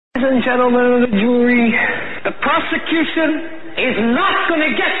Ladies and gentlemen of the jury, the prosecution is not going to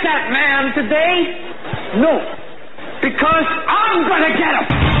get that man today. No, because I'm going to get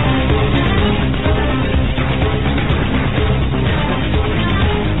him.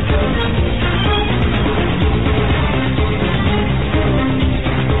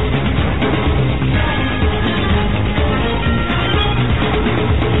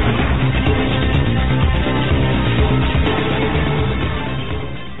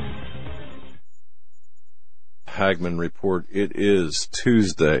 Hagmann Report. It is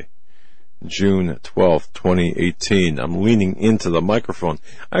Tuesday, June 12th, 2018. I'm leaning into the microphone.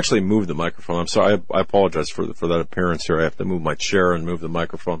 I actually moved the microphone. I'm sorry. I apologize for that appearance here. I have to move my chair and move the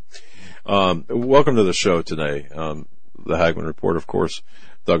microphone. Welcome to the show today. The Hagmann Report, of course.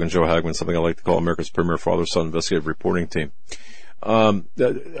 Doug and Joe Hagmann, something I like to call America's premier father-son investigative reporting team. I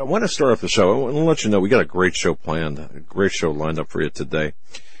want to start off the show. I want to let you know we got a great show planned, a great show lined up for you today.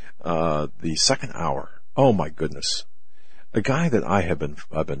 The second hour. Oh my goodness. A guy that I've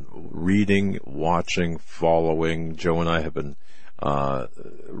been reading, watching, following. Joe and I have been,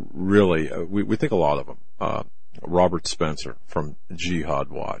 really, we think a lot of him. Robert Spencer from Jihad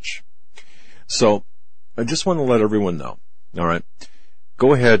Watch. So, I just want to let everyone know, alright?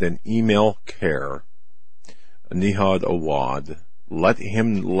 Go ahead and email CARE, Nihad Awad, let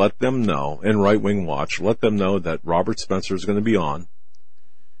them know, and Right Wing Watch, let them know that Robert Spencer is going to be on.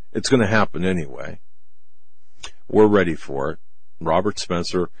 It's going to happen anyway. We're ready for it. Robert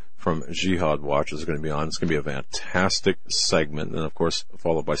Spencer from Jihad Watch is going to be on. It's going to be a fantastic segment, and of course,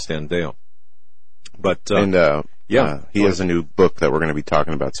 followed by Stan Dale. But he has a new book that we're going to be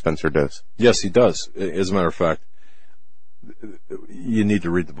talking about. Spencer does. Yes, he does. As a matter of fact, you need to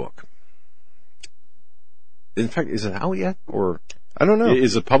read the book. In fact, is it out yet, or I don't know?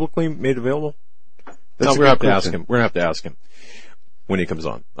 Is it publicly made available? We're going to have to ask him. We're going to have to ask him when he comes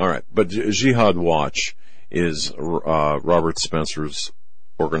on. All right, but Jihad Watch is Robert Spencer's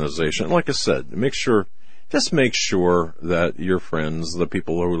organization. Like I said, just make sure that your friends, the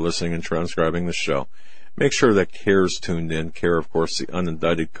people who are listening and transcribing the show, make sure that CARE's tuned in. CARE, of course, the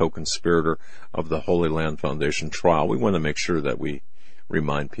unindicted co-conspirator of the Holy Land Foundation trial. We want to make sure that we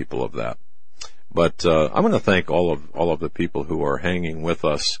remind people of that. But I want to thank all of the people who are hanging with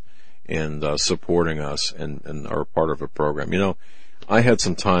us and supporting us and are part of a program. You know, I had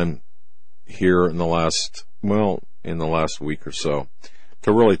some time here in the last week or so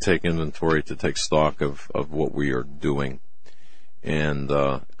to really take inventory, to take stock of what we are doing. And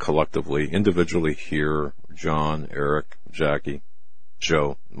collectively, individually here, John, Eric, Jackie,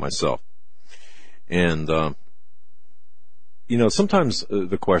 Joe, myself. And, sometimes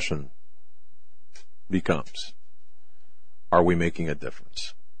the question becomes, are we making a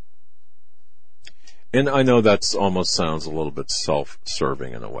difference? And I know that almost sounds a little bit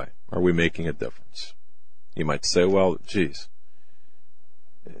self-serving in a way. Are we making a difference? You might say, well, geez.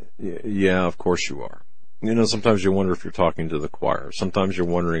 Yeah, of course you are. You know, sometimes you wonder if you're talking to the choir. Sometimes you're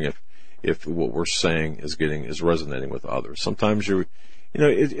wondering if what we're saying is resonating with others. Sometimes you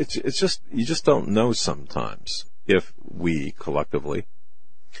just don't know sometimes if we collectively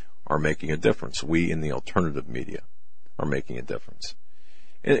are making a difference. We in the alternative media are making a difference.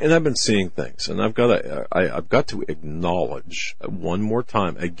 And I've been seeing things, and I've got to acknowledge one more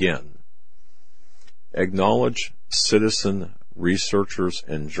time again. Acknowledge citizen researchers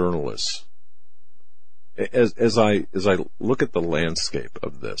and journalists. As I look at the landscape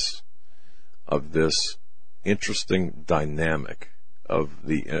of this interesting dynamic of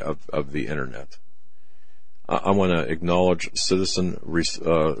the internet, I want to acknowledge citizen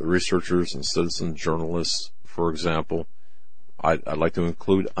researchers and citizen journalists, for example. I'd like to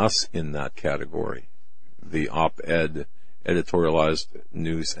include us in that category, the op-ed, editorialized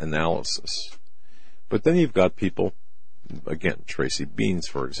news analysis. But then you've got people, again, Tracy Beans,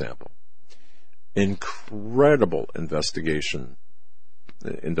 for example, incredible investigative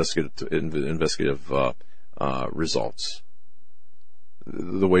results.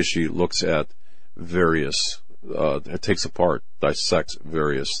 The way she looks at various, takes apart, dissects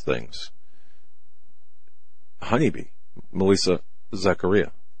various things. Honeybee. Melissa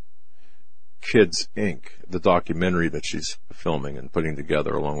Zachariah. Kids, Inc., the documentary that she's filming and putting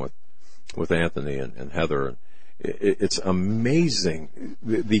together along with Anthony and Heather. It's amazing.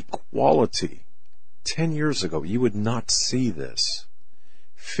 The quality. 10 years ago, you would not see this.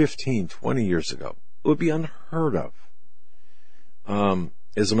 15, 20 years ago, it would be unheard of.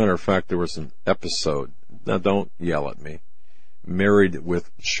 As a matter of fact, there was an episode, now don't yell at me, Married with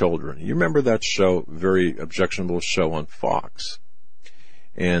Children. You remember that show, very objectionable show on Fox.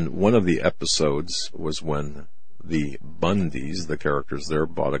 And one of the episodes was when the Bundys, the characters there,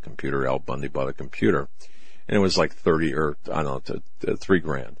 bought a computer. Al Bundy bought a computer, and it was like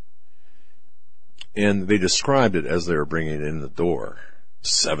 $3,000. And they described it as they were bringing it in the door: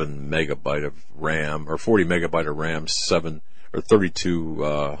 7 megabyte of RAM, or 40 megabyte of RAM,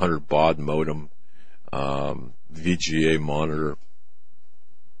 3200 baud modem, VGA monitor,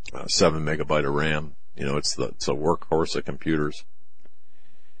 7 megabyte of RAM. It's a workhorse of computers.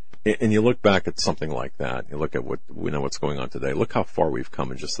 And you look back at something like that, you look at what's going on today. Look how far we've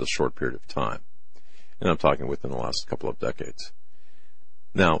come in just this short period of time. And I'm talking within the last couple of decades.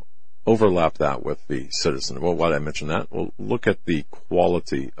 Now, overlap that with the citizen. Well, why did I mention that? Well, look at the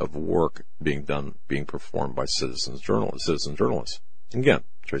quality of work being performed by citizen journalists. And again,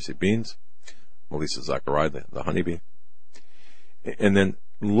 Tracy Beans, Melissa Zachariah, the honeybee. And then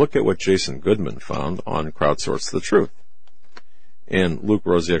look at what Jason Goodman found on Crowdsource the Truth. And Luke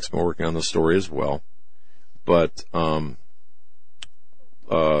Rosiek's been working on the story as well. But Crowdsource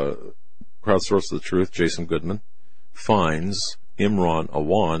the Truth, Jason Goodman, finds Imran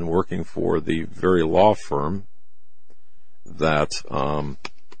Awan working for the very law firm that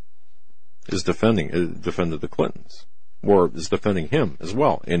defended the Clintons, or is defending him as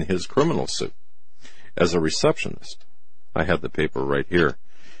well in his criminal suit as a receptionist. I have the paper right here,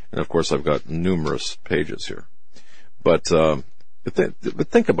 and of course I've got numerous pages here. But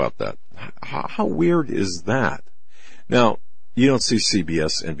think about that. How weird is that? Now, you don't see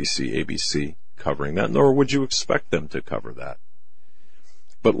CBS, NBC, ABC covering that, nor would you expect them to cover that.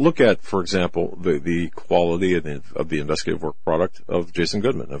 But look at, for example, the quality of the investigative work product of Jason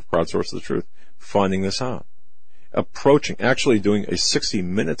Goodman, of Crowdsource the Truth, finding this out. Actually doing a 60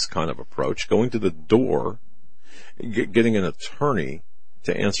 Minutes kind of approach, going to the door, getting an attorney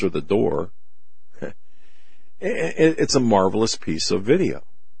to answer the door. It's a marvelous piece of video.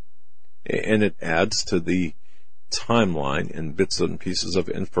 And it adds to the timeline and bits and pieces of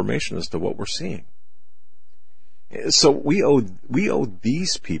information as to what we're seeing. So we owe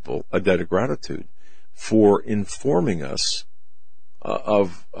these people a debt of gratitude for informing us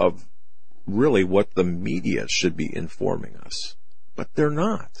of really what the media should be informing us, but they're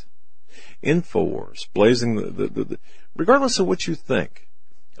not. InfoWars, blazing the regardless of what you think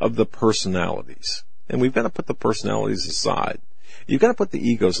of the personalities, and we've got to put the personalities aside. You've got to put the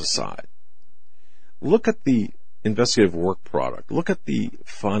egos aside. Look at the investigative work product. Look at the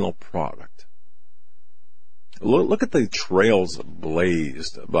final product. Look at the trails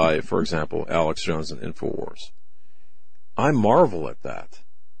blazed by, for example, Alex Jones and InfoWars. I marvel at that.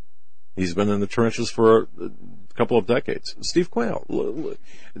 He's been in the trenches for a couple of decades. Steve Quayle,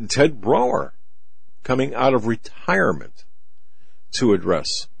 Ted Brower, coming out of retirement to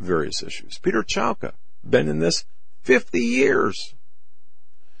address various issues. Peter Chauka, been in this 50 years.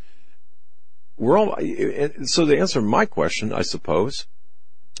 So to answer my question, I suppose,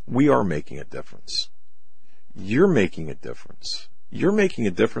 we are making a difference. You're making a difference. You're making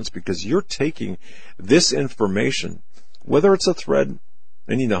a difference because you're taking this information, whether it's a thread,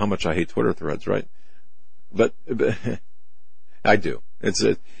 and you know how much I hate Twitter threads, right? But I do.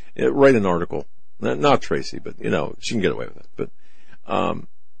 Write an article. Not Tracy, but she can get away with it. But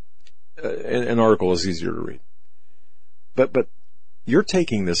an article is easier to read. But you're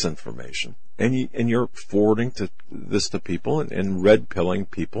taking this information and you're forwarding this to people and red pilling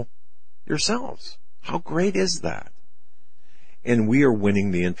people yourselves. How great is that? And we are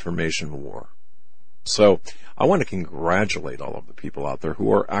winning the information war. So I want to congratulate all of the people out there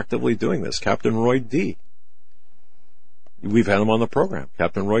who are actively doing this. Captain Roy D. We've had him on the program.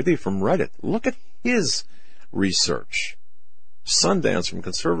 Captain Roy D. from Reddit. Look at his research. Sundance from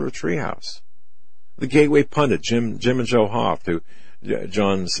Conservative Treehouse. The Gateway Pundit, Jim and Joe Hoft, who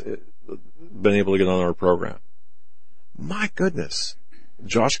John's been able to get on our program. My goodness.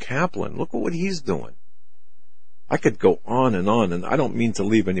 Josh Kaplan, look at what he's doing. I could go on, and I don't mean to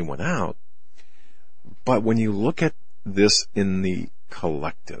leave anyone out. But when you look at this in the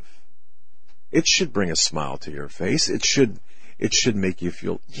collective, it should bring a smile to your face. It should make you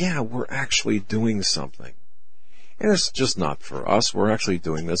feel, yeah, we're actually doing something. And it's just not for us. We're actually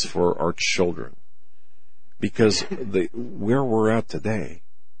doing this for our children. Because where we're at today,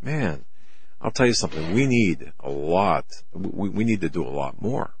 man, I'll tell you something. We need a lot. We need to do a lot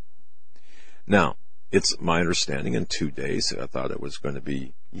more. Now, it's my understanding in 2 days. I thought it was going to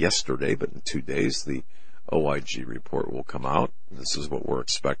be yesterday, but in 2 days, the OIG report will come out. This is what we're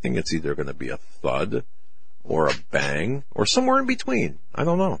expecting. It's either going to be a thud or a bang or somewhere in between. I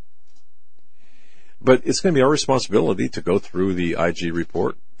don't know. But it's going to be our responsibility to go through the IG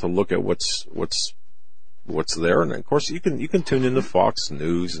report, to look at what's there. And of course, you can tune into Fox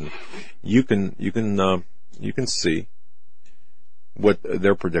News, and you can You can see what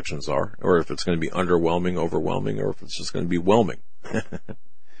their predictions are, or if it's going to be underwhelming, overwhelming, or if it's just going to be whelming.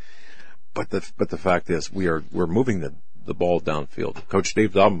 But the fact is, we're moving the ball downfield. Coach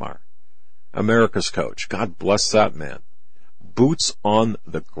Dave Daubenmire, America's coach. God bless that man. Boots on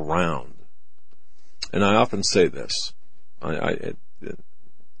the ground. And I often say this.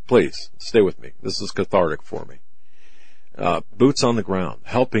 Please stay with me. This is cathartic for me. Boots on the ground,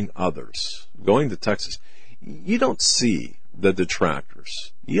 helping others, going to Texas. You don't see the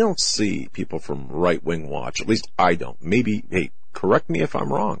detractors. You don't see people from Right Wing Watch. At least I don't. Maybe, hey, correct me if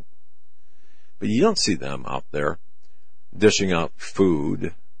I'm wrong. But you don't see them out there dishing out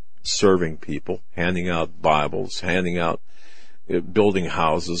food, serving people, handing out Bibles, handing out, building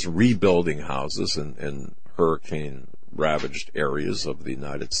houses, rebuilding houses in hurricane-ravaged areas of the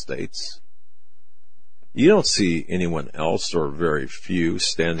United States. You don't see anyone else, or very few,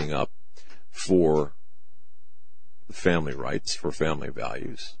 standing up for family rights, for family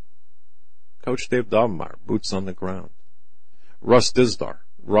values. Coach Dave Daubenmire, boots on the ground. Russ Dizdar,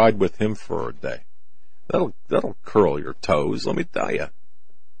 ride with him for a day. That'll curl your toes, let me tell you.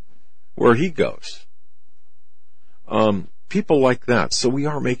 Where he goes. People like that. So we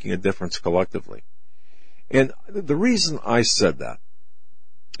are making a difference collectively. And the reason I said that,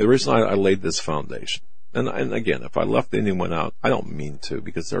 the reason I laid this foundation, and again, if I left anyone out, I don't mean to,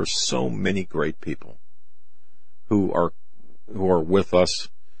 because there are so many great people who are with us,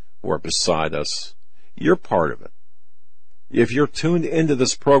 who are beside us. You're part of it. If you're tuned into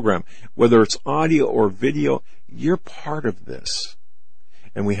this program, whether it's audio or video, you're part of this.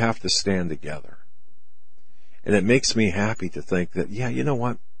 And we have to stand together. And it makes me happy to think that, yeah, you know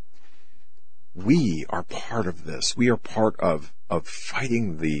what? We are part of this. We are part of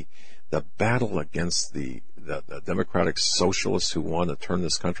fighting the battle against the democratic socialists who want to turn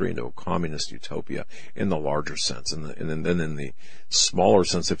this country into a communist utopia in the larger sense. And then in the smaller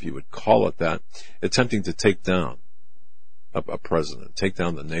sense, if you would call it that, attempting to take down a president, take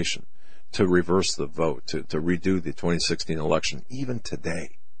down the nation, to reverse the vote, to redo the 2016 election, even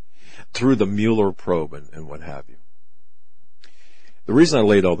today, through the Mueller probe and what have you. The reason I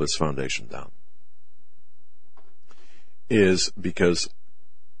laid all this foundation down is because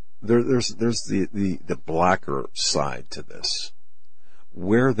there's the blacker side to this.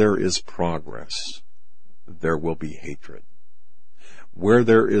 Where there is progress, there will be hatred. Where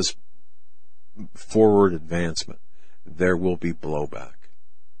there is forward advancement, there will be blowback.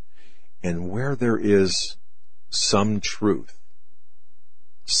 And where there is some truth,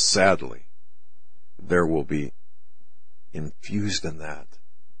 sadly, there will be infused in that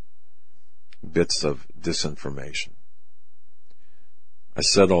bits of disinformation. I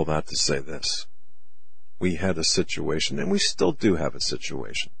said all that to say this. We had a situation, and we still do have a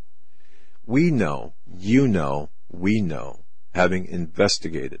situation. We know, you know, we know, having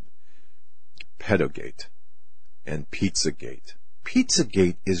investigated Pedogate and Pizzagate.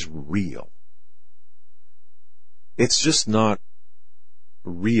 Pizzagate is real. It's just not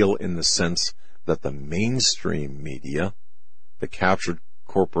real in the sense that the mainstream media, the captured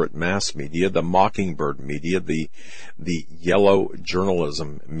corporate mass media, the mockingbird media, the yellow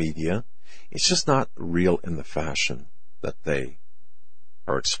journalism media, it's just not real in the fashion that they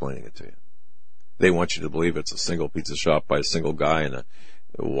are explaining it to you. They want you to believe it's a single pizza shop by a single guy in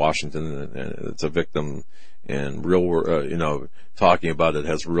Washington, and it's a victim, and talking about it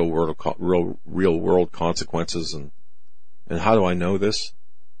has real world consequences. And how do I know this?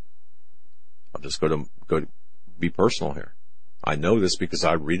 I'll just go to be personal here. I know this because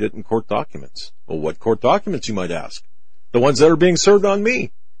I read it in court documents. Well, what court documents, you might ask? The ones that are being served on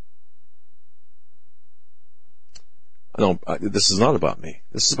me. This is not about me.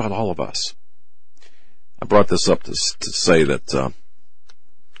 This is about all of us. I brought this up to say that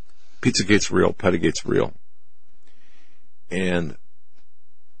Pizzagate's real, Pedagate's real. And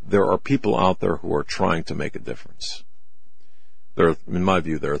there are people out there who are trying to make a difference. In my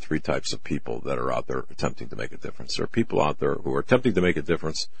view, there are three types of people that are out there attempting to make a difference. There are people out there who are attempting to make a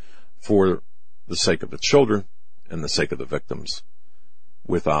difference for the sake of the children and the sake of the victims,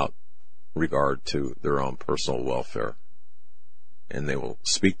 without regard to their own personal welfare. And they will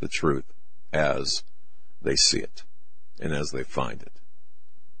speak the truth as they see it and as they find it,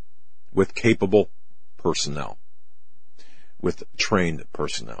 with capable personnel, with trained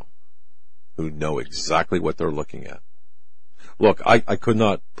personnel who know exactly what they're looking at. Look, I could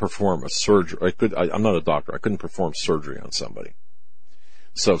not perform a surgery. I'm not a doctor. I couldn't perform surgery on somebody.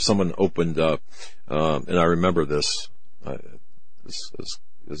 So if someone opened up, and I remember this,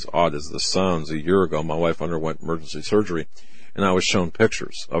 as odd as this sounds, a year ago, my wife underwent emergency surgery, and I was shown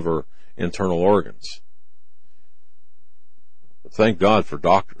pictures of her internal organs. thank God for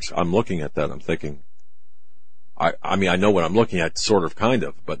doctors. I'm looking at that. I'm thinking, I mean, I know what I'm looking at, sort of, kind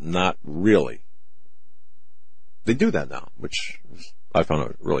of, but not really. They do that now, which I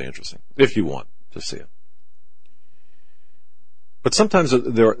found really interesting, if you want to see it. But sometimes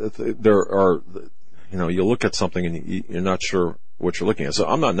there are, you look at something and you're not sure what you're looking at. So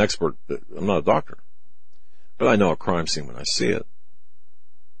I'm not an expert. I'm not a doctor. But I know a crime scene when I see it.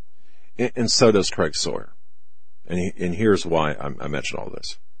 And so does Craig Sawyer. And here's why I mention all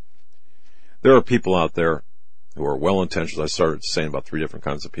this. There are people out there who are well-intentioned. I started saying about 3 different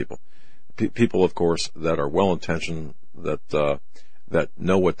kinds of people. People, of course, that are well-intentioned, that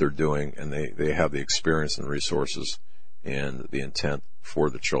know what they're doing, and they have the experience and resources and the intent for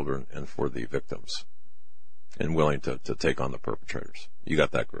the children and for the victims, and willing to take on the perpetrators. You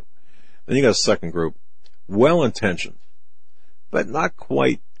got that group. Then you got a second group, well-intentioned, but not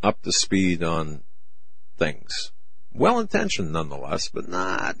quite up to speed on things. Well-intentioned nonetheless, but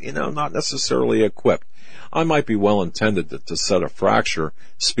not necessarily equipped. I might be well-intended to set a fracture,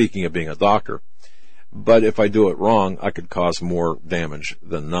 speaking of being a doctor, but if I do it wrong, I could cause more damage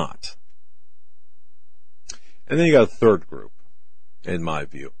than not. And then you got a third group, in my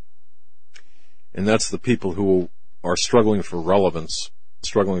view. And that's the people who are struggling for relevance,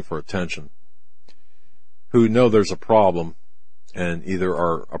 struggling for attention, who know there's a problem and either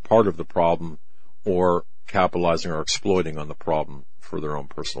are a part of the problem or capitalizing or exploiting on the problem for their own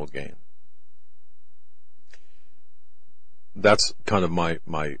personal gain. That's kind of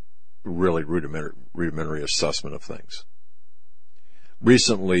my really rudimentary assessment of things.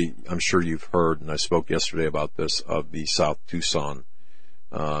 Recently, I'm sure you've heard, and I spoke yesterday about this, of the South Tucson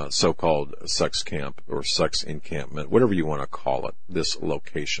so-called sex camp or sex encampment, whatever you want to call it, this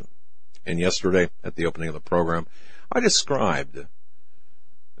location. And yesterday, at the opening of the program, I described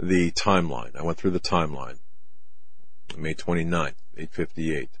the timeline. I went through the timeline. May 29th,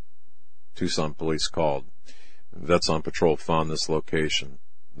 8:58. Tucson police called. Vets on patrol found this location.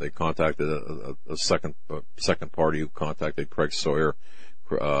 They contacted a second party who contacted Craig Sawyer,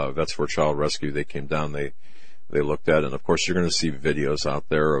 Vets for Child Rescue. They came down, they looked at it, and of course you're going to see videos out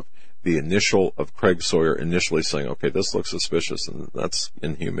there of of Craig Sawyer initially saying, okay, this looks suspicious and that's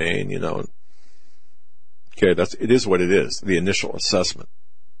inhumane, Okay, it is what it is, the initial assessment.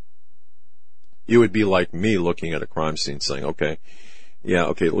 You would be like me looking at a crime scene saying, okay,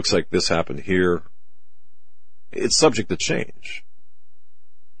 it looks like this happened here. It's subject to change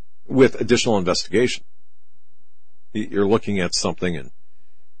with additional investigation. You're looking at something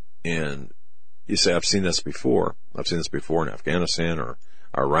and you say, I've seen this before. I've seen this before in Afghanistan or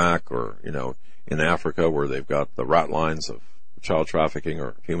Iraq or, in Africa where they've got the rat lines of child trafficking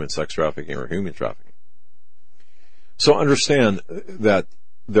or human sex trafficking or human trafficking. So understand that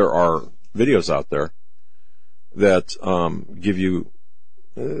there are videos out there that give you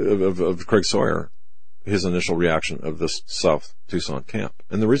of Craig Sawyer, his initial reaction of this South Tucson camp.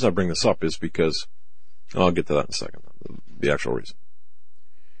 And the reason I bring this up is because, I'll get to that in a second, the actual reason.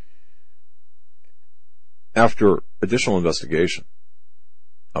 After additional investigation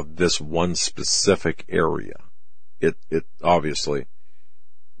of this one specific area, it obviously,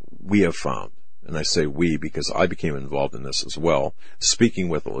 we have found, and I say we because I became involved in this as well, speaking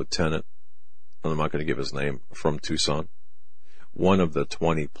with a lieutenant, and I'm not going to give his name, from Tucson, one of the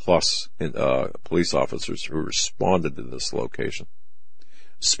 20 plus police officers who responded to this location,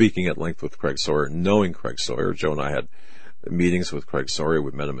 speaking at length with Craig Sawyer, knowing Craig Sawyer. Joe and I had meetings with Craig Sawyer.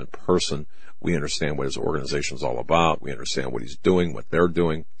 We met him in person. We understand what his organization is all about. We understand what he's doing, what they're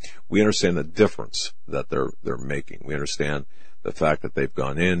doing. We understand the difference that they're making. We understand the fact that they've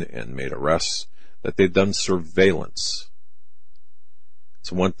gone in and made arrests, that they've done surveillance.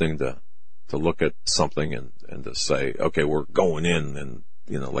 It's one thing to look at something and to say, okay, we're going in and,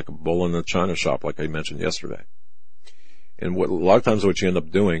 like a bull in a china shop, like I mentioned yesterday. And a lot of times what you end up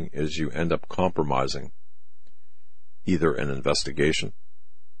doing is you end up compromising either an investigation,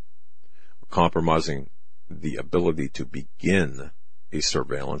 or compromising the ability to begin a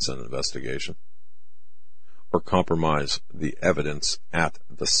surveillance and investigation, or compromise the evidence at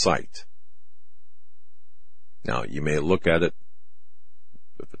the site. Now, you may look at it,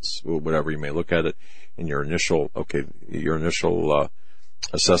 if it's whatever, you may look at it in your initial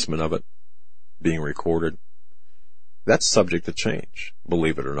assessment of it being recorded. That's subject to change,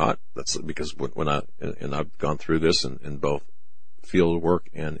 believe it or not. That's because when I've gone through this in both field work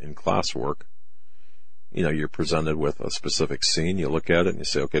and in class work, you're presented with a specific scene. You look at it and you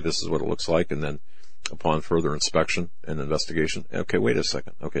say, okay, this is what it looks like. And then upon further inspection and investigation, okay, wait a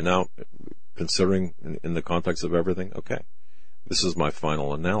second. Okay, now considering in the context of everything, okay, this is my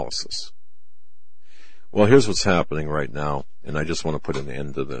final analysis. Well, here's what's happening right now, and I just want to put an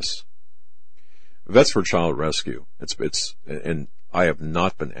end to this. Vets for Child Rescue. And I have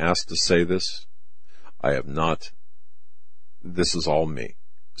not been asked to say this. I have not. This is all me.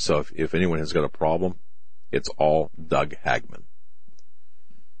 So if anyone has got a problem, it's all Doug Hagmann.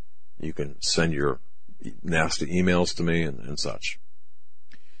 You can send your nasty emails to me and such.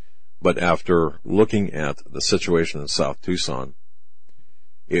 But after looking at the situation in South Tucson,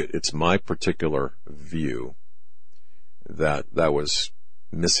 it's my particular view that was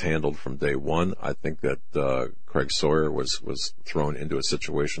mishandled from day one. I think that Craig Sawyer was thrown into a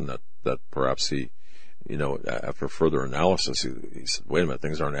situation that perhaps he, after further analysis, he said, wait a minute,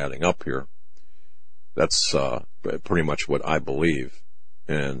 things aren't adding up here. That's pretty much what I believe.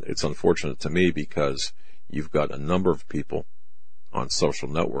 And it's unfortunate to me because you've got a number of people on social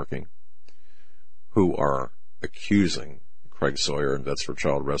networking who are accusing Craig Sawyer and Vets for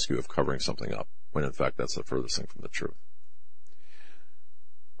Child Rescue of covering something up, when in fact that's the furthest thing from the truth.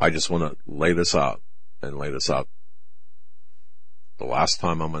 I just want to lay this out the last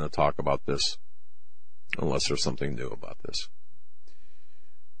time I'm going to talk about this, unless there's something new about this.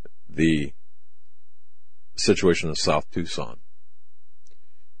 The situation in South Tucson.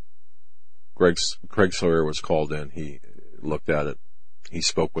 Craig Sawyer was called in. He looked at it. He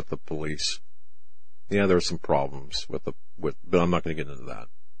spoke with the police. Yeah, there were some problems but I'm not going to get into that.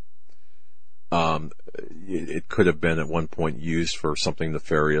 It could have been at one point used for something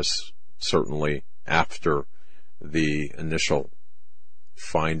nefarious, certainly after the initial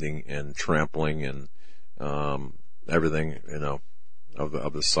finding and trampling and everything,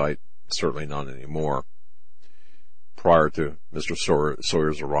 of the site. Certainly not anymore. Prior to Mr.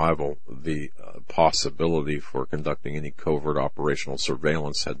 Sawyer's arrival, the possibility for conducting any covert operational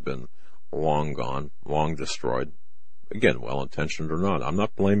surveillance had been long gone, long destroyed. Again, well-intentioned or not. I'm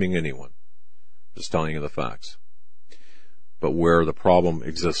not blaming anyone. Just telling you the facts. But where the problem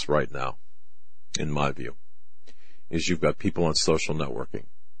exists right now, in my view, is you've got people on social networking,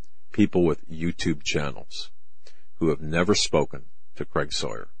 people with YouTube channels who have never spoken to Craig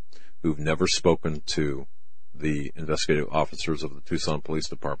Sawyer, who've never spoken to the investigative officers of the Tucson Police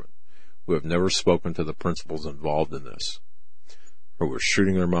Department, who have never spoken to the principals involved in this, who are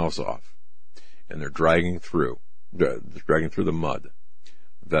shooting their mouths off, and they're dragging through the mud.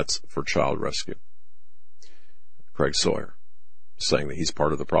 Vets for Child Rescue. Craig Sawyer saying that he's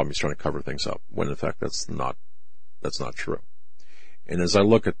part of the problem. He's trying to cover things up, when in fact that's not true. And as I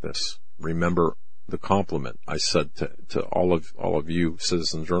look at this, remember the compliment I said to all of you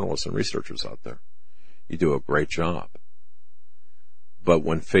citizen journalists and researchers out there. You do a great job. But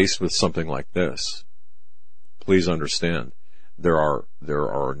when faced with something like this, please understand there are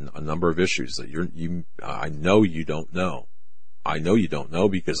a number of issues that I know you don't know. I know you don't know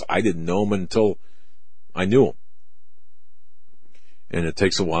because I didn't know them until I knew them. And it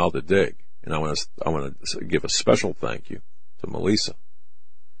takes a while to dig. And I want to give a special thank you to Melissa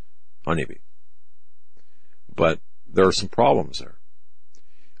Honeybee. But there are some problems there.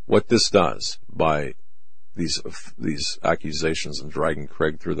 What this does by these accusations and dragging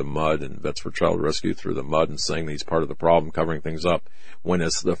Craig through the mud and Vets for Child Rescue through the mud and saying that he's part of the problem, covering things up, when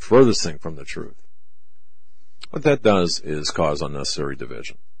it's the furthest thing from the truth. What that does is cause unnecessary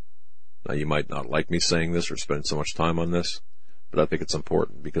division. Now, you might not like me saying this or spend so much time on this, but I think it's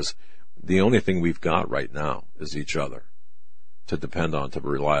important because the only thing we've got right now is each other to depend on, to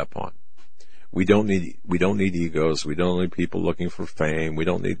rely upon. We don't need egos. We don't need people looking for fame. We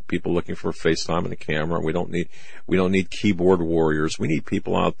don't need people looking for FaceTime and a camera. We don't need keyboard warriors. We need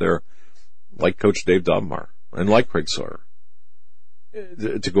people out there like Coach Dave Dobmar and like Craig Sawyer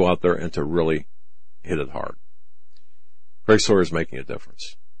to go out there and to really hit it hard. Craig Sawyer is making a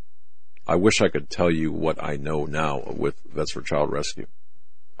difference. I wish I could tell you what I know now with Vets for Child Rescue.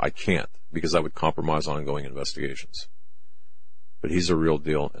 I can't because I would compromise ongoing investigations. But he's a real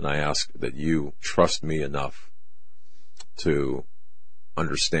deal, and I ask that you trust me enough to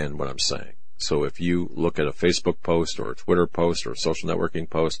understand what I'm saying. So if you look at a Facebook post or a Twitter post or a social networking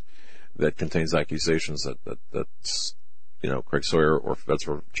post that contains accusations that's Craig Sawyer or Vets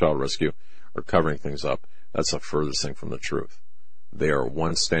for Child Rescue are covering things up, that's the furthest thing from the truth. They are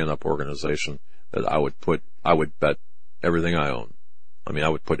one stand-up organization that I would bet everything I own. I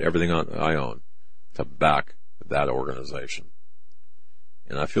would put everything I own to back that organization.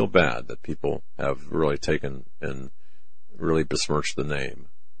 And I feel bad that people have really taken and really besmirched the name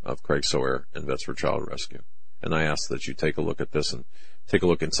of Craig Sawyer and Vets for Child Rescue. And I ask that you take a look at this and take a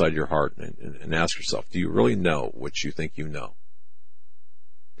look inside your heart and ask yourself, do you really know what you think you know?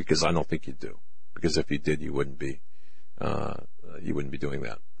 Because I don't think you do. Because if you did, you wouldn't be doing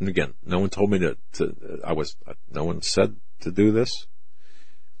that. And again, no one told me no one said to do this,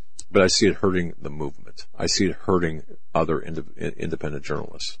 but I see it hurting the movement. I see it hurting other independent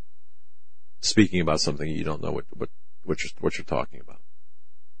journalists speaking about something you don't know what you're talking about.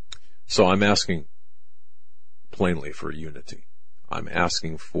 So I'm asking plainly for unity. I'm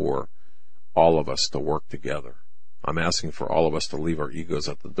asking for all of us to work together. I'm asking for all of us to leave our egos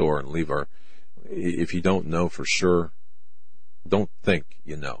at the door and if you don't know for sure, don't think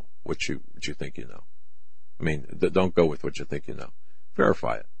you know what you think you know. I mean, don't go with what you think you know.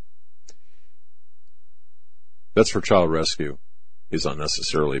 Verify it. That's for child rescue is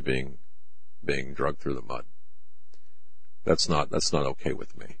unnecessarily being drugged through the mud. That's not okay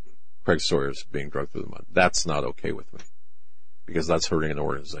with me. Craig Sawyer's being drugged through the mud. That's not okay with me. Because that's hurting an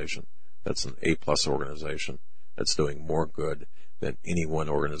organization. That's an A+ organization that's doing more good than any one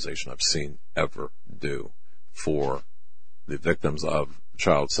organization I've seen ever do for the victims of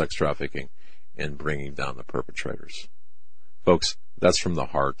child sex trafficking and bringing down the perpetrators. Folks, that's from the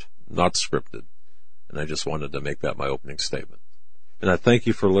heart, not scripted. And I just wanted to make that my opening statement. And I thank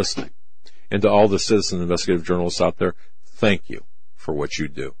you for listening. And to all the citizen investigative journalists out there, thank you for what you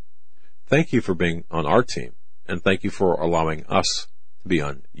do. Thank you for being on our team. And thank you for allowing us to be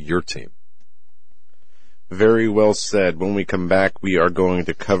on your team. Very well said. When we come back, we are going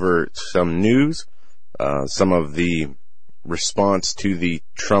to cover some news, some of the response to the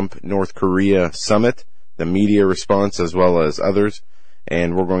Trump-North Korea summit, the media response, as well as others.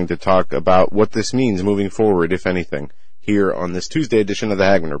 And we're going to talk about what this means moving forward, if anything, here on this Tuesday edition of the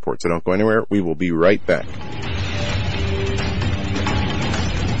Hagmann Report. So don't go anywhere. We will be right back.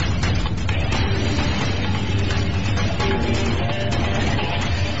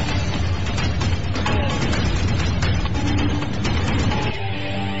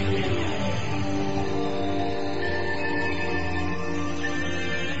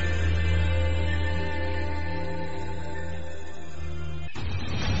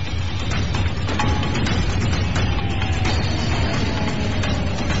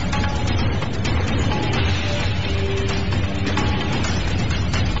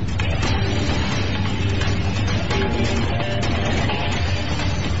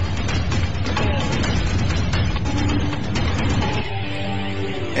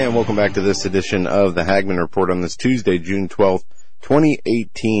 And welcome back to this edition of the Hagmann Report on this Tuesday, June 12th,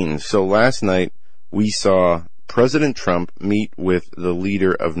 2018. So last night we saw President Trump meet with the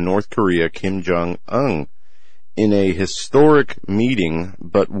leader of North Korea, Kim Jong-un, in a historic meeting,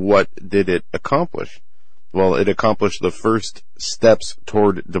 but what did it accomplish? Well, it accomplished the first steps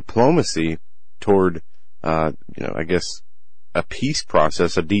toward diplomacy, toward, I guess, a peace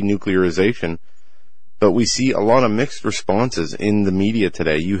process, a denuclearization. But we see a lot of mixed responses in the media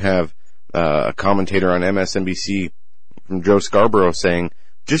today. You have a commentator on MSNBC from Joe Scarborough saying,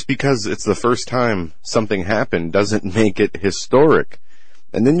 just because it's the first time something happened doesn't make it historic.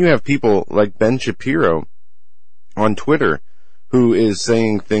 And then you have people like Ben Shapiro on Twitter who is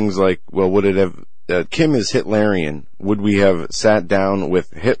saying things like, well, would it have, Kim is Hitlerian. Would we have sat down with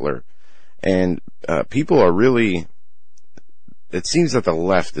Hitler? And people are really... It seems that the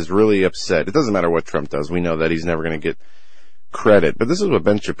left is really upset. It doesn't matter what Trump does. We know that he's never going to get credit. But this is what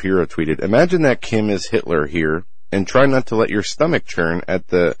Ben Shapiro tweeted. Imagine that Kim is Hitler here, and try not to let your stomach churn at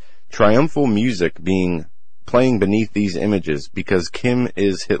the triumphal music playing beneath these images, because Kim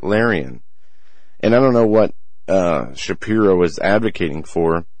is Hitlerian. And I don't know what Shapiro is advocating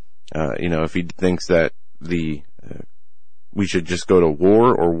for. If he thinks that we should just go to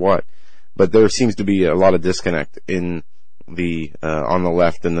war or what. But there seems to be a lot of disconnect in on the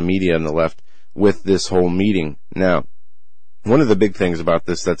left and the media on the left with this whole meeting. Now, one of the big things about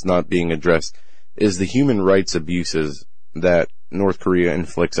this that's not being addressed is the human rights abuses that North Korea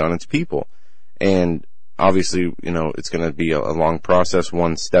inflicts on its people. And obviously, it's going to be a long process,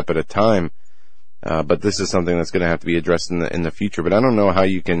 one step at a time. But this is something that's going to have to be addressed in the future. But I don't know how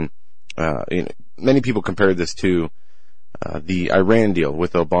you can, many people compare this to, the Iran deal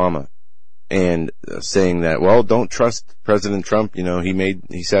with Obama. And saying that, well, don't trust President Trump.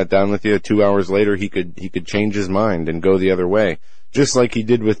 He sat down with you 2 hours later. He could change his mind and go the other way, just like he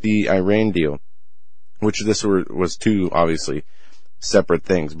did with the Iran deal, which this was two obviously separate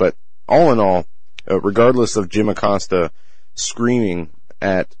things. But all in all, regardless of Jim Acosta screaming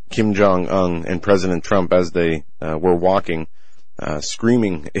at Kim Jong-un and President Trump as they were walking,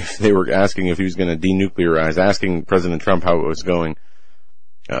 screaming if they were asking if he was going to denuclearize, asking President Trump how it was going.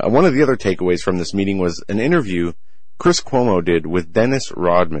 One of the other takeaways from this meeting was an interview Chris Cuomo did with Dennis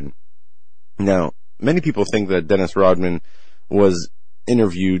Rodman. Now, many people think that Dennis Rodman was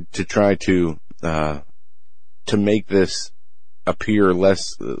interviewed to try to make this appear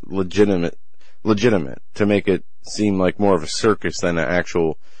less legitimate, to make it seem like more of a circus than an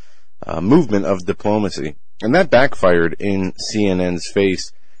actual movement of diplomacy. And that backfired in CNN's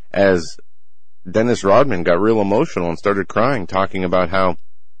face as Dennis Rodman got real emotional and started crying, talking about how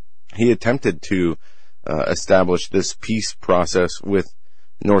he attempted to establish this peace process with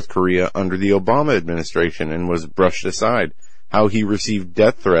North Korea under the Obama administration and was brushed aside, how he received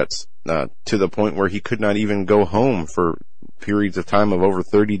death threats to the point where he could not even go home for periods of time of over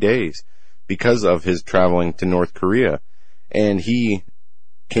 30 days because of his traveling to North Korea. And he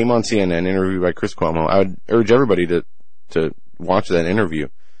came on CNN, interviewed by Chris Cuomo. I would urge everybody to watch that interview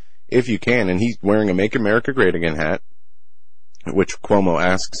if you can. And he's wearing a Make America Great Again hat, which Cuomo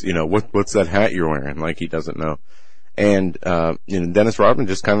asks, what's that hat you're wearing? Like he doesn't know. And, Dennis Rodman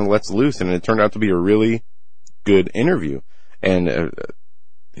just kind of lets loose, and it turned out to be a really good interview. And,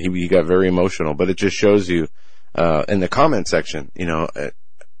 he got very emotional, but it just shows you, in the comment section,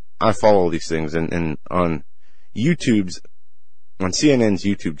 I follow these things, and on CNN's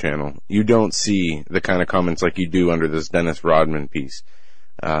YouTube channel, you don't see the kind of comments like you do under this Dennis Rodman piece.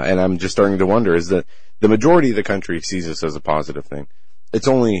 And I'm just starting to wonder, is that the majority of the country sees this as a positive thing. It's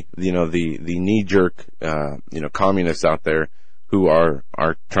only, the knee-jerk, communists out there who are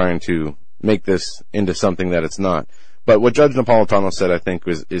trying to make this into something that it's not. But what Judge Napolitano said, I think,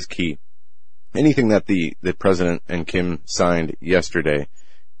 is key. Anything that the President and Kim signed yesterday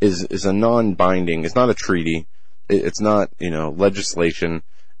is a non-binding, it's not a treaty, it's not, legislation,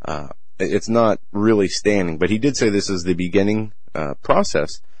 it's not really standing. But he did say this is the beginning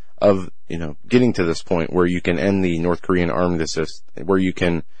process of, getting to this point where you can end the North Korean armed assist, where you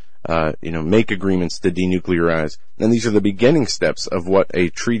can, make agreements to denuclearize. And these are the beginning steps of what a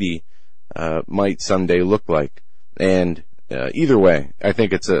treaty might someday look like. And either way, I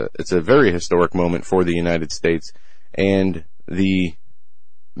think it's a very historic moment for the United States, and the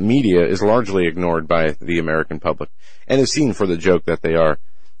media is largely ignored by the American public and is seen for the joke that they are.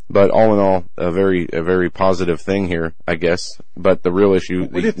 But all in all, a very positive thing here, I guess. But the real issue,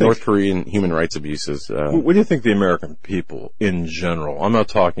 the North Korean human rights abuses. What do you think the American people in general? I'm not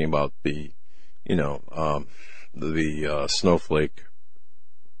talking about the snowflake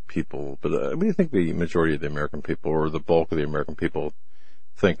people, but what do you think the majority of the American people, or the bulk of the American people,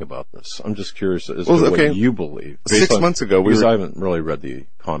 think about this? I'm just curious as to what you believe. 6 months ago, I haven't really read the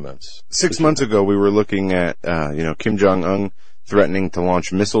comments. 6 months ago, we were looking at Kim Jong-un threatening to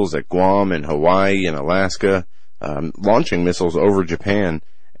launch missiles at Guam and Hawaii and Alaska, launching missiles over Japan,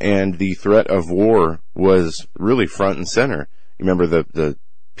 and the threat of war was really front and center. You remember the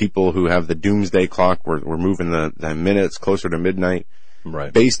people who have the doomsday clock were moving the minutes closer to midnight,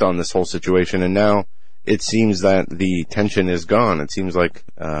 right, based on this whole situation. And now it seems that the tension is gone. It seems like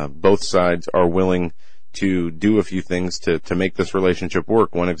both sides are willing to do a few things to make this relationship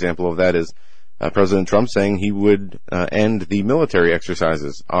work. One example of that is President Trump saying he would end the military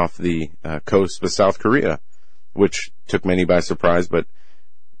exercises off the coast with South Korea, which took many by surprise, but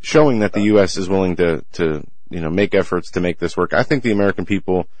showing that the U.S. is willing to make efforts to make this work. I think the American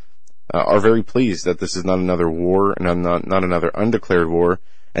people are very pleased that this is not another war, and not another undeclared war,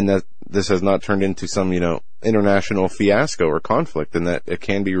 and that this has not turned into some, international fiasco or conflict, and that it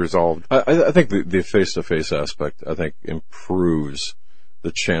can be resolved. I think the face-to-face aspect, I think, improves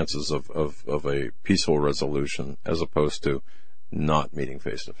the chances of a peaceful resolution as opposed to not meeting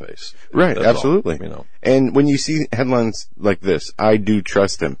face-to-face. Right, That's absolutely. All. And when you see headlines like this, I do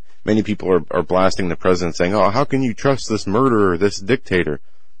trust him. Many people are blasting the president saying, oh, how can you trust this murderer, this dictator?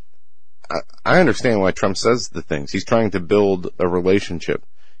 I understand why Trump says the things. He's trying to build a relationship.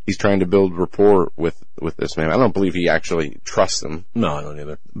 He's trying to build rapport with this man. I don't believe he actually trusts him. No, I don't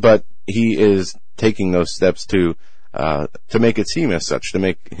either. But he is taking those steps to make it seem as such, to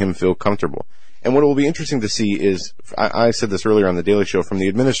make him feel comfortable. And what will be interesting to see is, I said this earlier on the Daily Show, from the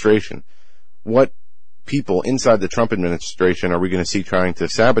administration, what people inside the Trump administration are we going to see trying to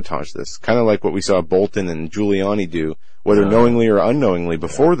sabotage this? Kind of like what we saw Bolton and Giuliani do, whether knowingly or unknowingly,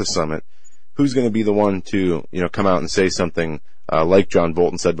 before the summit. Who's going to be the one to, come out and say something like John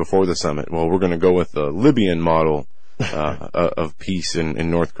Bolton said before the summit? Well, we're going to go with the Libyan model of peace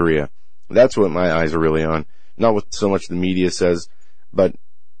in North Korea. That's what my eyes are really on. Not what so much the media says, but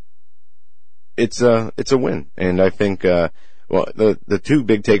it's a win. And I think, the two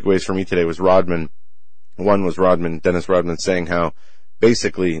big takeaways for me today was Rodman. One was Dennis Rodman, saying how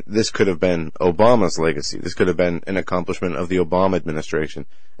basically this could have been Obama's legacy. This could have been an accomplishment of the Obama administration.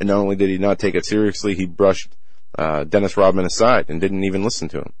 And not only did he not take it seriously, he brushed Dennis Rodman aside and didn't even listen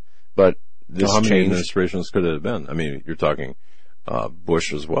to him. But this how many changed. administrations could it have been? I mean, you're talking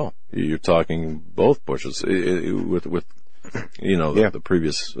Bush as well. You're talking both Bushes with the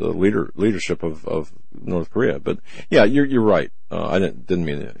previous leadership of North Korea. But yeah, you're right. I didn't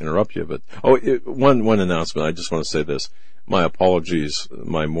mean to interrupt you, but one announcement. I just want to say this. My apologies.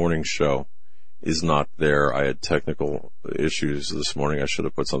 My morning show is not there. I had technical issues this morning. I should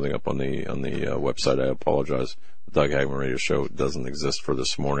have put something up on the website. I apologize. The Doug Hagmann Radio Show doesn't exist for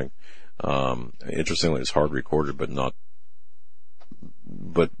this morning. Interestingly, it's hard recorded, but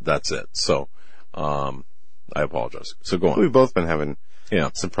that's it. So, I apologize. So go on. We've both been having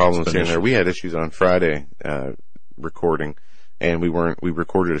some problems here and there. We had issues on Friday, recording, and we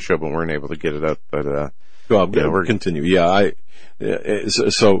recorded a show, but weren't able to get it up, but, we're continue.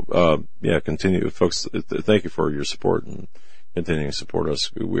 Continue, folks. Thank you for your support and continuing to support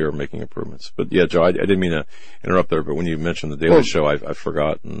us. We are making improvements. But yeah, Joe, I didn't mean to interrupt there, but when you mentioned the Daily Show, I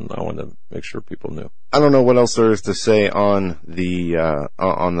forgot, and I wanted to make sure people knew. I don't know what else there is to say on the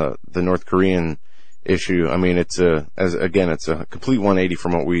North Korean issue. I mean, it's a complete 180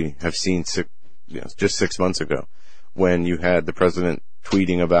 from what we have seen just 6 months ago, when you had the president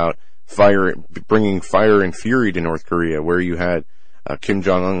tweeting about bringing fire and fury to North Korea, where you had Kim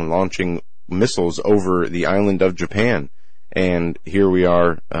Jong-un launching missiles over the island of Japan. And here we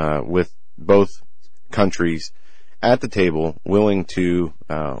are with both countries at the table, willing to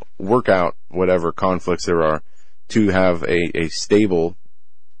work out whatever conflicts there are to have a stable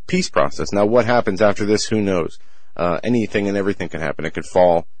peace process. Now, what happens after this, who knows? Anything and everything can happen. It could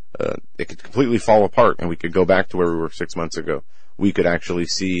completely fall apart, and we could go back to where we were 6 months ago. We could actually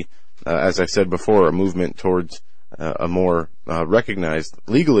see, as I said before, a movement towards a more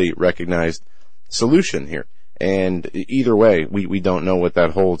legally recognized solution here. And either way, we don't know what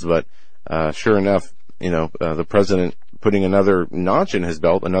that holds, but sure enough, the president putting another notch in his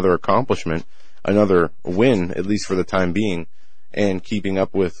belt, another accomplishment, another win, at least for the time being, and keeping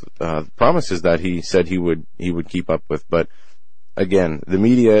up with promises that he said he would keep up with. But again, the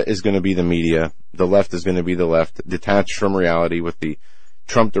media is going to be the media. The left is going to be the left, detached from reality with the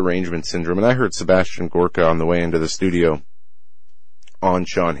Trump derangement syndrome. And I heard Sebastian Gorka on the way into the studio on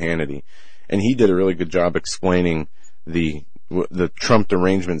Sean Hannity, and he did a really good job explaining the Trump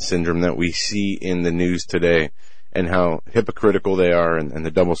derangement syndrome that we see in the news today, and how hypocritical they are, and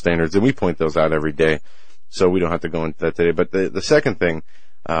the double standards. And we point those out every day, so we don't have to go into that today. But the second thing,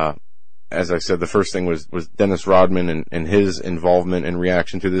 as I said, the first thing was Dennis Rodman and his involvement and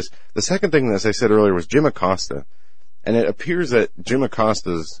reaction to this. The second thing, as I said earlier, was Jim Acosta. And it appears that Jim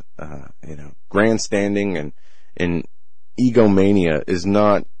Acosta's, grandstanding and egomania is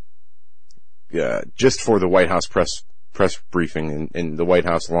not, just for the White House press briefing in the White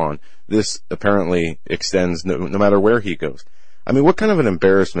House lawn. This apparently extends no matter where he goes. I mean, what kind of an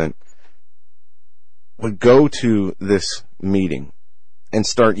embarrassment would go to this meeting and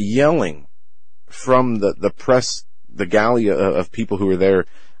start yelling from the press, the galley of people who are there,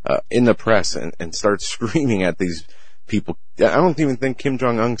 in the press, and start screaming at these people? I don't even think Kim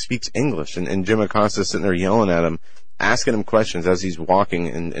Jong-un speaks English, and Jim Acosta sitting there yelling at him, asking him questions as he's walking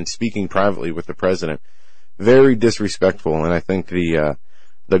and speaking privately with the president. Very disrespectful, and I think the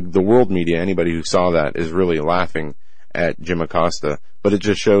world media, anybody who saw that, is really laughing at Jim Acosta, but it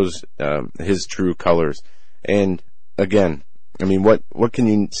just shows his true colors. And again, I mean, what can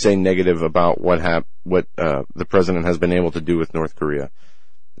you say negative about what the president has been able to do with North Korea?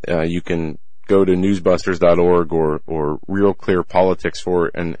 You can go to newsbusters.org or Real Clear Politics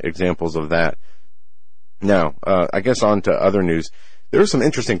for examples of that. Now, I guess on to other news. There were some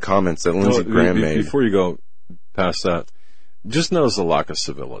interesting comments that Lindsey Graham made. Before you go past that, just notice the lack of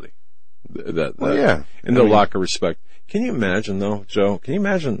civility. In the lack of respect. Can you imagine, though, Joe? Can you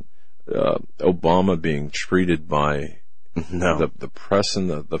imagine Obama being treated by the press in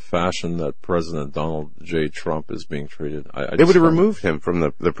the fashion that President Donald J. Trump is being treated? They would have removed him from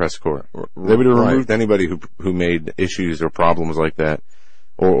the press corps. They would have removed anybody who made issues or problems like that,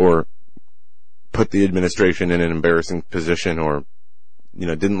 or put the administration in an embarrassing position, or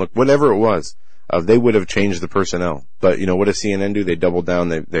didn't look, whatever it was. They would have changed the personnel. But what does CNN do? They double down.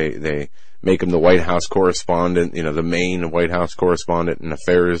 They make him the White House correspondent, the main White House correspondent in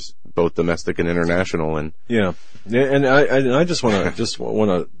affairs, both domestic and international. And and I just want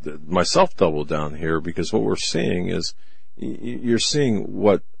to myself double down here, because what we're seeing is, you're seeing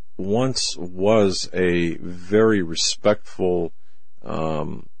what once was a very respectful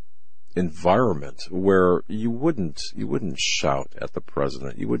environment, where you wouldn't shout at the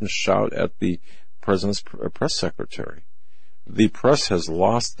president, you wouldn't shout at the president's press secretary. The press has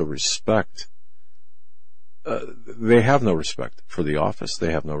lost the respect. They have no respect for the office.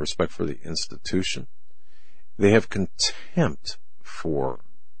 They have no respect for the institution. They have contempt for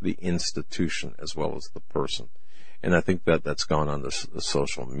the institution as well as the person. And I think that's gone on the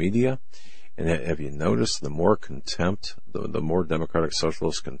social media. And have you noticed the more contempt, the more democratic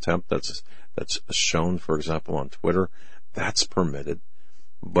socialist contempt that's shown, for example, on Twitter, that's permitted.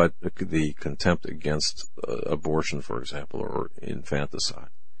 But the contempt against abortion, for example, or infanticide,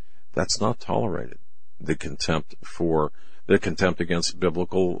 that's not tolerated. The contempt against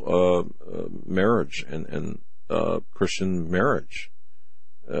biblical marriage and Christian marriage,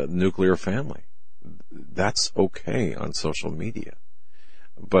 nuclear family, that's okay on social media.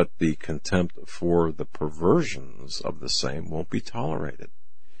 But the contempt for the perversions of the same won't be tolerated.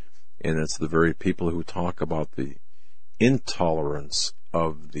 And it's the very people who talk about the intolerance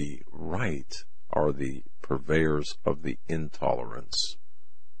of the right are the purveyors of the intolerance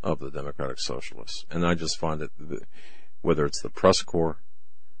of the democratic socialists. And I just find it, whether it's the press corps,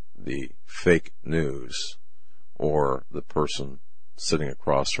 the fake news, or the person sitting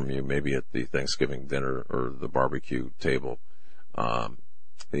across from you, maybe at the Thanksgiving dinner or the barbecue table,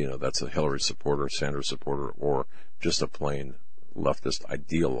 that's a Hillary supporter, Sanders supporter, or just a plain leftist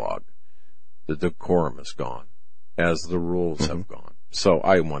ideologue. The decorum is gone, as the rules have gone. So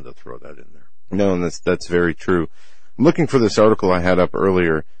I wanted to throw that in there. No, and that's very true. I'm looking for this article I had up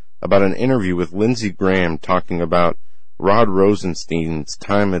earlier about an interview with Lindsey Graham talking about Rod Rosenstein's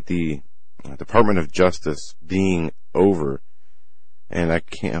time at the Department of Justice being over. And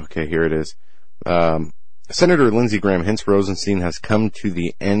here it is. Senator Lindsey Graham hints Rosenstein has come to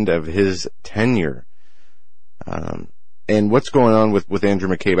the end of his tenure. And what's going on with Andrew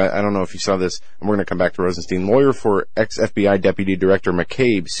McCabe? I don't know if you saw this, and we're going to come back to Rosenstein. Lawyer for ex-FBI Deputy Director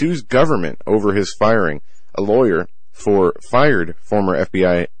McCabe sues government over his firing. A lawyer for fired former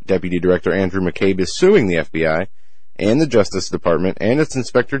FBI Deputy Director Andrew McCabe is suing the FBI and the Justice Department and its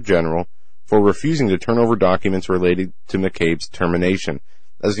Inspector General for refusing to turn over documents related to McCabe's termination.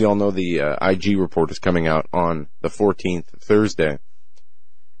 As you all know, the IG report is coming out on the 14th, Thursday.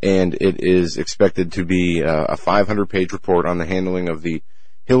 And it is expected to be a 500-page report on the handling of the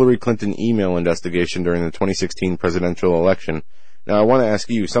Hillary Clinton email investigation during the 2016 presidential election. Now, I want to ask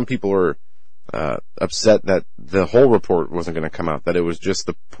you, some people are upset that the whole report wasn't going to come out, that it was just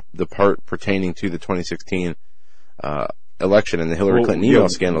the part pertaining to the 2016 election and the Hillary Clinton email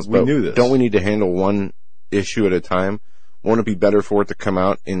scandals. We knew this. Don't we need to handle one issue at a time? Won't it be better for it to come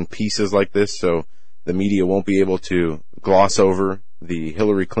out in pieces like this so the media won't be able to gloss over the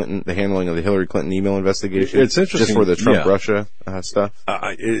handling of the Hillary Clinton email investigation? It's interesting. Just for the Trump-Russia stuff?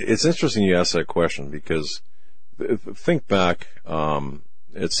 It's interesting you ask that question because think back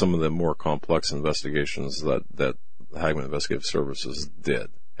at some of the more complex investigations that Hagmann Investigative Services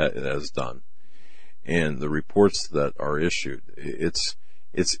has done. And the reports that are issued, it's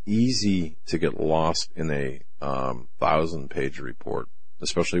easy to get lost in a 1,000-page report,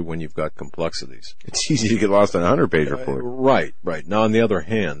 especially when you've got complexities. It's easy to get lost in a 100-page report. Right. Now, on the other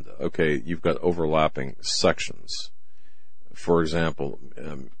hand, you've got overlapping sections. For example,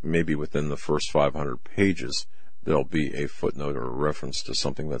 maybe within the first 500 pages, there'll be a footnote or a reference to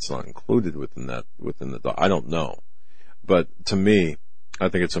something that's not included within the I don't know. But to me, I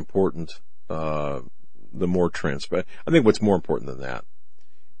think it's important, the more transparent. I think what's more important than that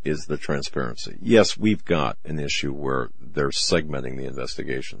is the transparency. Yes, we've got an issue where they're segmenting the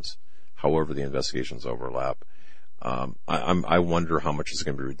investigations. However, the investigations overlap. I wonder how much is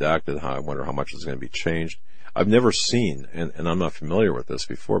going to be redacted. I wonder how much is going to be changed. I've never seen, and I'm not familiar with this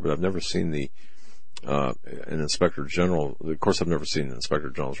before, but I've never seen an Inspector General. Of course, I've never seen an Inspector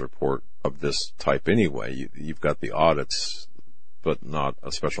General's report of this type anyway. You've got the audits, but not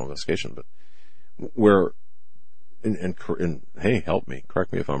a special investigation. But where, and hey, help me,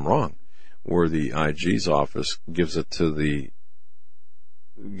 correct me if I'm wrong, where the IG's office gives it to the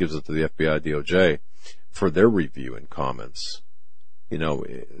FBI DOJ for their review and comments. So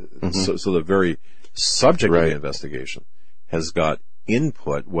the very subject of the investigation has got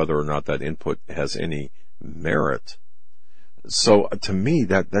input, whether or not that input has any merit. So to me,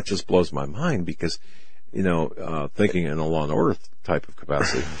 that just blows my mind because, thinking in a law and order type of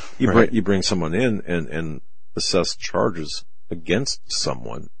capacity, you bring someone in and assess charges against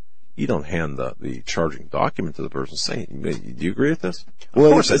someone. You don't hand the charging document to the person saying, do you agree with this?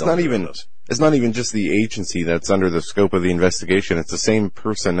 Well, it's not even just the agency that's under the scope of the investigation. It's the same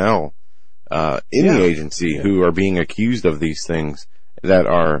personnel in the agency who are being accused of these things that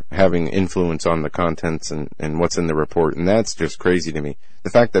are having influence on the contents and what's in the report. And that's just crazy to me. The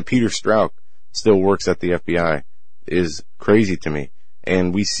fact that Peter Strzok still works at the FBI is crazy to me.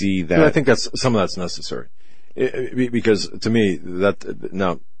 And we see that. I think some of that's necessary. Because to me,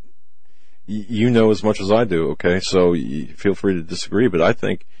 now, you know as much as I do, okay? So feel free to disagree, but I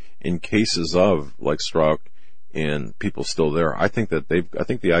think in cases of, like Strzok, and people still there. I think the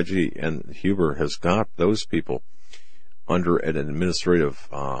IG and Huber has got those people under an administratively,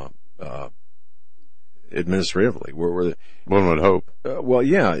 where one would hope. Well,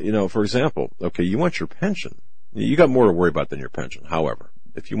 yeah, for example, okay, you want your pension. You got more to worry about than your pension. However,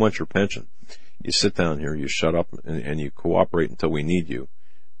 if you want your pension, you sit down here, you shut up, and you cooperate until we need you.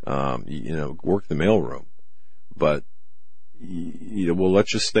 Work the mailroom, but we'll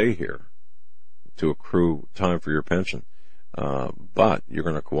let you stay here to accrue time for your pension. But you're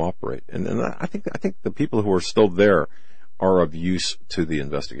going to cooperate, and I think the people who are still there are of use to the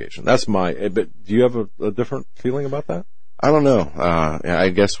investigation. That's but do you have a different feeling about that? I don't know. I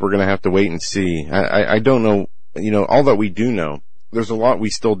guess we're going to have to wait and see. I don't know. All that we do know, there's a lot we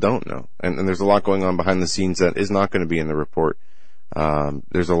still don't know. And there's a lot going on behind the scenes that is not going to be in the report.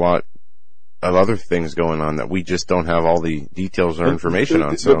 There's a lot of other things going on that we just don't have all the details or information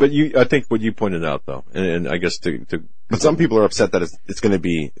on. So, but I think what you pointed out though, and I guess but some people are upset that it's going to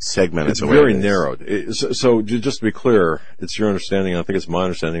be segmented. It's very narrowed. So just to be clear, it's your understanding, I think it's my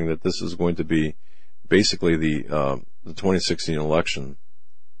understanding, that this is going to be basically the 2016 election,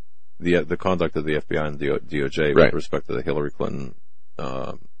 the conduct of the FBI and the DOJ with respect to the Hillary Clinton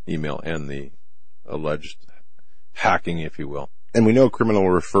email and the alleged hacking, if you will. And we know criminal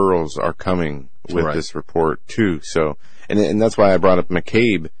referrals are coming with this report too. So, and that's why I brought up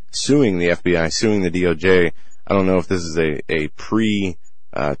McCabe suing the FBI, suing the DOJ. I don't know if this is a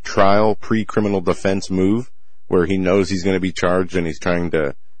pre-trial, pre-criminal defense move where he knows he's going to be charged and he's trying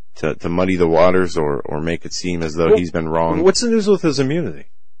to muddy the waters or make it seem as though he's been wrong. What's the news with his immunity?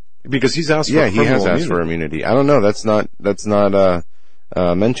 Because he's asked for criminal immunity. Yeah, he has asked for immunity. I don't know. That's not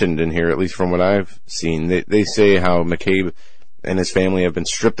mentioned in here, at least from what I've seen. They say how McCabe and his family have been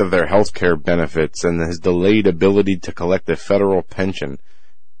stripped of their health care benefits and his delayed ability to collect a federal pension.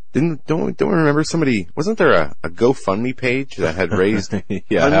 Don't remember wasn't there a GoFundMe page that had raised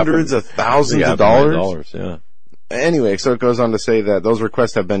hundreds of thousands of dollars? Yeah. Anyway, so it goes on to say that those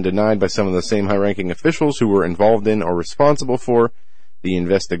requests have been denied by some of the same high-ranking officials who were involved in or responsible for the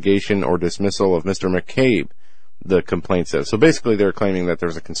investigation or dismissal of Mr. McCabe, the complaint says. So basically they're claiming that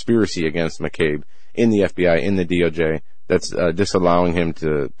there's a conspiracy against McCabe in the FBI, in the DOJ, that's disallowing him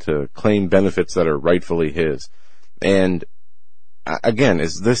to claim benefits that are rightfully his. And again,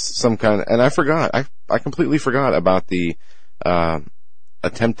 is this some kind of, and I completely forgot about the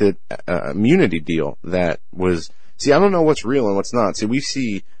attempted immunity deal that was, see, I don't know what's real and what's not. See, we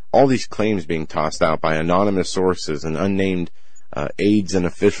see all these claims being tossed out by anonymous sources and unnamed aides and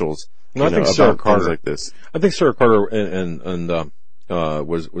officials. I think Sarah Carter, like this. I think Sarah Carter and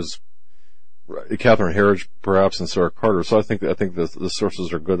was Catherine Herridge perhaps and Sarah Carter. So I think the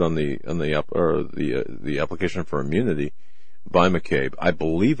sources are good on the application for immunity by McCabe. I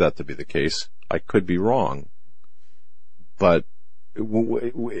believe that to be the case. I could be wrong, but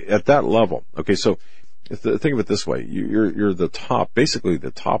at that level, okay. So think of it this way: you're the top, basically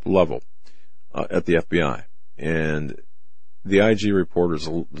the top level at the FBI, and the IG report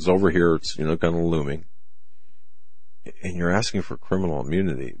is over here. It's kind of looming, and you're asking for criminal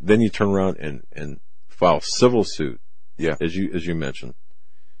immunity. Then you turn around and file civil suit. Yeah, as you mentioned.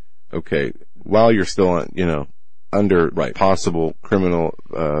 Okay, while you're still under possible criminal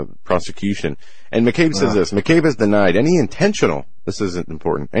prosecution. And McCabe says this: McCabe has denied any intentional. This isn't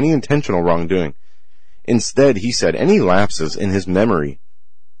important. Any intentional wrongdoing. Instead, he said any lapses in his memory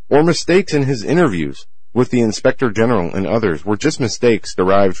or mistakes in his interviews with the Inspector General and others were just mistakes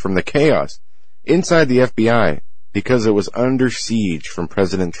derived from the chaos inside the FBI because it was under siege from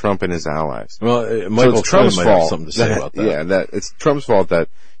President Trump and his allies. Well, Michael it's Trump's fault. Have something to say about that. Yeah, that it's Trump's fault that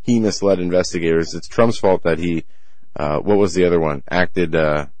he misled investigators. It's Trump's fault that he, what was the other one? Acted,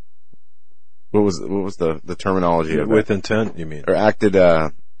 what was the terminology of with it? Intent, you mean? Or acted,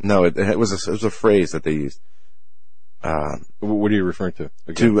 no, it was a phrase that they used. What are you referring to?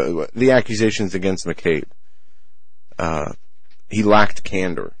 Again? To the accusations against McCabe. He lacked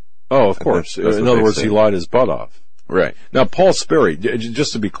candor. Oh, of course. In other words, he lied his butt off. Right. Now, Paul Sperry,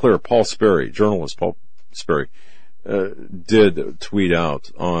 just to be clear, Paul Sperry, journalist Paul Sperry, did tweet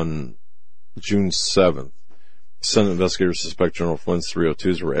out on June 7th, Senate investigators suspect General Flynn's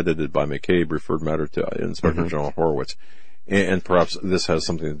 302s were edited by McCabe, referred matter to Inspector General Horowitz. And perhaps this has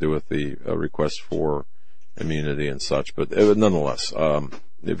something to do with the request for immunity and such. But nonetheless, a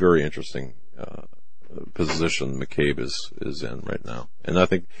very interesting position McCabe is in right now. And I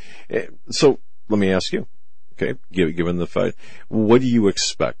think, so let me ask you, okay, given the fact, what do you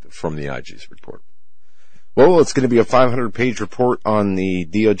expect from the IG's report? Well, it's going to be a 500-page report on the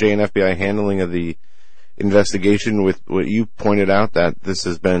DOJ and FBI handling of the investigation with what you pointed out, that this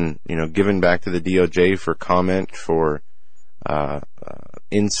has been, given back to the DOJ for comment, for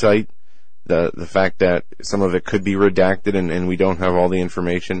insight, the fact that some of it could be redacted and we don't have all the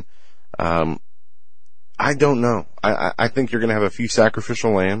information. I don't know. I think you're going to have a few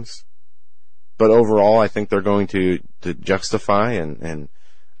sacrificial lambs, but overall I think they're going to justify and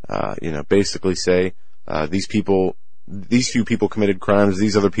basically say, these few people committed crimes,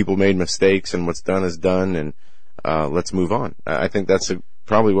 these other people made mistakes, and what's done is done, and let's move on. I think that's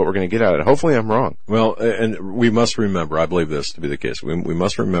probably what we're going to get out of it. Hopefully I'm wrong. Well, and we must remember, I believe this to be the case, we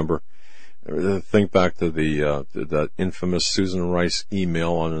must remember, think back to that infamous Susan Rice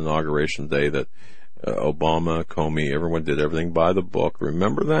email on Inauguration Day that Obama, Comey, everyone did everything by the book.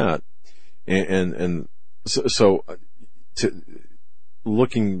 Remember that. And so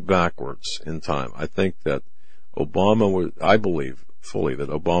looking backwards in time, I think that I believe fully that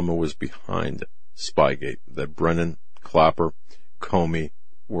Obama was behind Spygate, that Brennan, Clapper, Comey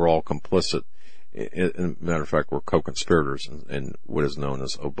were all complicit. In matter of fact, were co-conspirators in what is known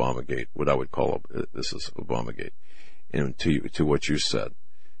as Obamagate, what I would call this is Obamagate. And to what you said,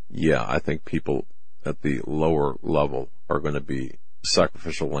 yeah, I think people at the lower level are going to be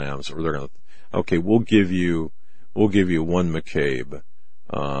sacrificial lambs, or they're going to, okay, we'll give you one McCabe,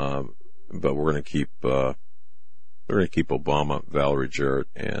 but we're going to keep Obama, Valerie Jarrett,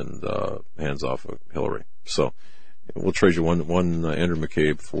 and hands off of Hillary. So we'll trade you one Andrew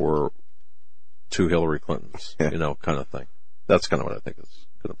McCabe for 2 Hillary Clintons, kind of thing. That's kind of what I think is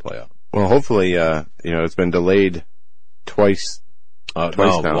going to play out. Well, hopefully, it's been delayed twice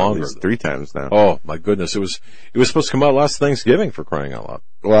now, longer, 3 times now. Oh my goodness, it was supposed to come out last Thanksgiving, for crying out loud.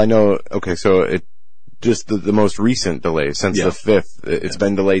 Well, I know. Okay, so it just the most recent delay since the 5th. It's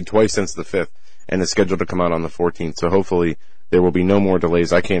been delayed twice since the 5th, and it's scheduled to come out on the 14th. So hopefully there will be no more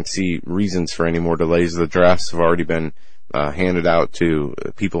delays. I can't see reasons for any more delays. The drafts have already been handed out to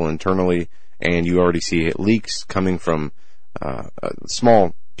people internally, and you already see leaks coming from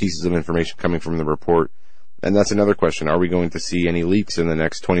small pieces of information coming from the report. And that's another question. Are we going to see any leaks in the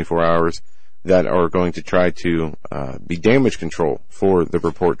next 24 hours that are going to try to be damage control for the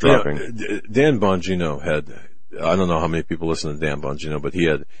report dropping? Dan Bongino I don't know how many people listen to Dan Bongino, but he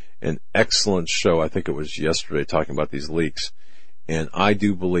had an excellent show, I think it was yesterday, talking about these leaks. And I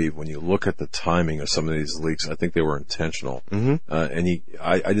do believe when you look at the timing of some of these leaks, I think they were intentional. Mm-hmm. And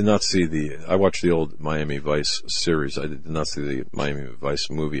I did not see I watched the old Miami Vice series. I did not see the Miami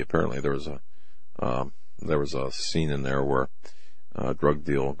Vice movie. Apparently there was a scene in there where a drug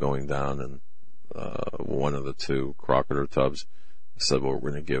deal going down, and one of the 2, Crockett or Tubbs, said, well,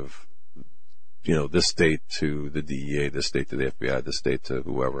 we're going to give, this date to the DEA, this date to the FBI, this date to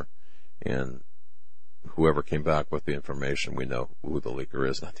whoever. And whoever came back with the information, we know who the leaker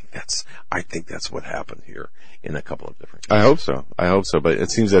is. And I think that's what happened here in a couple of different cases. I hope so. But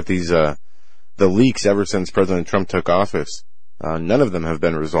it seems that these, the leaks ever since President Trump took office, none of them have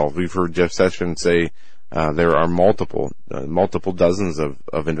been resolved. We've heard Jeff Sessions say, there are multiple dozens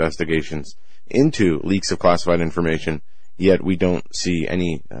of investigations into leaks of classified information, yet we don't see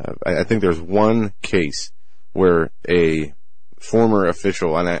any. I think there's one case where a former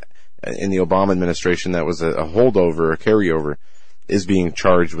official in the Obama administration that was a holdover, a carryover, is being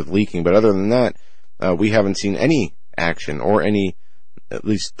charged with leaking. But other than that, we haven't seen any action or any, at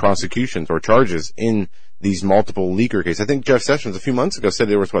least prosecutions or charges in these multiple leaker cases. I think Jeff Sessions a few months ago said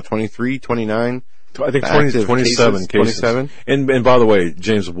there was 23, 29. I think 27 cases. And by the way,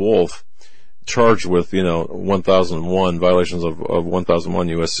 James Wolfe, charged with, 1001 violations of 1001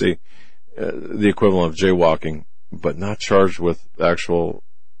 USC, the equivalent of jaywalking, but not charged with actual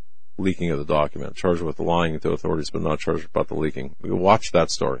leaking of the document, charged with lying to authorities, but not charged about the leaking. We watch that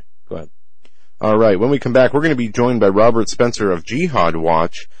story. Go ahead. All right. When we come back, we're going to be joined by Robert Spencer of Jihad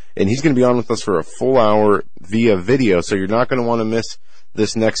Watch, and he's going to be on with us for a full hour via video, so you're not going to want to miss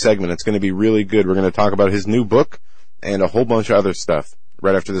this next segment. It's going to be really good. We're going to talk about his new book and a whole bunch of other stuff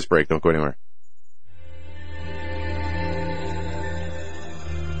right after this break. Don't go anywhere.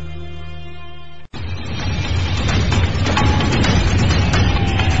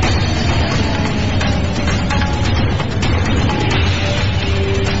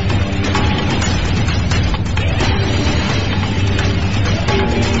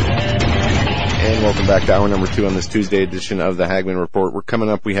 Welcome back to hour number 2 on this Tuesday edition of the Hagmann Report. We're coming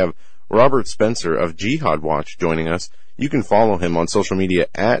up. We have Robert Spencer of Jihad Watch joining us. You can follow him on social media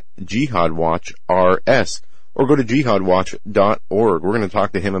at JihadWatchRS or go to jihadwatch.org. We're going to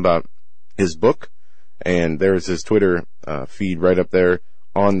talk to him about his book, and there's his Twitter feed right up there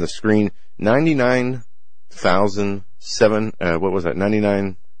on the screen.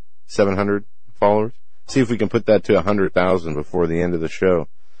 99,700 followers. see if we can put that to 100,000 before the end of the show.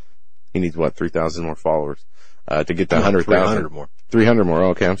 He needs, 3,000 more followers, to get to 100,000. 300 more. 300 more.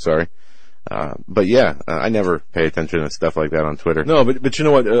 Okay, I'm sorry. But yeah, I never pay attention to stuff like that on Twitter. No, but you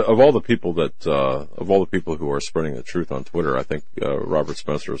know what? Of all the people who are spreading the truth on Twitter, I think, Robert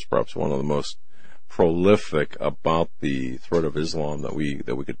Spencer is perhaps one of the most prolific about the threat of Islam that we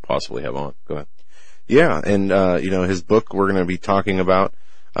could possibly have on. Go ahead. Yeah, and, his book we're going to be talking about.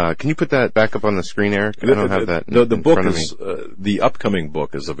 Can you put that back up on the scrreen, Eric? I don't have that the book front of is, the upcoming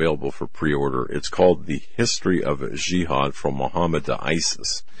book is available for pre-order. It's called The History of Jihad from Muhammad to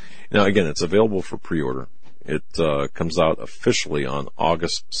ISIS. Now, again, it's available for pre-order. It comes out officially on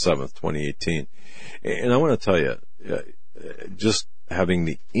August 7th, 2018. And I want to tell you, just having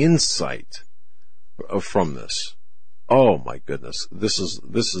the insight from this, oh my goodness, this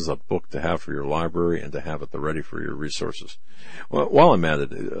is a book to have for your library and to have at the ready for your resources. Well, while I'm at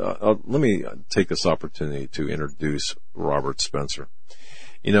it, let me take this opportunity to introduce Robert Spencer.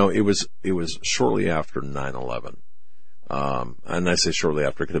 It was shortly after 9/11. And I say shortly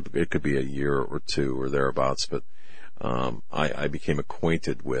after, it could be a year or two or thereabouts, but I became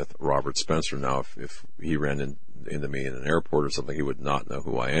acquainted with Robert Spencer. Now, if he ran into me in an airport or something, he would not know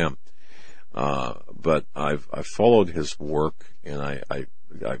who I am. But I've followed his work, and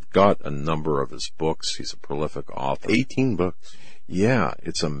I've got a number of his books. He's a prolific author. 18 books. Yeah,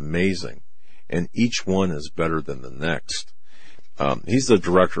 it's amazing. And each one is better than the next. He's the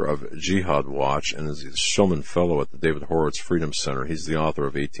director of Jihad Watch and is a Shulman Fellow at the David Horowitz Freedom Center. He's the author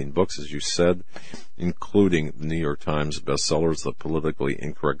of 18 books, as you said, including the New York Times bestsellers, The Politically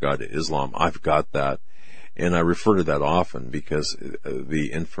Incorrect Guide to Islam. I've got that. And I refer to that often because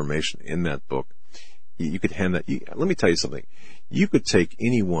the information in that book, you could hand that. Let me tell you something. You could take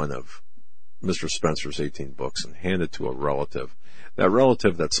any one of Mr. Spencer's 18 books and hand it to a relative. That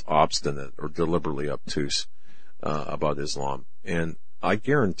relative that's obstinate or deliberately obtuse about Islam, and I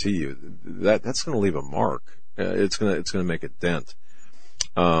guarantee you that's going to leave a mark. It's going to make a dent.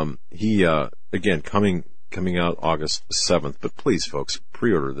 He again coming out August 7th. But please, folks,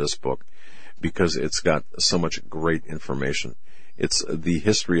 pre-order this book because it's got so much great information. It's The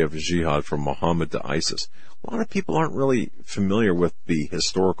History of Jihad from Muhammad to ISIS. A lot of people aren't really familiar with the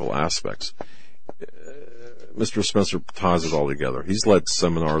historical aspects. Mr. Spencer ties it all together. He's led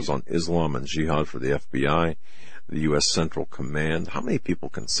seminars on Islam and jihad for the FBI, the U.S. Central Command. How many people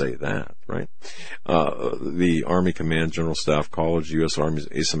can say that, right? The Army Command General Staff College, U.S. Army's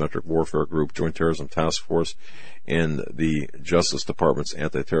Asymmetric Warfare Group, Joint Terrorism Task Force, and the Justice Department's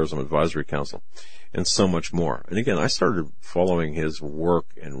Anti-Terrorism Advisory Council, and so much more. And again, I started following his work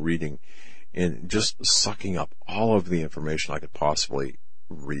and reading and just sucking up all of the information I could possibly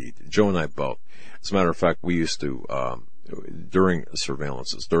read. Joe and I both. As a matter of fact, we used to, during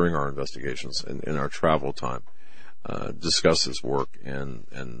surveillances, during our investigations, in our travel time, discuss his work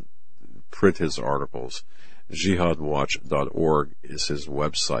and print his articles. Jihadwatch.org is his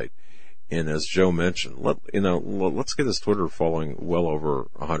website. And as Joe mentioned, let's get his Twitter following well over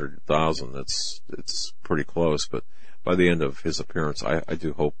 100,000. It's pretty close, but by the end of his appearance, I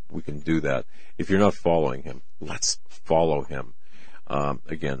do hope we can do that. If you're not following him, let's follow him.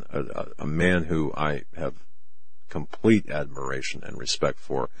 Again, a man who I have complete admiration and respect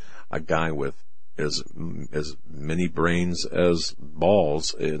for, a guy with as many brains as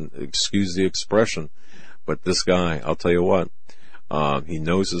balls, and excuse the expression, but this guy, I'll tell you what, he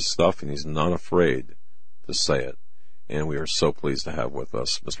knows his stuff and he's not afraid to say it. And we are so pleased to have with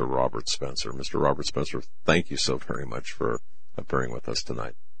us Mr. Robert Spencer. Mr. Robert Spencer, thank you so very much for appearing with us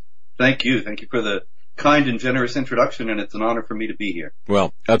tonight. Thank you. Thank you for the kind and generous introduction, and it's an honor for me to be here.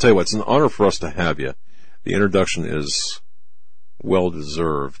 Well, I'll tell you what, it's an honor for us to have you. The introduction is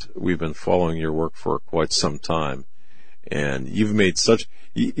well-deserved. We've been following your work for quite some time, and you've made such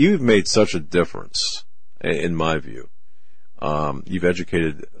a difference, in my view. You've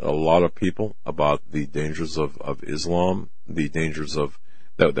educated a lot of people about the dangers of Islam, the dangers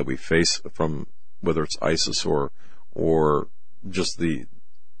that we face from whether it's ISIS or just the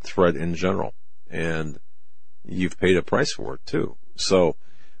threat in general. And you've paid a price for it too. So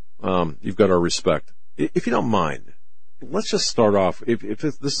you've got our respect. If you don't mind, let's just start off. If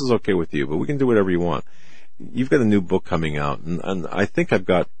this is okay with you, but we can do whatever you want. You've got a new book coming out, and I think I've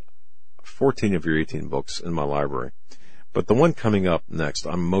got 14 of your 18 books in my library. But the one coming up next,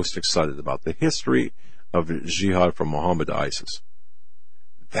 I'm most excited about, The History of Jihad from Muhammad to ISIS.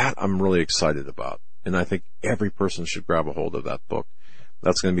 That I'm really excited about, and I think every person should grab a hold of that book.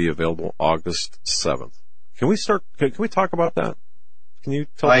 That's going to be available August 7th. Can we talk about that? Can you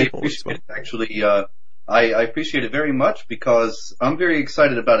tell people? I appreciate it. Actually, I appreciate it very much because I'm very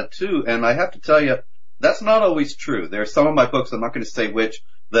excited about it too. And I have to tell you, That's not always true. There are some of my books, I'm not going to say which,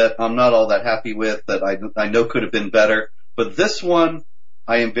 that I'm not all that happy with, that I know could have been better. But this one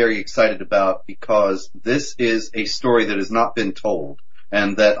I am very excited about because this is a story that has not been told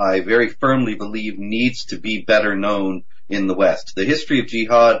and that I very firmly believe needs to be better known in the West. The History of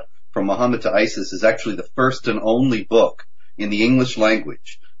Jihad from Muhammad to ISIS is actually the first and only book in the English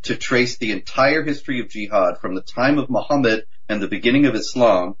language to trace the entire history of jihad from the time of Muhammad and the beginning of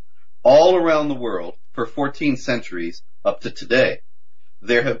Islam all around the world for 14 centuries up to today.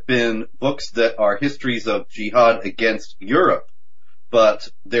 There have been books that are histories of jihad against Europe, but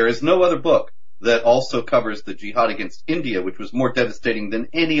there is no other book that also covers the jihad against India, which was more devastating than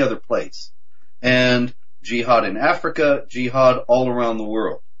any other place. And jihad in Africa, jihad all around the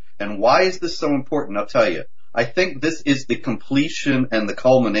world. And why is this so important? I'll tell you. I think this is the completion and the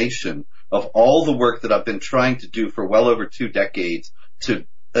culmination of all the work that I've been trying to do for well over 2 decades to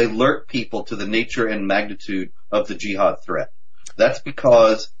alert people to the nature and magnitude of the jihad threat. That's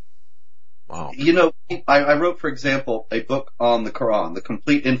because, you know, I wrote, for example, a book on the Quran, The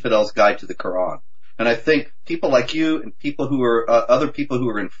Complete Infidel's Guide to the Quran. And I think people like you and people who are, other people who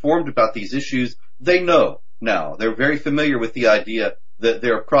are informed about these issues, they know now. They're very familiar with the idea that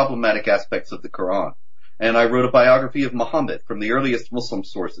there are problematic aspects of the Quran. And I wrote a biography of Muhammad from the earliest Muslim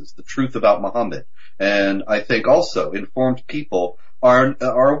sources, The Truth About Muhammad. And I think also informed people are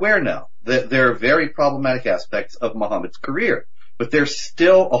aware now that there are very problematic aspects of Muhammad's career. But there's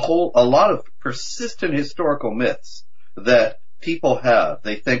still a lot of persistent historical myths that people have.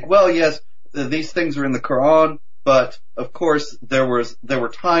 They think, well, yes, these things are in the Quran, but of course there were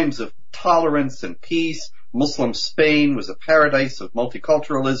times of tolerance and peace. Muslim Spain was a paradise of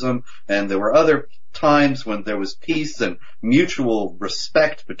multiculturalism, and there were other times when there was peace and mutual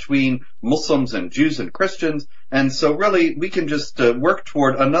respect between Muslims and Jews and Christians. And so really we can just work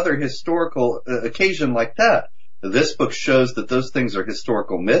toward another historical occasion like that. This book shows that those things are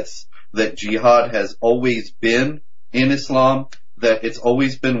historical myths, that jihad has always been in Islam, that it's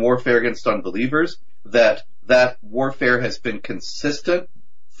always been warfare against unbelievers, that warfare has been consistent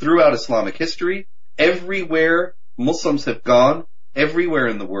throughout Islamic history. Everywhere Muslims have gone, everywhere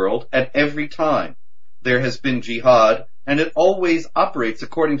in the world, at every time, there has been jihad, and it always operates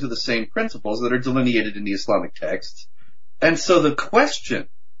according to the same principles that are delineated in the Islamic texts. And so the question,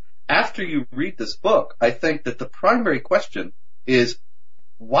 after you read this book, I think that the primary question is,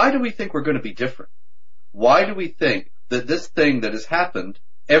 why do we think we're going to be different? Why do we think that this thing that has happened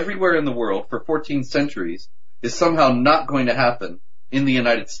everywhere in the world for 14 centuries is somehow not going to happen in the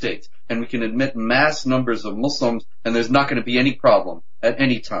United States? And we can admit mass numbers of Muslims, and there's not going to be any problem at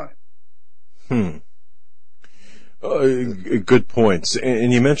any time. Good points.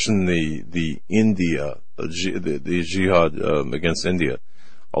 And you mentioned the India, the jihad against India.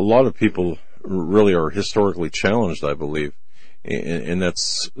 A lot of people really are historically challenged, I believe, and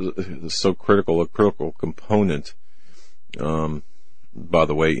that's so critical, a critical component. By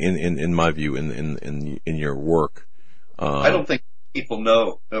the way, in my view, in your work, I don't think people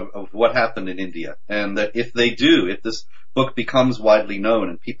know of what happened in India, and that if they do, if this book becomes widely known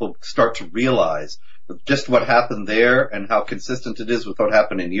and people start to realize just what happened there and how consistent it is with what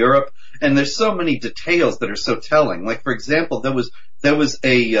happened in Europe, and there's so many details that are so telling. Like, for example, there was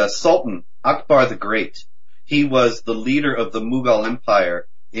a Sultan, Akbar the Great. He was the leader of the Mughal Empire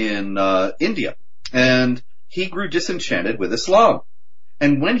in India, and he grew disenchanted with Islam.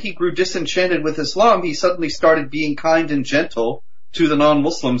 And when he grew disenchanted with Islam, he suddenly started being kind and gentle to the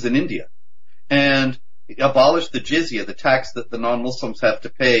non-Muslims in India, and abolished the jizya, the tax that the non-Muslims have to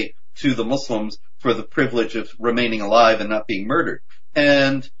pay to the Muslims for the privilege of remaining alive and not being murdered.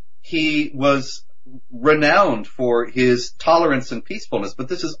 And he was renowned for his tolerance and peacefulness, but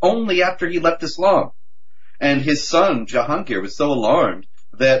this is only after he left Islam. And his son, Jahangir, was so alarmed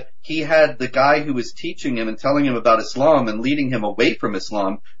that he had the guy who was teaching him and telling him about Islam and leading him away from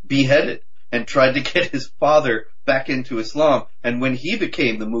Islam beheaded, and tried to get his father back into Islam. And when he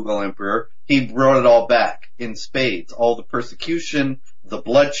became the Mughal emperor, he brought it all back in spades. All the persecution, the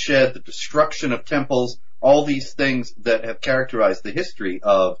bloodshed, the destruction of temples, all these things that have characterized the history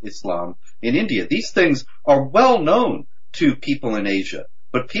of Islam in India. These things are well known to people in Asia.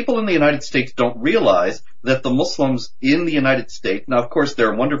 But people in the United States don't realize that the Muslims in the United States, now of course there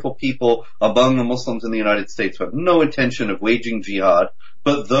are wonderful people among the Muslims in the United States who have no intention of waging jihad,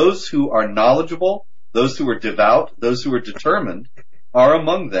 but those who are knowledgeable, those who are devout, those who are determined are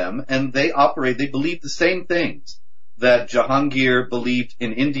among them, and they believe the same things that Jahangir believed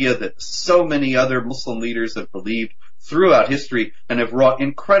in India, that so many other Muslim leaders have believed throughout history, and have wrought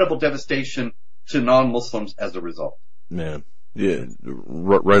incredible devastation to non-Muslims as a result. Man. Yeah,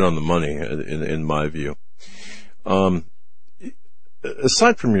 right on the money, in my view.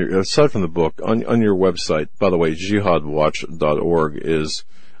 Aside from the book, on your website, by the way, jihadwatch.org is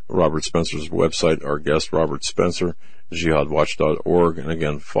Robert Spencer's website. Our guest, Robert Spencer, jihadwatch.org, and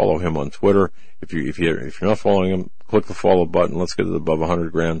again, follow him on Twitter. If you're not following him, click the follow button. Let's get it above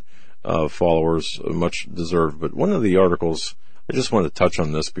 100 grand followers, much deserved. But one of the articles, I just wanted to touch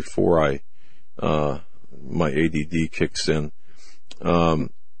on this before my ADD kicks in.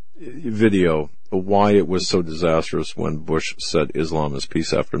 Video, why it was so disastrous when Bush said Islam is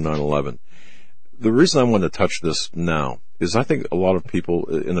peace after 9/11. The reason I want to touch this now is I think a lot of people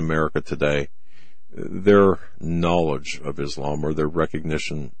in America today, their knowledge of Islam or their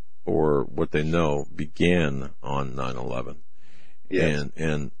recognition or what they know began on 9/11. Yes.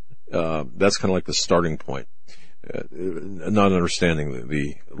 And that's kind of like the starting point. Not understanding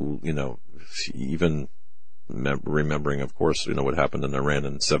the even remembering, of course, what happened in Iran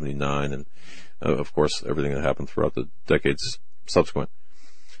in 79 and, of course, everything that happened throughout the decades subsequent.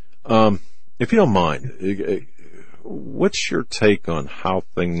 If you don't mind, what's your take on how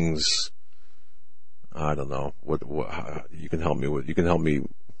things, I don't know, how, you can help me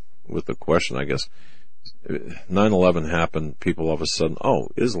with the question, I guess. 9/11 happened, people all of a sudden,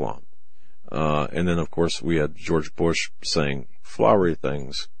 Islam. And then, of course, we had George Bush saying flowery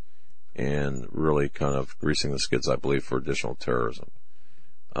things and really kind of greasing the skids, I believe, for additional terrorism.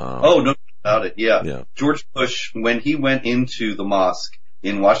 No doubt about it, yeah. George Bush, when he went into the mosque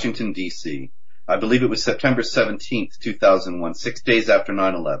in Washington, D.C., I believe it was September 17th, 2001, 6 days after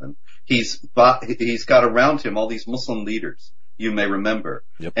 9/11, he's got around him all these Muslim leaders, you may remember.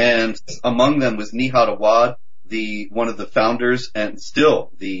 Yep. And among them was Nihad Awad, one of the founders and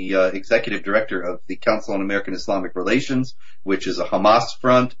still the executive director of the Council on American Islamic Relations, which is a Hamas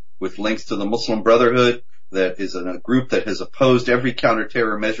front with links to the Muslim Brotherhood, that is a group that has opposed every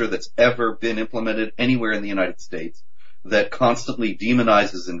counter-terror measure that's ever been implemented anywhere in the United States, that constantly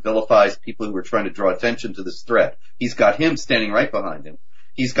demonizes and vilifies people who are trying to draw attention to this threat. He's got him standing right behind him.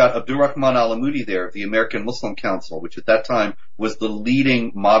 He's got Abdurrahman Alamoudi there of the American Muslim Council, which at that time was the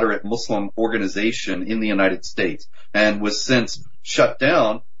leading moderate Muslim organization in the United States and was since shut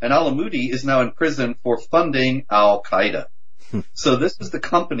down. And Alamoudi is now in prison for funding Al-Qaeda. So this is the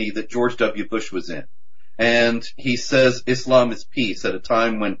company that George W. Bush was in. And he says Islam is peace at a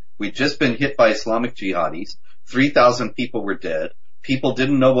time when we'd just been hit by Islamic jihadis. 3,000 people were dead. People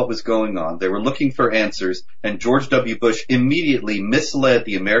didn't know what was going on. They were looking for answers. And George W. Bush immediately misled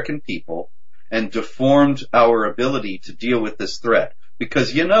the American people and deformed our ability to deal with this threat.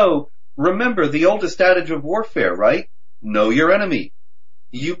 Because, remember the oldest adage of warfare, right? Know your enemy.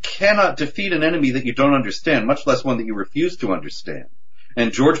 You cannot defeat an enemy that you don't understand, much less one that you refuse to understand.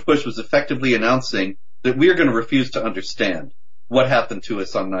 And George Bush was effectively announcing that we are going to refuse to understand what happened to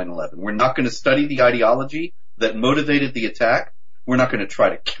us on 9/11. We're not going to study the ideology that motivated the attack. We're not going to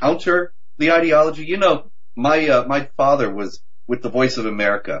try to counter the ideology. My father was with the Voice of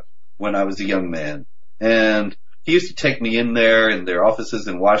America when I was a young man, and he used to take me in there in their offices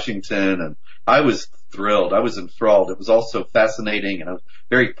in Washington, and I was thrilled. I was enthralled. It was all so fascinating, and I was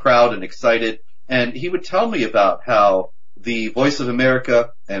very proud and excited. And he would tell me about how the Voice of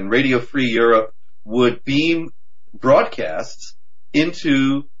America and Radio Free Europe would beam broadcasts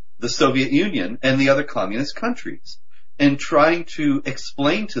into the Soviet Union and the other communist countries, and trying to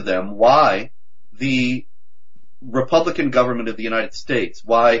explain to them why the Republican government of the United States,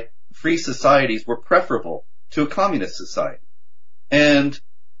 why free societies were preferable to a communist society. And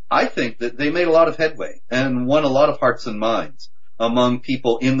I think that they made a lot of headway and won a lot of hearts and minds among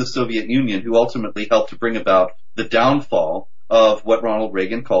people in the Soviet Union who ultimately helped to bring about the downfall of what Ronald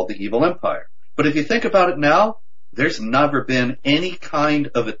Reagan called the evil empire. But if you think about it now, there's never been any kind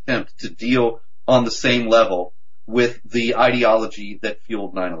of attempt to deal on the same level with the ideology that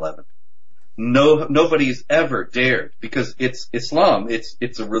fueled 9/11. Nobody's ever dared, because it's Islam,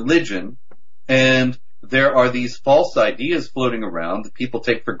 it's a religion, and there are these false ideas floating around that people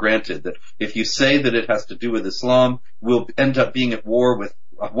take for granted, that if you say that it has to do with Islam, we'll end up being at war with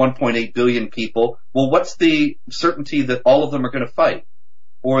 1.8 billion people. Well, what's the certainty that all of them are going to fight,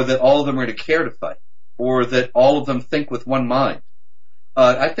 or that all of them are going to care to fight, or that all of them think with one mind?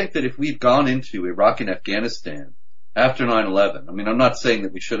 I think that if we'd gone into Iraq and Afghanistan after 9/11, I'm not saying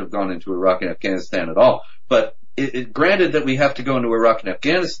that we should have gone into Iraq and Afghanistan at all, but granted that we have to go into Iraq and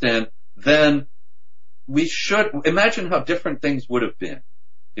Afghanistan, then we should imagine how different things would have been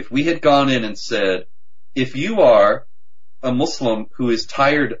if we had gone in and said, if you are a Muslim who is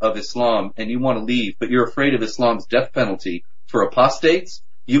tired of Islam and you want to leave, but you're afraid of Islam's death penalty for apostates,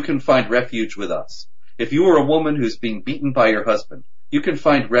 you can find refuge with us. If you are a woman who's being beaten by your husband, you can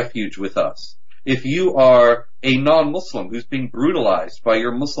find refuge with us. If you are a non-Muslim who's being brutalized by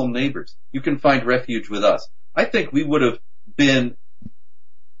your Muslim neighbors, you can find refuge with us. I think we would have been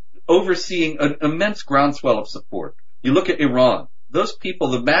overseeing an immense groundswell of support. You look at Iran. Those people,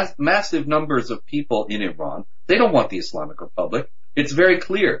 the massive numbers of people in Iran, they don't want the Islamic Republic. It's very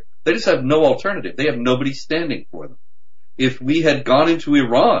clear. They just have no alternative. They have nobody standing for them. If we had gone into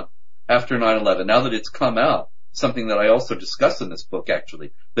Iran after 9/11, now that it's come out, something that I also discuss in this book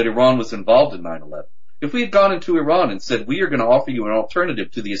actually, that Iran was involved in 9/11. If we had gone into Iran and said, we are going to offer you an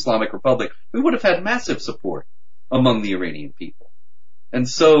alternative to the Islamic Republic, we would have had massive support among the Iranian people. And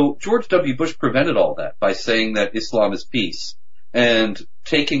so George W. Bush prevented all that by saying that Islam is peace and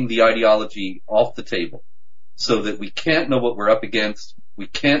taking the ideology off the table so that we can't know what we're up against. We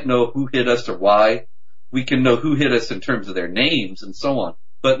can't know who hit us or why. We can know who hit us in terms of their names and so on,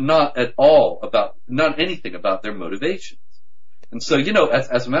 but not anything about their motivations. And so,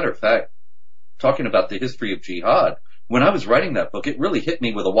 as a matter of fact, talking about the history of jihad, when I was writing that book, it really hit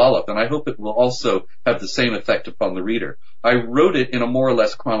me with a wallop, and I hope it will also have the same effect upon the reader. I wrote it in a more or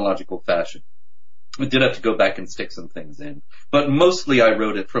less chronological fashion. I did have to go back and stick some things in, but mostly I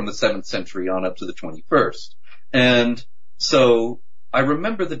wrote it from the 7th century on up to the 21st. And so I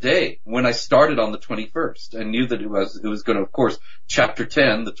remember the day when I started on the 21st and knew that it was going to, of course, chapter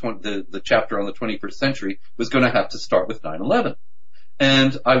 10, the chapter on the 21st century was going to have to start with 9/11.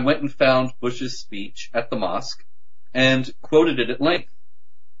 And I went and found Bush's speech at the mosque and quoted it at length.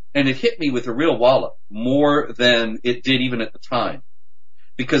 And it hit me with a real wallop, more than it did even at the time.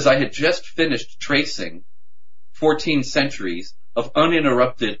 Because I had just finished tracing 14 centuries of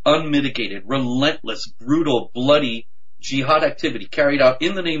uninterrupted, unmitigated, relentless, brutal, bloody jihad activity carried out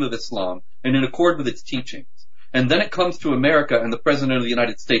in the name of Islam and in accord with its teachings. And then it comes to America and the President of the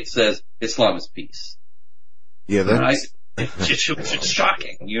United States says, Islam is peace. Yeah, it's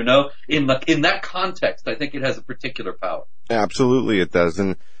shocking, In that context, I think it has a particular power. Absolutely it does.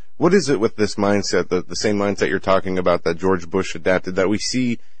 And what is it with this mindset, the same mindset you're talking about that George Bush adapted, that we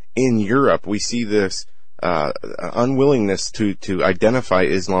see in Europe? We see this unwillingness to identify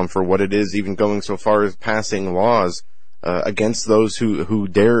Islam for what it is, even going so far as passing laws against those who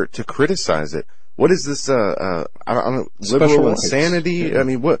dare to criticize it. What is this liberal insanity? Yeah. I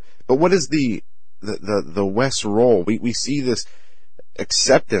mean, what is the West's role? We see this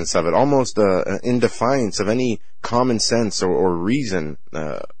acceptance of it, almost in defiance of any common sense or reason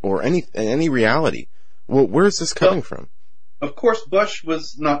or any reality. Well, where is this coming from? Of course, Bush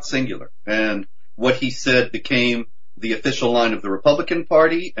was not singular, and what he said became the official line of the Republican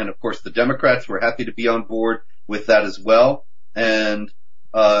Party, and of course the Democrats were happy to be on board with that as well. And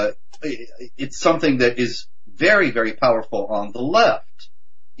it's something that is very, very powerful on the left,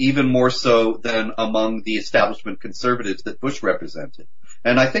 even more so than among the establishment conservatives that Bush represented.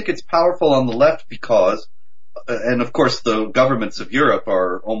 And I think it's powerful on the left because, and of course the governments of Europe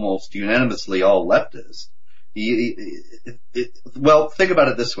are almost unanimously all leftist. Well, think about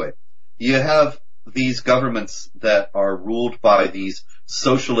it this way. You have these governments that are ruled by these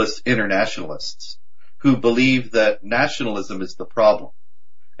socialist internationalists who believe that nationalism is the problem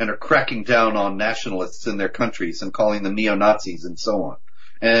and are cracking down on nationalists in their countries and calling them neo-Nazis and so on.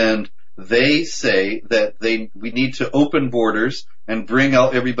 And they say that we need to open borders and bring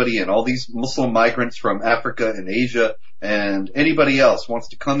out everybody in. All these Muslim migrants from Africa and Asia and anybody else wants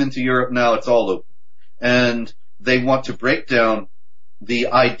to come into Europe now, it's all open. And they want to break down the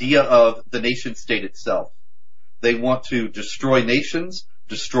idea of the nation state itself. They want to destroy nations,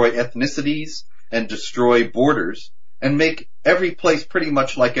 destroy ethnicities, and destroy borders, and make every place pretty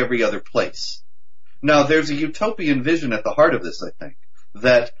much like every other place. Now, there's a utopian vision at the heart of this, I think,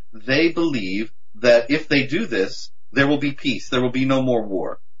 that they believe that if they do this, there will be peace, there will be no more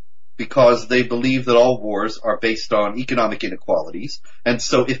war, because they believe that all wars are based on economic inequalities. And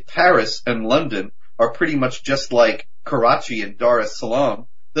so if Paris and London are pretty much just like Karachi and Dar es Salaam,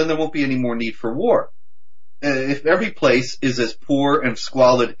 then there won't be any more need for war. If every place is as poor and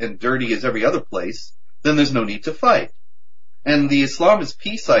squalid and dirty as every other place, then there's no need to fight. And the Islam is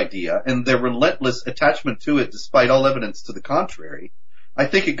peace idea and their relentless attachment to it despite all evidence to the contrary, I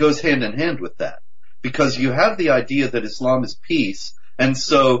think it goes hand in hand with that. Because you have the idea that Islam is peace, and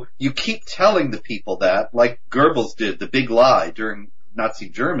so you keep telling the people that, like Goebbels did, the big lie during Nazi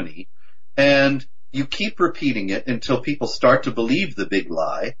Germany, and you keep repeating it until people start to believe the big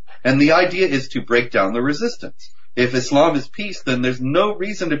lie, and the idea is to break down the resistance. If Islam is peace, then there's no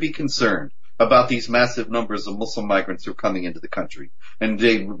reason to be concerned about these massive numbers of Muslim migrants who are coming into the country. And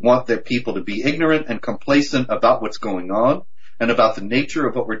they want their people to be ignorant and complacent about what's going on. and about the nature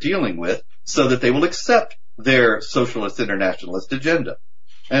of what we're dealing with so that they will accept their socialist internationalist agenda.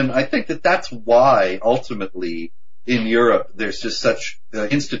 And I think that that's why ultimately in Europe there's just such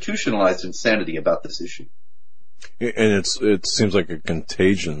institutionalized insanity about this issue. And it seems like a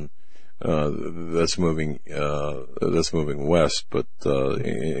contagion that's moving west, but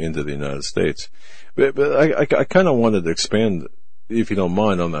into the United States. But I kind of wanted to expand, if you don't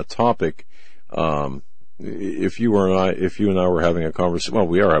mind, on that topic. If you and I were having a conversation, well,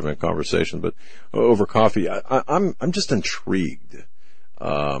 we are having a conversation, but over coffee, I'm just intrigued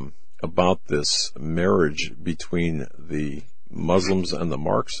about this marriage between the Muslims and the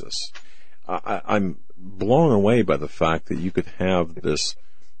Marxists. I'm blown away by the fact that you could have this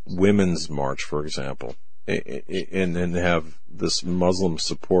women's march, for example, and then have this Muslim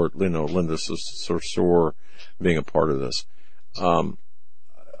support, Linda Sarsour being a part of this.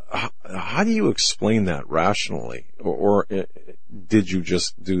 How do you explain that rationally? Or did you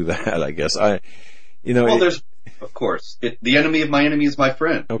just do that, I guess? Well, there's, of course, the enemy of my enemy is my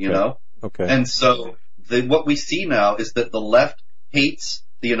friend, Okay. And so what we see now is that the left hates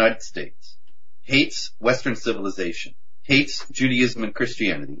the United States, hates Western civilization, hates Judaism and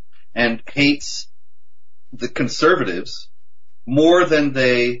Christianity, and hates the conservatives more than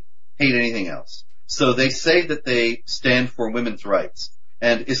they hate anything else. So they say that they stand for women's rights.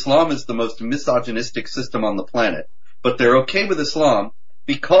 And Islam is the most misogynistic system on the planet. But they're okay with Islam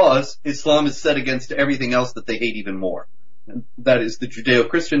because Islam is set against everything else that they hate even more. And that is the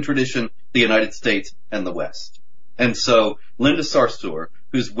Judeo-Christian tradition, the United States, and the West. And so Linda Sarsour,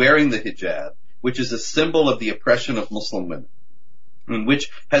 who's wearing the hijab, which is a symbol of the oppression of Muslim women, and which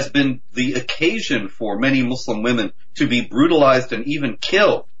has been the occasion for many Muslim women to be brutalized and even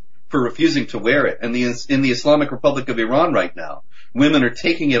killed for refusing to wear it. And in the Islamic Republic of Iran right now, women are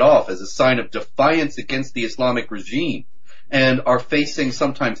taking it off as a sign of defiance against the Islamic regime and are facing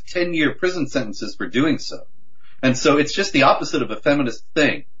sometimes 10-year prison sentences for doing so. And so it's just the opposite of a feminist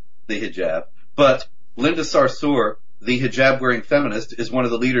thing, the hijab. But Linda Sarsour, the hijab-wearing feminist, is one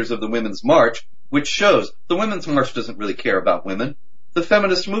of the leaders of the Women's March, which shows the Women's March doesn't really care about women. The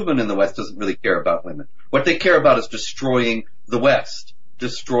feminist movement in the West doesn't really care about women. What they care about is destroying the West,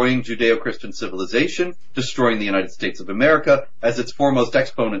 destroying Judeo-Christian civilization, destroying the United States of America as its foremost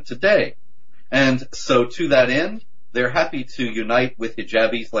exponent today. And so to that end, they're happy to unite with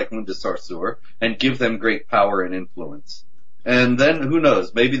hijabis like Linda Sarsour and give them great power and influence. And then, who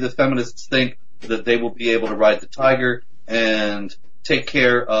knows, maybe the feminists think that they will be able to ride the tiger and take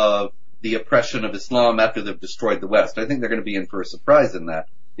care of the oppression of Islam after they've destroyed the West. I think they're going to be in for a surprise in that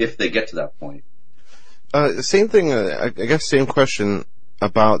if they get to that point. Same thing, I guess same question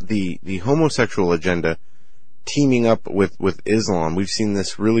about the homosexual agenda teaming up with Islam. We've seen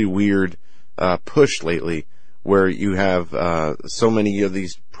this really weird push lately where you have so many of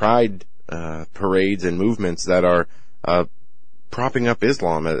these pride parades and movements that are propping up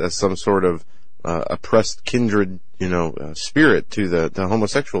Islam as some sort of oppressed kindred, spirit to the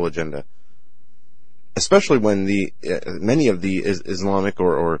homosexual agenda. Especially when many of the Islamic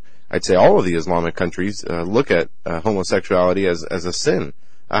or I'd say all of the Islamic countries look at homosexuality as a sin.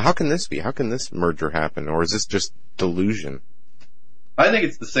 How can this be? How can this merger happen? Or is this just delusion? I think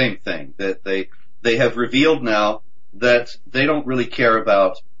it's the same thing, that they have revealed now that they don't really care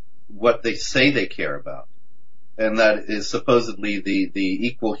about what they say they care about. And that is supposedly the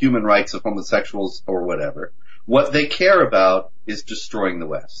equal human rights of homosexuals or whatever. What they care about is destroying the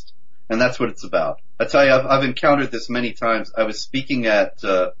West. And that's what it's about. I tell you, I've encountered this many times. I was speaking at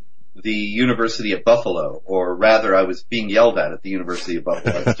the University of Buffalo, or rather I was being yelled at the University of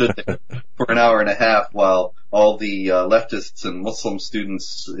Buffalo. I stood there for an hour and a half while all the leftists and Muslim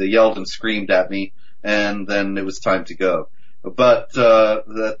students yelled and screamed at me, and then it was time to go. But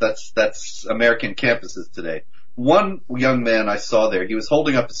that's American campuses today. One young man I saw there, he was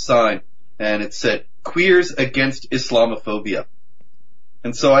holding up a sign, and it said, "Queers Against Islamophobia."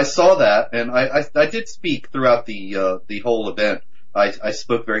 And so I saw that, and I did speak throughout the whole event. I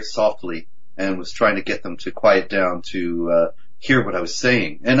spoke very softly and was trying to get them to quiet down to hear what I was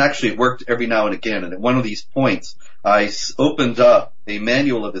saying. And actually it worked every now and again. And at one of these points, I opened up a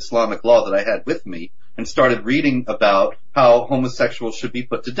manual of Islamic law that I had with me and started reading about how homosexuals should be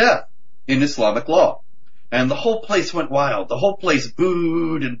put to death in Islamic law. And the whole place went wild. The whole place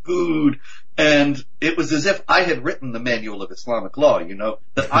booed and booed. And it was as if I had written the manual of Islamic law,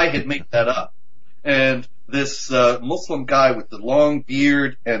 that I had made that up. And this Muslim guy with the long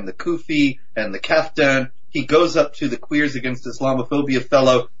beard and the kufi and the kaftan, he goes up to the Queers Against Islamophobia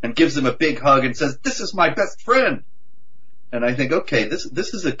fellow and gives him a big hug and says, "This is my best friend." And I think, okay, this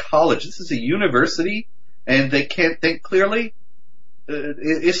is a college, this is a university, and they can't think clearly.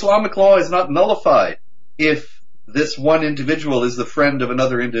 Islamic law is not nullified if this one individual is the friend of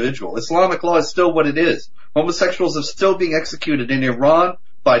another individual. Islamic law is still what it is. Homosexuals are still being executed in Iran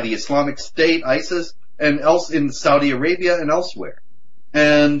by the Islamic State, ISIS, and else in Saudi Arabia and elsewhere.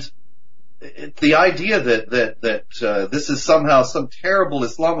 And the idea that this is somehow some terrible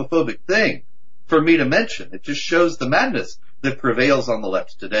Islamophobic thing for me to mention, it just shows the madness that prevails on the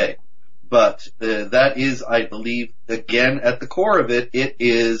left today. But that is, I believe, again, at the core of it, it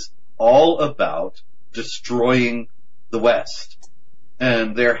is all about destroying the West.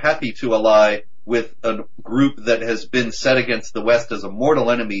 And they're happy to ally with a group that has been set against the West as a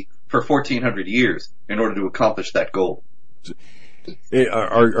mortal enemy for 1,400 years in order to accomplish that goal. Hey,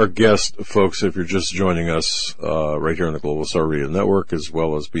 our guest, folks, if you're just joining us right here on the Global Star Radio Network, as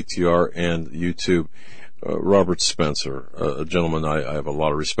well as BTR and YouTube, Robert Spencer, a gentleman I have a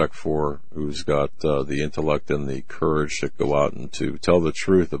lot of respect for, who's got the intellect and the courage to go out and to tell the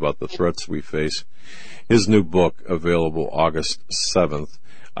truth about the threats we face. His new book, available August 7th.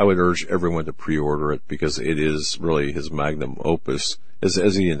 I would urge everyone to pre-order it because it is really his magnum opus,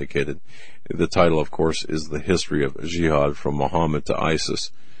 as he indicated. The title, of course, is The History of Jihad from Muhammad to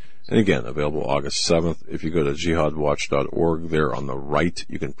ISIS. And again, available August 7th. If you go to jihadwatch.org, there on the right,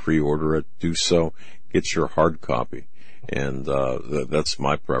 you can pre-order it. Do so. Get your hard copy. And that's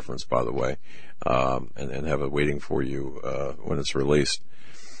my preference, by the way, and have it waiting for you when it's released.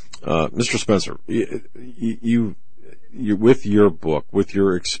 Mr. Spencer, you with your book, with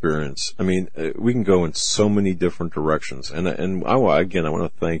your experience, I mean, we can go in so many different directions. And I want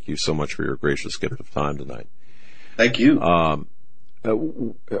to thank you so much for your gracious gift of time tonight. Thank you.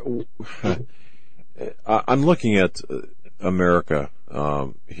 I'm looking at America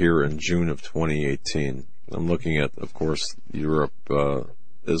here in June of 2018. I'm looking at, of course, Europe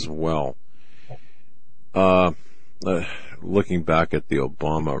as well. Looking back at the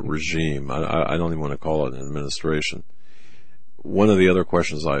Obama regime, I don't even want to call it an administration. One of the other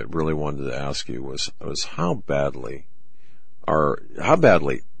questions I really wanted to ask you was how badly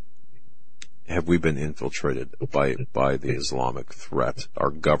have we been infiltrated by the Islamic threat, our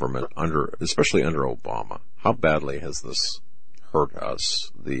government, especially under Obama? How badly has this hurt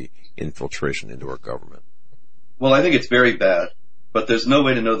us, the infiltration into our government? Well, I think it's very bad, but there's no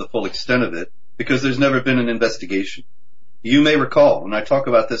way to know the full extent of it because there's never been an investigation. You may recall, and I talk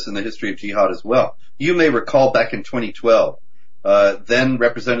about this in the history of jihad as well, you may recall back in 2012, then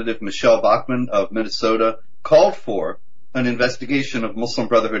Representative Michelle Bachmann of Minnesota called for an investigation of Muslim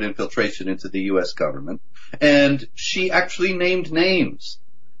Brotherhood infiltration into the U.S. government, and she actually named names.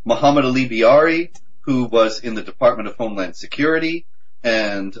 Muhammad Ali Biari, who was in the Department of Homeland Security,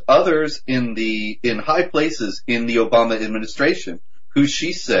 and others in high places in the Obama administration, who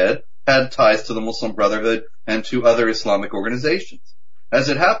she said had ties to the Muslim Brotherhood and to other Islamic organizations. As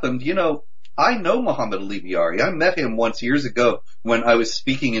it happened, I know Muhammad Ali Biari. I met him once years ago when I was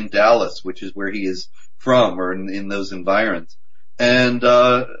speaking in Dallas, which is where he is from, or in those environs. And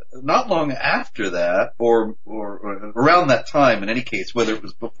not long after that, or around that time, in any case, whether it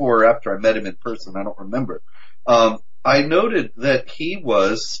was before or after I met him in person, I don't remember, I noted that he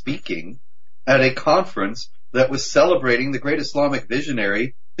was speaking at a conference that was celebrating the great Islamic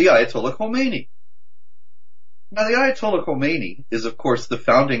visionary, the Ayatollah Khomeini. Now, the Ayatollah Khomeini is, of course, the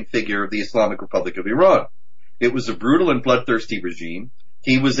founding figure of the Islamic Republic of Iran. It was a brutal and bloodthirsty regime.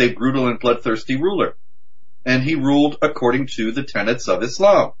 He was a brutal and bloodthirsty ruler. And he ruled according to the tenets of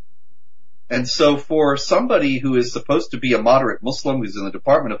Islam. And so for somebody who is supposed to be a moderate Muslim who's in the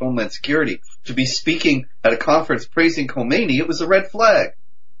Department of Homeland Security to be speaking at a conference praising Khomeini, it was a red flag.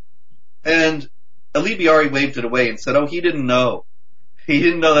 And Ali Biari waved it away and said, he didn't know. He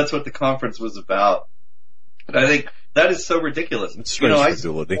didn't know that's what the conference was about. And I think that is so ridiculous. It's I see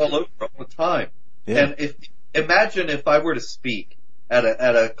it all over all the time. Yeah. And imagine if I were to speak at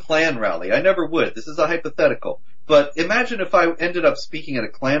a Klan rally. I never would. This is a hypothetical. But imagine if I ended up speaking at a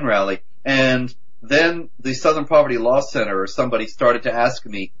Klan rally and then the Southern Poverty Law Center or somebody started to ask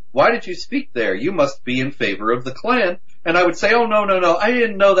me, why did you speak there? You must be in favor of the Klan. And I would say, no, I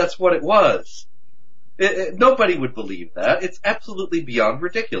didn't know that's what it was. Nobody would believe that. It's absolutely beyond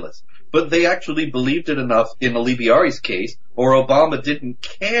ridiculous. But they actually believed it enough in Ali Biari's case, or Obama didn't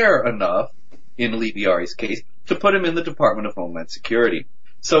care enough in Ali Biari's case to put him in the Department of Homeland Security.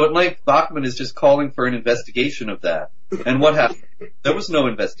 So at length, Bachmann is just calling for an investigation of that. And what happened? There was no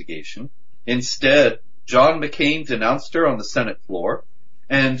investigation. Instead, John McCain denounced her on the Senate floor,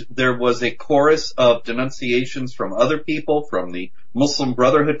 and there was a chorus of denunciations from other people, from the Muslim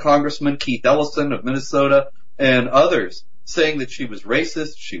Brotherhood Congressman Keith Ellison of Minnesota and others, saying that she was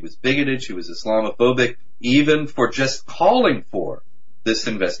racist, she was bigoted, she was Islamophobic, even for just calling for this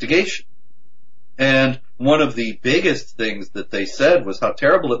investigation. And one of the biggest things that they said was how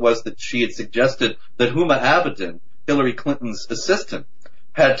terrible it was that she had suggested that Huma Abedin, Hillary Clinton's assistant,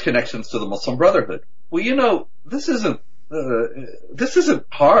 had connections to the Muslim Brotherhood. Well, you know, this isn't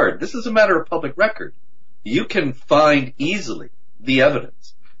hard. This is a matter of public record. You can find easily the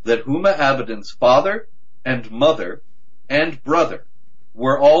evidence that Huma Abedin's father and mother and brother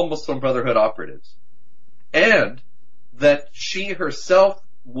were all Muslim Brotherhood operatives, and that she herself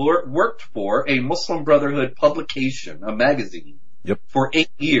worked for a Muslim Brotherhood publication, a magazine, for 8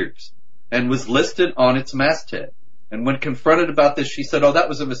 years, and was listed on its masthead. And when confronted about this, she said, "Oh, that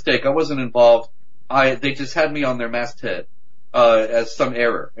was a mistake. I wasn't involved. They just had me on their masthead as some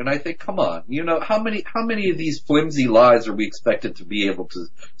error." And I think, come on, you know, how many of these flimsy lies are we expected to be able to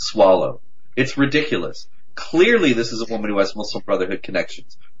swallow? It's ridiculous. Clearly, this is a woman who has Muslim Brotherhood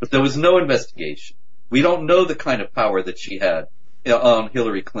connections, but there was no investigation. We don't know the kind of power that she had on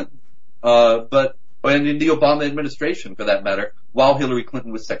Hillary Clinton, and in the Obama administration, for that matter, while Hillary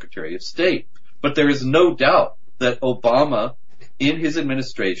Clinton was Secretary of State. But there is no doubt that Obama, in his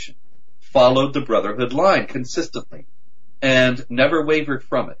administration, followed the Brotherhood line consistently and never wavered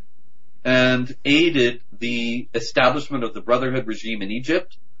from it, and aided the establishment of the Brotherhood regime in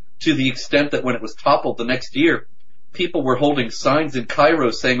Egypt to the extent that when it was toppled the next year, people were holding signs in Cairo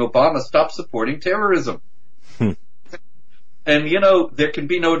saying, "Obama, stop supporting terrorism." And, you know, there can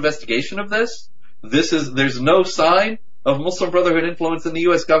be no investigation of this. There's no sign of Muslim Brotherhood influence in the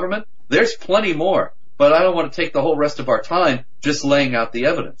U.S. government. There's plenty more, but I don't want to take the whole rest of our time just laying out the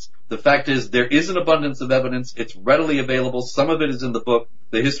evidence. The fact is, there is an abundance of evidence. It's readily available. Some of it is in the book,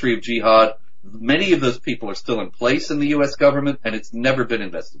 The History of Jihad. Many of those people are still in place in the U.S. government, and it's never been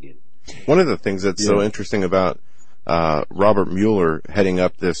investigated. One of the things that's so interesting about Robert Mueller heading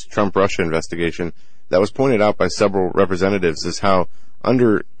up this Trump-Russia investigation that was pointed out by several representatives is how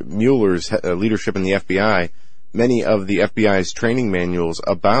under Mueller's leadership in the FBI, many of the FBI's training manuals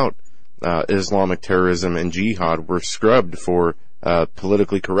about Islamic terrorism and jihad were scrubbed for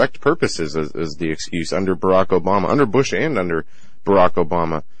politically correct purposes as the excuse under Barack Obama, under Bush and under Barack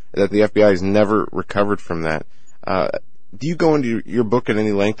Obama, that the FBI has never recovered from that. Do you go into your book at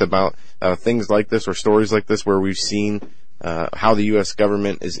any length about things like this or stories like this where we've seen how the U.S.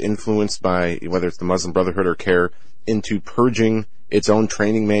 government is influenced by, whether it's the Muslim Brotherhood or CARE, into purging its own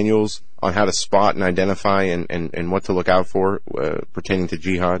training manuals on how to spot and identify and what to look out for pertaining to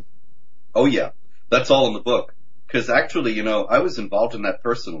jihad? Oh, yeah. That's all in the book. Because actually, you know, I was involved in that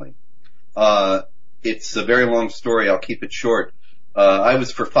personally. It's a very long story. I'll keep it short. I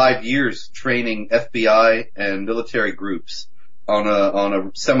was for 5 years training FBI and military groups on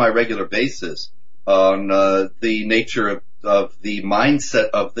a semi-regular basis on the nature of the mindset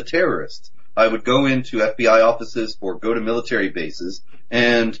of the terrorists. I would go into FBI offices or go to military bases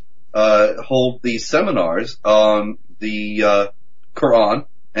and hold these seminars on the Quran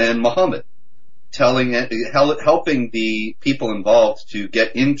and Muhammad, helping the people involved to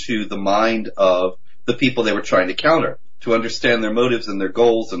get into the mind of the people they were trying to counter, to understand their motives and their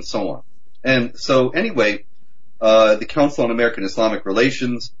goals and so on. And so anyway, the Council on American Islamic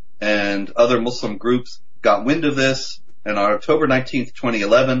Relations and other Muslim groups got wind of this, and on October 19th,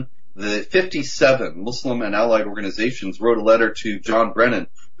 2011, the 57 Muslim and allied organizations wrote a letter to John Brennan,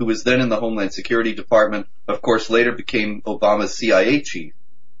 who was then in the Homeland Security Department, of course later became Obama's CIA chief.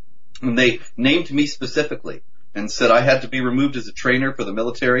 And they named me specifically and said I had to be removed as a trainer for the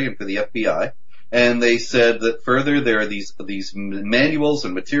military and for the FBI. And they said that further there are these manuals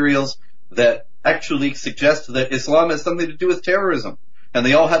and materials that actually suggest that Islam has something to do with terrorism, and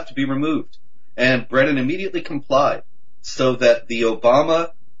they all have to be removed. And Brennan immediately complied, so that the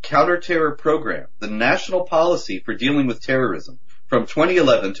Obama counterterror program, the national policy for dealing with terrorism from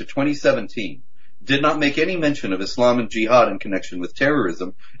 2011 to 2017, did not make any mention of Islam and jihad in connection with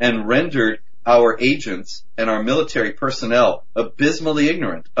terrorism, and rendered our agents and our military personnel abysmally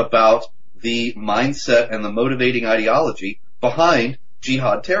ignorant about the mindset and the motivating ideology behind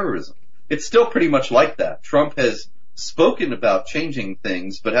jihad terrorism. It's still pretty much like that. Trump has spoken about changing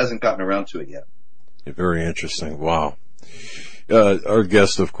things, but hasn't gotten around to it yet. Very interesting. Wow. Our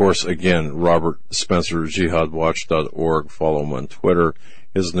guest, of course, again, Robert Spencer, jihadwatch.org. Follow him on Twitter.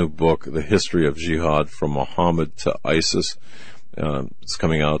 His new book, The History of Jihad from Muhammad to ISIS. It's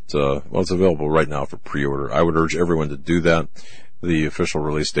coming out, it's available right now for pre-order. I would urge everyone to do that. The official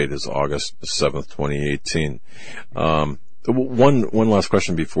release date is August 7th, 2018. One last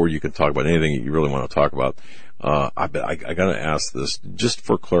question before you can talk about anything you really want to talk about. I gotta ask this just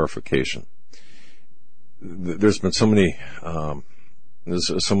for clarification. There's been so many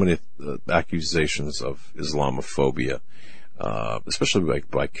accusations of Islamophobia. especially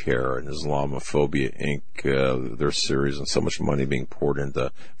by CARE and Islamophobia Inc., their series, and so much money being poured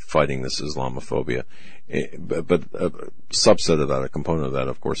into fighting this Islamophobia. But a subset of that, a component of that,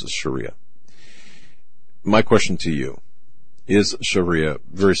 of course, is Sharia. My question to you, is Sharia,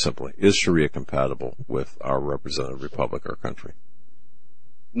 very simply, is Sharia compatible with our representative republic, our country?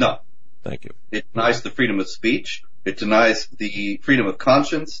 No. Thank you. It denies the freedom of speech. It denies the freedom of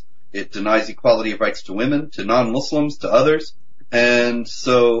conscience. It denies equality of rights to women, to non-Muslims, to others. And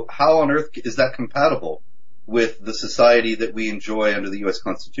so how on earth is that compatible with the society that we enjoy under the U.S.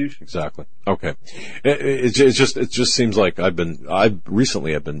 Constitution? Exactly. Okay. It just seems like I've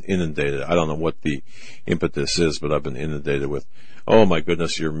recently been inundated. I don't know what the impetus is, but I've been inundated with, oh my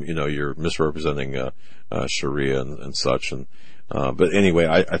goodness, you're misrepresenting, Sharia and such. And, but anyway,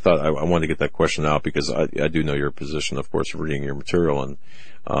 I thought I wanted to get that question out because I do know your position, of course, reading your material and,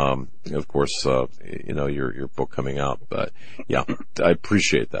 of course, your book coming out. But yeah, I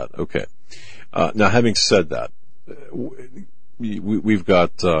appreciate that. Okay. Now, having said that, we've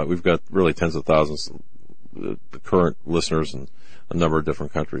got really tens of thousands of the current listeners in a number of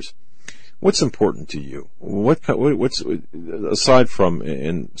different countries. What's important to you? What's aside from,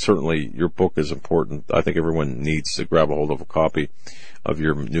 and certainly your book is important. I think everyone needs to grab a hold of a copy of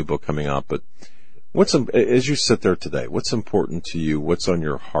your new book coming out. But as you sit there today, what's important to you? What's on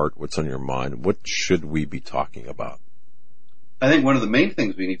your heart? What's on your mind? What should we be talking about? I think one of the main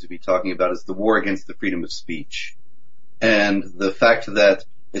things we need to be talking about is the war against the freedom of speech, and the fact that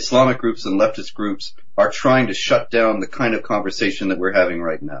Islamic groups and leftist groups are trying to shut down the kind of conversation that we're having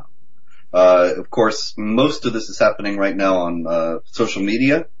right now. Of course, most of this is happening right now on social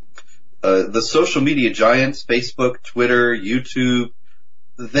media. The social media giants, Facebook, Twitter, YouTube,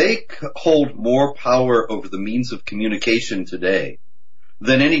 they hold more power over the means of communication today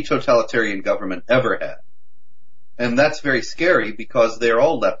than any totalitarian government ever had. And that's very scary because they're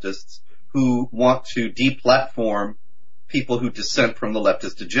all leftists who want to deplatform people who dissent from the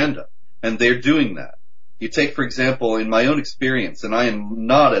leftist agenda. And they're doing that. You take, for example, in my own experience, and I am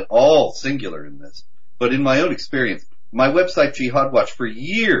not at all singular in this, but in my own experience, my website Jihad Watch for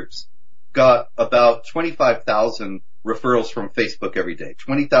years got about 25,000 referrals from Facebook every day,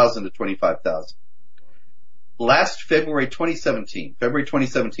 20,000 to 25,000. Last February 2017,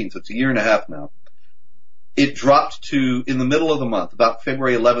 so it's a year and a half now, it dropped to, in the middle of the month, about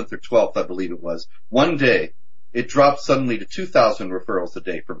February 11th or 12th, I believe it was, one day, it dropped suddenly to 2,000 referrals a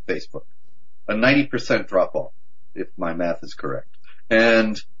day from Facebook. A 90% drop off, if my math is correct.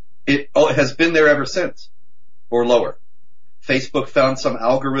 And it has been there ever since, or lower. Facebook found some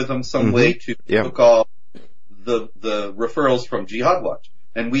algorithm, some way to hook off the referrals from Jihad Watch.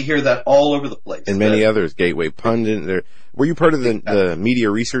 And we hear that all over the place. And many others, Gateway Pundit. Were you part of the Media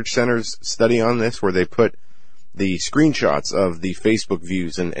Research Center's study on this, where they put the screenshots of the Facebook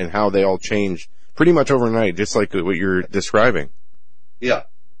views and how they all changed pretty much overnight, just like what you're describing? Yeah.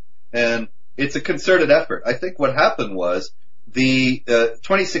 And it's a concerted effort. I think what happened was the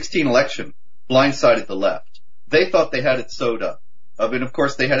 2016 election blindsided the left. They thought they had it sewed up. And of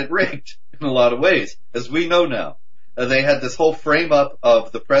course they had it rigged in a lot of ways, as we know now. They had this whole frame up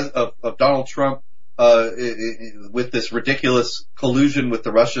of of Donald Trump with this ridiculous collusion with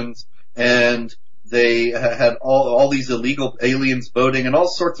the Russians, and they had all these illegal aliens voting and all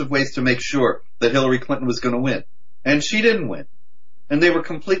sorts of ways to make sure that Hillary Clinton was going to win. And she didn't win. And they were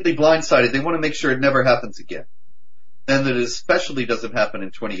completely blindsided. They want to make sure it never happens again. And that it especially doesn't happen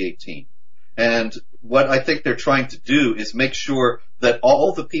in 2018. And what I think they're trying to do is make sure that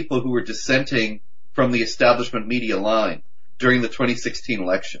all the people who were dissenting from the establishment media line during the 2016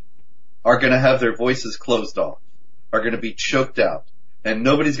 election are going to have their voices closed off, are going to be choked out, and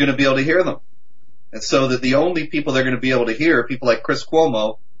nobody's going to be able to hear them. And so that the only people they're going to be able to hear are people like Chris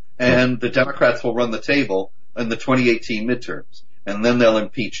Cuomo, and the Democrats will run the table in the 2018 midterms. And then they'll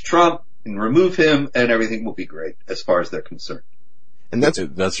impeach Trump and remove him, and everything will be great as far as they're concerned. And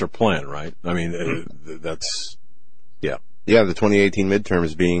that's their plan, right? I mean, that's, yeah. Yeah, the 2018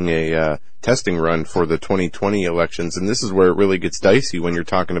 midterms being a testing run for the 2020 elections. And this is where it really gets dicey when you're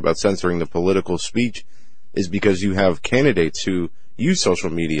talking about censoring the political speech, is because you have candidates who use social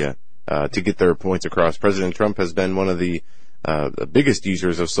media to get their points across. President Trump has been one of the biggest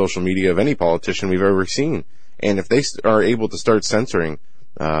users of social media of any politician we've ever seen. And if they are able to start censoring,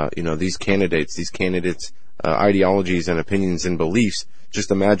 these candidates' ideologies and opinions and beliefs,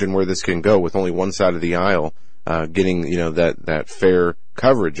 just imagine where this can go with only one side of the aisle getting, that fair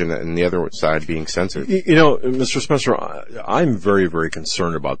coverage and the other side being censored. Mr. Spencer, I'm very, very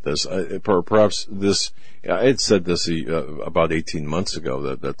concerned about this. Perhaps this, I had said this about 18 months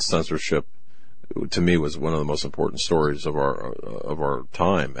ago, that censorship to me was one of the most important stories of our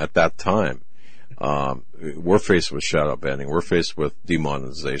time at that time. We're faced with shadow banning. We're faced with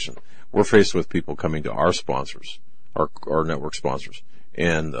demonetization. We're faced with people coming to our sponsors, our network sponsors,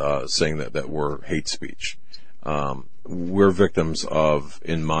 and saying that we're hate speech. We're victims of,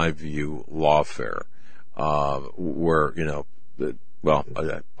 in my view, lawfare. Where,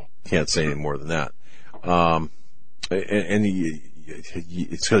 I can't say any more than that. And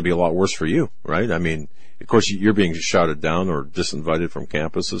it's going to be a lot worse for you, right? I mean, of course, you're being shouted down or disinvited from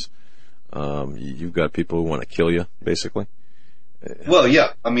campuses. You've got people who want to kill you, basically. Well,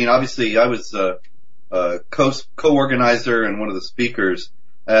 yeah. I mean, obviously, I was co-organizer and one of the speakers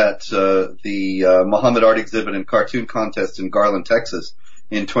at the Muhammad Art Exhibit and Cartoon Contest in Garland, Texas,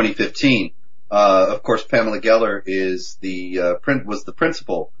 in 2015. Of course, Pamela Geller was the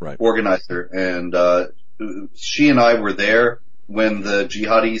principal organizer, and she and I were there when the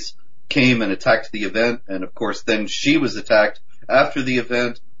jihadis came and attacked the event, and of course, then she was attacked after the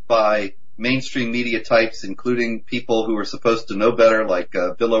event by mainstream media types, including people who were supposed to know better, like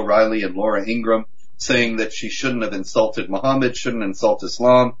Bill O'Reilly and Laura Ingraham, saying that she shouldn't have insulted Muhammad, shouldn't insult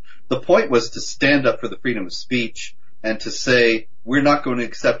Islam. The point was to stand up for the freedom of speech and to say, we're not going to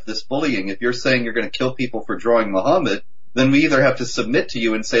accept this bullying. If you're saying you're going to kill people for drawing Muhammad, then we either have to submit to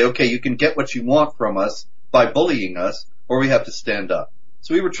you and say, okay, you can get what you want from us by bullying us, or we have to stand up.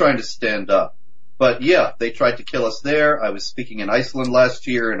 So we were trying to stand up. But yeah, they tried to kill us there. I was speaking in Iceland last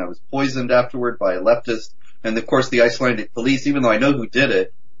year, and I was poisoned afterward by a leftist. And of course, the Icelandic police, even though I know who did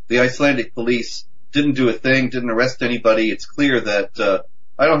it, the Icelandic police didn't do a thing, didn't arrest anybody. It's clear that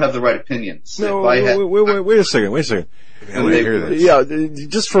I don't have the right opinions. No, wait a second. Yeah,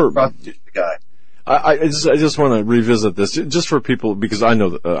 just for the guy. I just want to revisit this, just for people, because I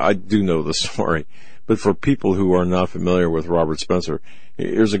know I do know the story, but for people who are not familiar with Robert Spencer,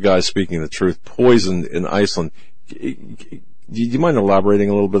 here's a guy speaking the truth, poisoned in Iceland. Do you mind elaborating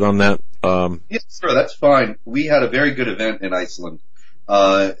a little bit on that? Yes, sir, that's fine. We had a very good event in Iceland.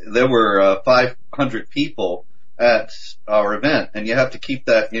 There were 500 people at our event, and you have to keep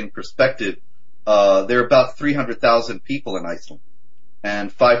that in perspective. There are about 300,000 people in Iceland,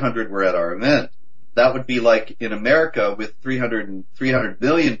 and 500 were at our event. That would be like in America with 300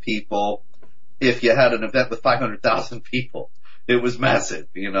 million people if you had an event with 500,000 people. It was massive,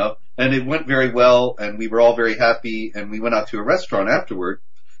 and it went very well, and we were all very happy, and we went out to a restaurant afterward,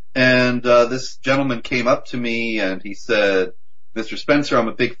 and this gentleman came up to me, and he said, Mr. Spencer, I'm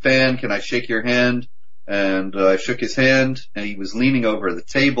a big fan. Can I shake your hand? And I shook his hand, and he was leaning over the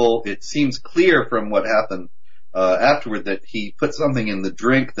table. It seems clear from what happened afterward that he put something in the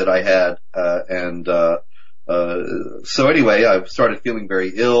drink that I had, so anyway, I started feeling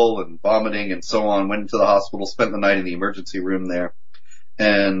very ill and vomiting and so on, went into the hospital, spent the night in the emergency room there,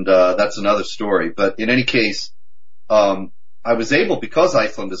 and that's another story. But in any case, I was able, because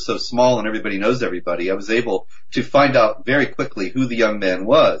Iceland is so small and everybody knows everybody, I was able to find out very quickly who the young man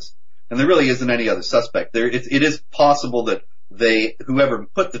was. And there really isn't any other suspect. It is possible that whoever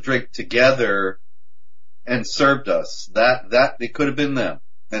put the drink together and served us, that it could have been them.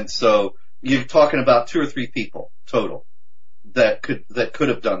 And so you're talking about 2 or 3 people total that could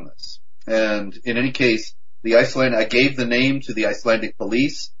have done this. And in any case, I gave the name to the Icelandic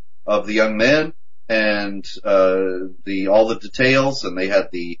police of the young man and all the details, and they had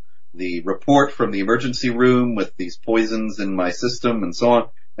the report from the emergency room with these poisons in my system and so on.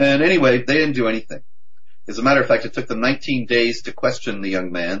 And anyway, they didn't do anything. As a matter of fact, it took them 19 days to question the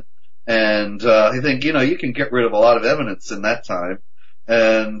young man. And I think, you can get rid of a lot of evidence in that time.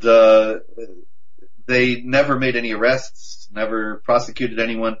 And they never made any arrests, never prosecuted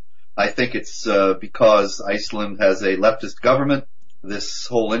anyone. I think it's because Iceland has a leftist government. This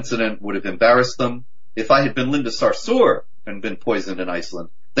whole incident would have embarrassed them. If I had been Linda Sarsour and been poisoned in Iceland,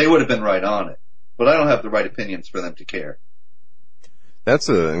 they would have been right on it. But I don't have the right opinions for them to care. That's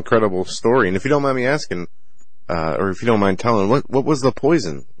an incredible story. And if you don't mind me asking, or if you don't mind telling, what was the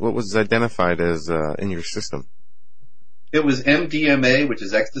poison? What was identified as in your system? It was MDMA, which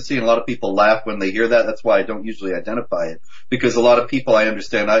is ecstasy, and a lot of people laugh when they hear that. That's why I don't usually identify it, because a lot of people, I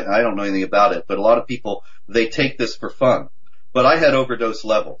understand, I don't know anything about it, but a lot of people, they take this for fun. But I had overdose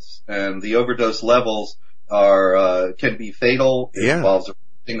levels, and the overdose levels can be fatal. It involves a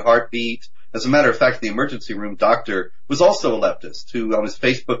racing heartbeat. As a matter of fact, the emergency room doctor was also a leftist who, on his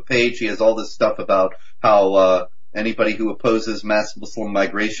Facebook page, he has all this stuff about how anybody who opposes mass Muslim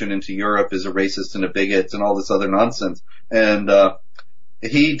migration into Europe is a racist and a bigot and all this other nonsense. And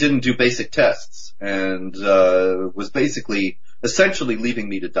he didn't do basic tests and was basically essentially leaving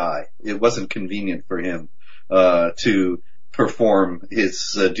me to die. It wasn't convenient for him to perform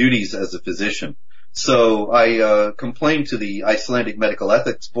his duties as a physician. So I complained to the Icelandic Medical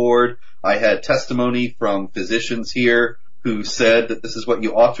Ethics Board. I had testimony from physicians here who said that this is what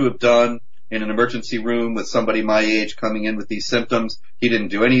you ought to have done in an emergency room with somebody my age coming in with these symptoms. He didn't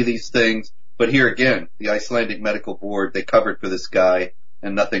do any of these things. But here again, the Icelandic Medical Board, they covered for this guy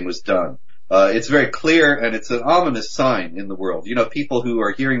and nothing was done. It's very clear, and it's an ominous sign in the world. You know, people who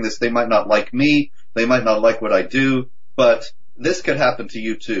are hearing this, they might not like me, they might not like what I do, but this could happen to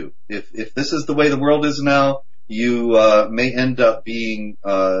you too. If this is the way the world is now, you may end up being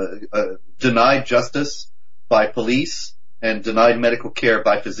denied justice by police and denied medical care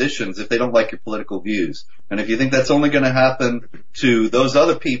by physicians if they don't like your political views. And if you think that's only going to happen to those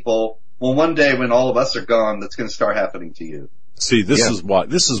other people, well, one day when all of us are gone, that's going to start happening to you. See, this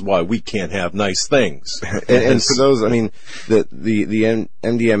is why we can't have nice things. and for those, I mean, the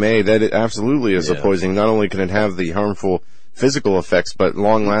MDMA, that it absolutely is a poison. Not only can it have the harmful physical effects, but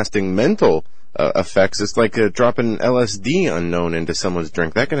long-lasting mental effects. It's like dropping LSD unknown into someone's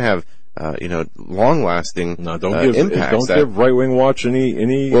drink. That can have long-lasting impacts. Don't give Right Wing Watch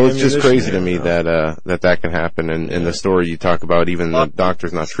any. Well, it's just crazy to me that can happen. And in the story you talk about, even the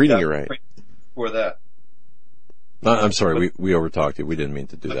doctor's not treating you right. For that. I'm sorry, we overtalked you. We didn't mean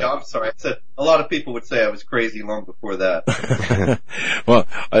to do that. I'm sorry. I said a lot of people would say I was crazy long before that. Well,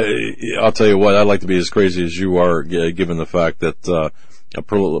 I'll tell you what, I'd like to be as crazy as you are, given the fact that a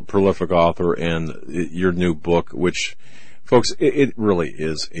prolific author and your new book, which, folks, it really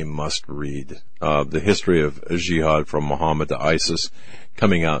is a must-read. The history of jihad from Muhammad to ISIS,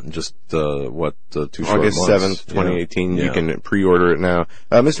 coming out in just, 2 short months. August 7th, 2018. You can pre-order it now.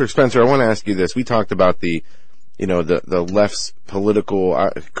 Mr. Spencer, I want to ask you this. We talked about the left's political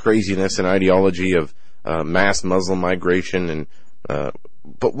craziness and ideology of mass Muslim migration, but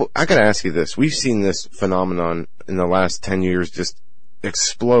I got to ask you this: we've seen this phenomenon in the last 10 years just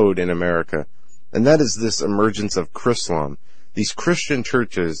explode in America, and that is this emergence of Chrislam, these Christian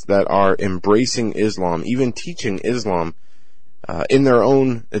churches that are embracing Islam, even teaching Islam to their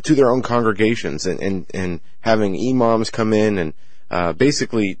own congregations, and having imams come in and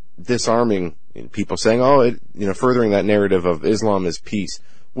basically disarming people, saying, furthering that narrative of Islam is peace.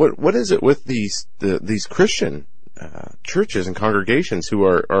 What is it with these Christian churches and congregations who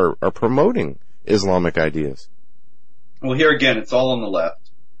are promoting Islamic ideas? Well, here again, it's all on the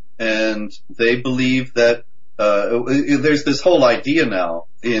left, and they believe that there's this whole idea now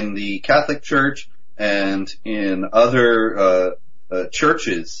in the Catholic Church and in other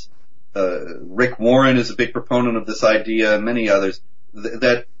churches. Rick Warren is a big proponent of this idea, and many others,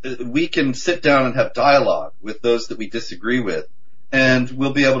 that we can sit down and have dialogue with those that we disagree with, and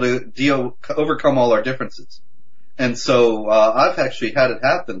we'll be able to overcome all our differences. And so I've actually had it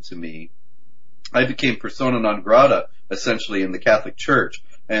happen to me. I became persona non grata, essentially, in the Catholic Church,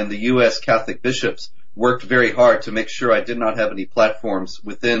 and the U.S. Catholic bishops worked very hard to make sure I did not have any platforms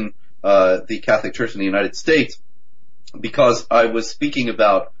within the Catholic Church in the United States, because I was speaking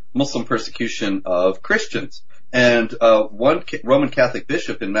about Muslim persecution of Christians. And one Roman Catholic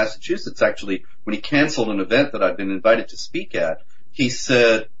bishop in Massachusetts, actually, when he canceled an event that I'd been invited to speak at, he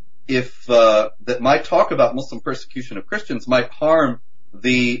said that my talk about Muslim persecution of Christians might harm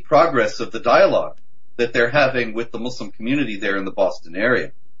the progress of the dialogue that they're having with the Muslim community there in the Boston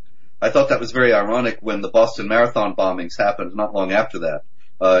area. I thought that was very ironic when the Boston Marathon bombings happened not long after that.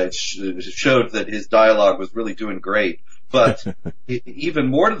 It showed that his dialogue was really doing great. But even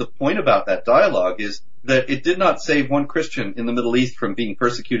more to the point about that dialogue is that it did not save one Christian in the Middle East from being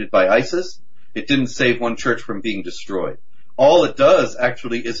persecuted by ISIS. It didn't save one church from being destroyed. All it does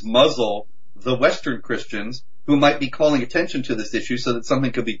actually is muzzle the Western Christians who might be calling attention to this issue so that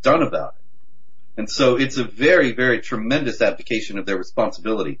something could be done about it. And so it's a very, very tremendous abdication of their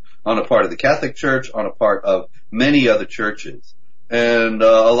responsibility on a part of the Catholic Church, on a part of many other churches. And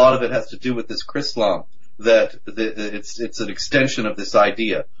a lot of it has to do with this Chrislam, that it's an extension of this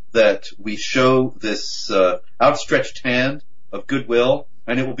idea that we show this outstretched hand of goodwill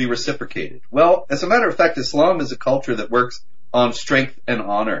and it will be reciprocated. Well, as a matter of fact, Islam is a culture that works on strength and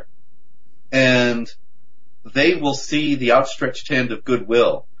honor. And they will see the outstretched hand of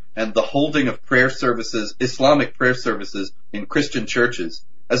goodwill and the holding of prayer services, Islamic prayer services in Christian churches,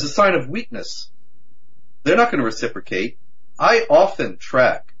 as a sign of weakness. They're not going to reciprocate. I often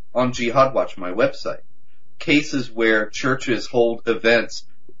track on Jihad Watch, my website, cases where churches hold events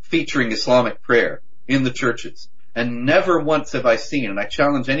featuring Islamic prayer in the churches. And never once have I seen, and I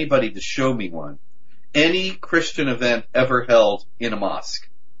challenge anybody to show me one, any Christian event ever held in a mosque.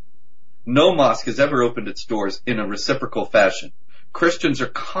 No mosque has ever opened its doors in a reciprocal fashion. Christians are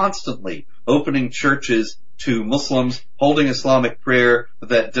constantly opening churches to Muslims holding Islamic prayer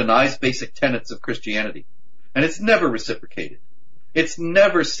that denies basic tenets of Christianity. And it's never reciprocated. It's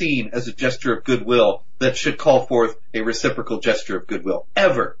never seen as a gesture of goodwill that should call forth a reciprocal gesture of goodwill,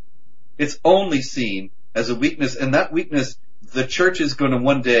 ever. It's only seen as a weakness, and that weakness the church is going to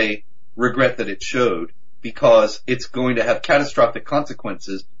one day regret that it showed, because it's going to have catastrophic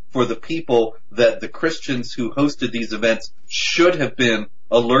consequences for the people that the Christians who hosted these events should have been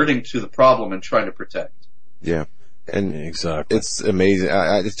alerting to the problem and trying to protect. Yeah. And exactly, it's amazing.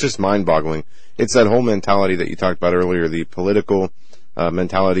 It's just mind-boggling. It's that whole mentality that you talked about earlier, the political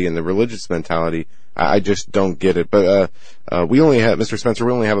mentality and the religious mentality. I just don't get it. But Mr. Spencer,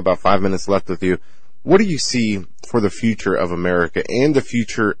 we only have about 5 minutes left with you. What do you see for the future of America and the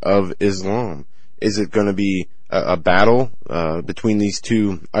future of Islam? Is it going to be a battle between these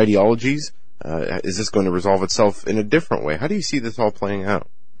two ideologies? Is this going to resolve itself in a different way? How do you see this all playing out?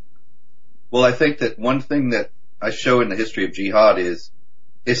 Well, I think that one thing that I show in the history of jihad is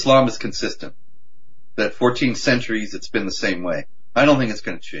Islam is consistent. That 14 centuries it's been the same way. I don't think it's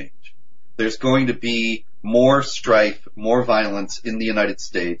going to change. There's going to be more strife, more violence in the United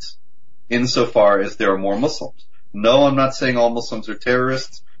States insofar as there are more Muslims. No, I'm not saying all Muslims are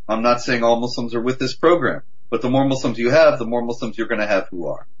terrorists. I'm not saying all Muslims are with this program. But the more Muslims you have, the more Muslims you're going to have who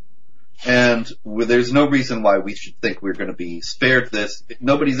are. And there's no reason why we should think we're going to be spared this.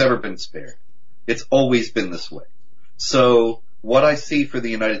 Nobody's ever been spared. It's always been this way. So what I see for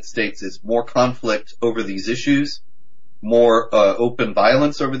the United States is more conflict over these issues, more open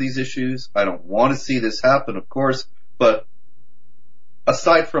violence over these issues. I don't want to see this happen, of course, but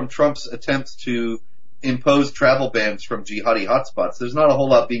aside from Trump's attempts to impose travel bans from jihadi hotspots, there's not a whole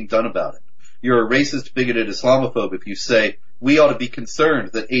lot being done about it. You're a racist, bigoted Islamophobe if you say we ought to be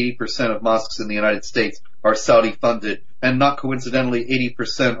concerned that 80% of mosques in the United States are Saudi funded, and not coincidentally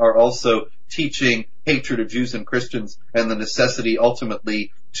 80% are also teaching hatred of Jews and Christians and the necessity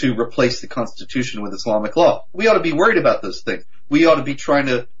ultimately to replace the Constitution with Islamic law. We ought to be worried about those things. We ought to be trying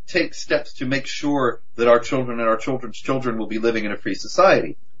to take steps to make sure that our children and our children's children will be living in a free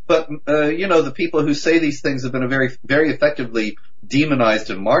society. But, the people who say these things have been very, very effectively demonized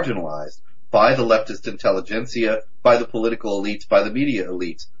and marginalized by the leftist intelligentsia, by the political elites, by the media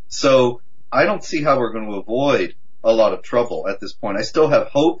elites. So I don't see how we're going to avoid a lot of trouble at this point. I still have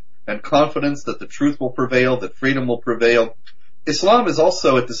hope and confidence that the truth will prevail, that freedom will prevail. Islam is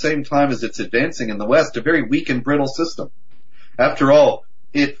also, at the same time as it's advancing in the West, a very weak and brittle system. After all,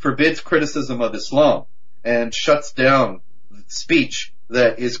 it forbids criticism of Islam and shuts down speech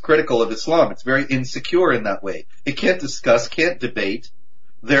that is critical of Islam. It's very insecure in that way. It can't discuss, can't debate.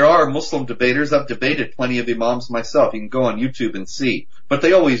 There are Muslim debaters. I've debated plenty of imams myself. You can go on YouTube and see. But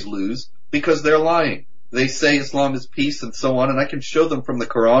they always lose because they're lying. They say Islam is peace and so on, and I can show them from the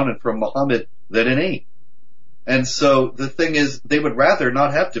Quran and from Muhammad that it ain't. And so the thing is, they would rather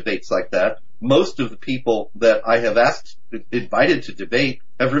not have debates like that. Most of the people that I have invited to debate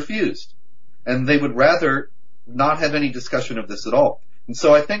have refused. And they would rather not have any discussion of this at all. And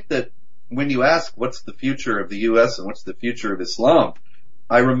so I think that when you ask what's the future of the U.S. and what's the future of Islam,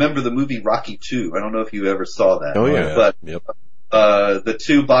 I remember the movie Rocky II. I don't know if you ever saw that. Oh, yeah. But yep. The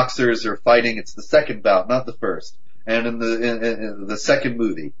two boxers are fighting. It's the second bout, not the first. And in the second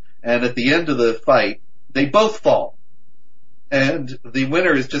movie. And at the end of the fight, they both fall. And the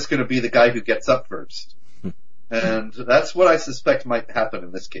winner is just going to be the guy who gets up first. And that's what I suspect might happen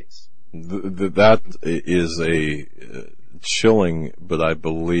in this case. That is a chilling, but I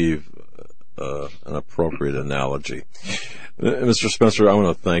believe an appropriate analogy. Mr. Spencer, I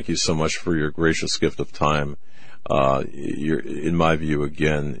want to thank you so much for your gracious gift of time. In my view,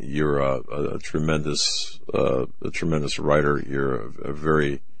 again, you're a tremendous writer. You're a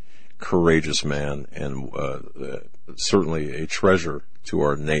very courageous man, and certainly a treasure to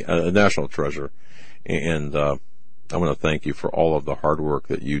our a national treasure. And I want to thank you for all of the hard work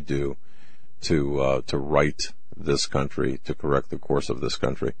that you do to right this country, to correct the course of this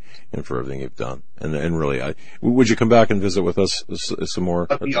country, and for everything you've done. And really, would you come back and visit with us some more?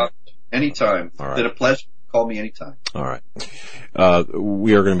 Anytime. All right. It's been a pleasure. Call me anytime. All right.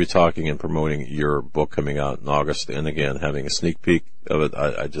 We are going to be talking and promoting your book coming out in August, and again, having a sneak peek of it.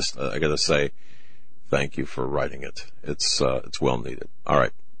 I got to say, thank you for writing it. It's well needed. All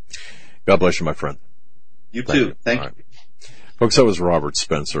right. God bless you, my friend. You too. Thank you. Right. Folks, that was Robert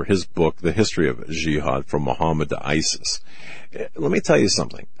Spencer. His book, The History of Jihad from Muhammad to ISIS. Let me tell you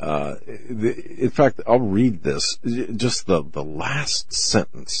something. In fact, I'll read this, just the last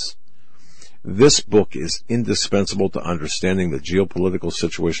sentence. This book is indispensable to understanding the geopolitical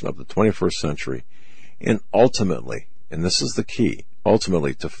situation of the 21st century and ultimately, and this is the key,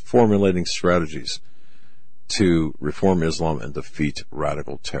 ultimately to formulating strategies to reform Islam and defeat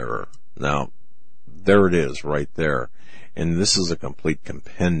radical terror. Now, there it is right there. And this is a complete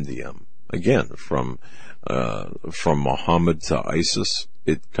compendium. Again, from Muhammad to ISIS,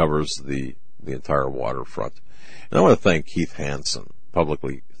 it covers the entire waterfront. And I want to thank Keith Hansen,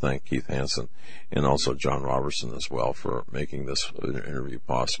 publicly thank Keith Hansen, and also John Robertson as well for making this interview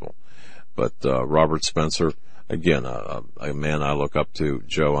possible. But Robert Spencer, again, a man I look up to.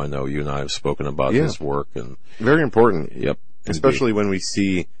 Joe, I know you and I have spoken about his work. And very important. Yep. Especially when we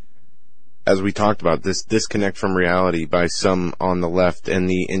see, as we talked about, this disconnect from reality by some on the left and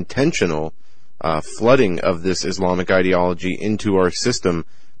the intentional flooding of this Islamic ideology into our system,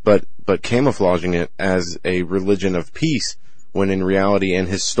 but camouflaging it as a religion of peace, when in reality and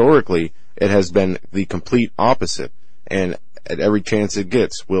historically it has been the complete opposite. And at every chance it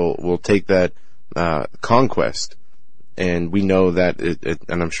gets, we'll take that conquest. And we know that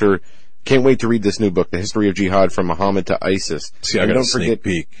and I'm sure, can't wait to read this new book, The History of Jihad from Muhammad to ISIS. See, I got a sneak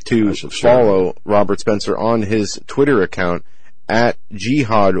peek. To follow Robert Spencer on his Twitter account at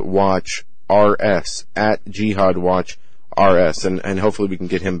JihadWatchRS, at JihadWatchRS, and hopefully we can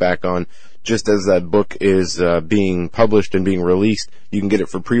get him back on just as that book is being published and being released. You can get it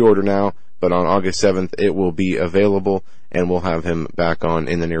for pre-order now, but on August 7th it will be available, and we'll have him back on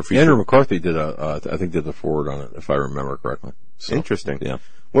in the near future. Andrew McCarthy did I think did the forward on it, if I remember correctly. So, interesting. Yeah.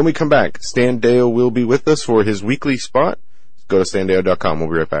 When we come back, Stan Deo will be with us for his weekly spot. Go to standeo.com. We'll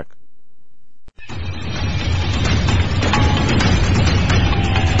be right back.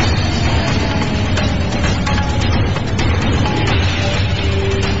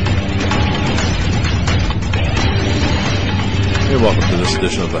 Hey, welcome to this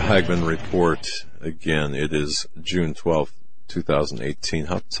edition of the Hagmann Report. Again, it is June 12th, 2018.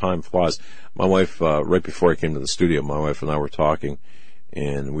 How time flies. My wife, right before I came to the studio, my wife and I were talking,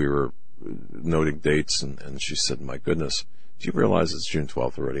 and we were noting dates, and she said, my goodness, do you realize it's June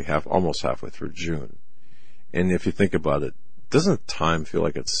 12th already, almost halfway through June? And if you think about it, doesn't time feel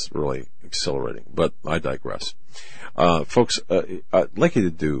like it's really accelerating? But I digress. Folks, I'd like you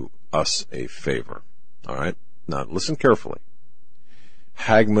to do us a favor, all right? Now, listen carefully.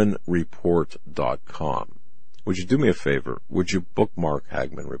 HagmannReport.com. Would you do me a favor? Would you bookmark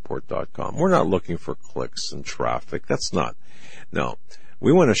HagmannReport.com? We're not looking for clicks and traffic. That's not. No.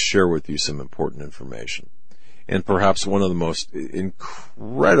 We want to share with you some important information. And perhaps one of the most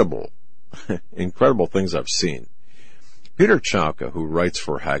incredible things I've seen. Peter Chauka, who writes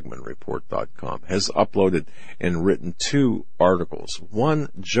for HagmannReport.com, has uploaded and written 2 articles. One,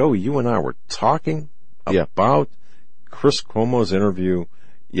 Joe, you and I were talking about Chris Cuomo's interview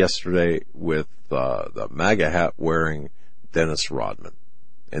yesterday with the MAGA hat wearing Dennis Rodman.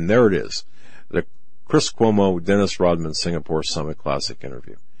 And there it is. The Chris Cuomo, Dennis Rodman Singapore Summit Classic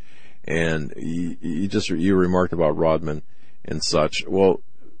interview. And you remarked about Rodman and such. Well,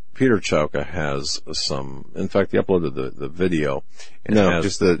 Peter Chauka has some, in fact, he uploaded the video. And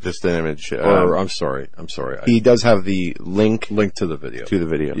just the image. I'm sorry. He does have the link to the video.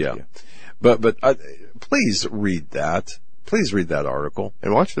 Yeah. But please read that. Please read that article.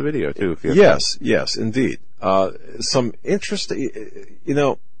 And watch the video, too. If you have yes, indeed. Some interesting,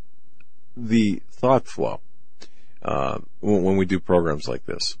 the thought flow, when we do programs like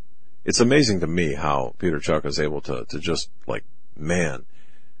this. It's amazing to me how Peter Chauka is able to just,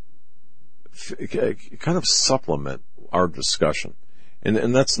 kind of supplement our discussion.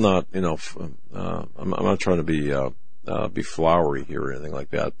 And that's not, I'm not trying to be flowery here or anything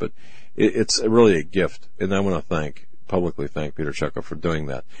like that, but it's really a gift. And I want to publicly thank Peter Chauka for doing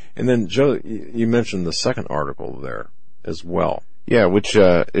that. And then, Joe, you mentioned the second article there as well. Yeah, which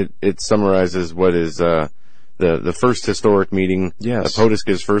it summarizes what is the first historic meeting. Yes. POTUS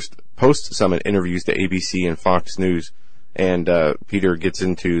gives first post-summit interviews to ABC and Fox News, and Peter gets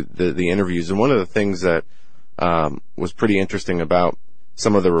into the interviews. And one of the things that was pretty interesting about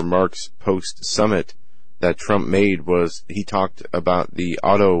some of the remarks post-summit that Trump made was he talked about the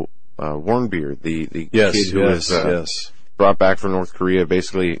Otto Warmbier, the kid who was brought back from North Korea,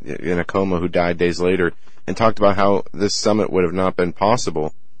 basically in a coma, who died days later, and talked about how this summit would have not been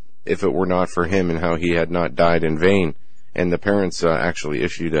possible if it were not for him, and how he had not died in vain. And the parents actually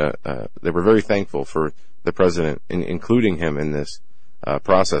issued they were very thankful for the president, including him in this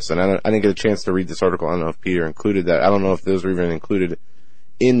process. And I didn't get a chance to read this article. I don't know if Peter included that. I don't know if those were even included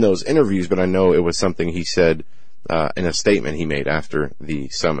in those interviews, but I know it was something he said in a statement he made after the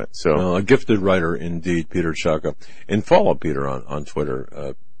summit. So a gifted writer indeed, Peter Chauka. And follow Peter on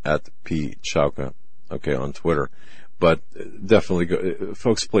Twitter at P Chauka. Okay, on Twitter. But definitely go,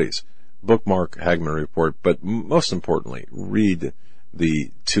 folks, please bookmark Hagmann Report. But most importantly, read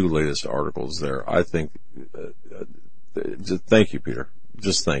the 2 latest articles there. I think, thank you, Peter.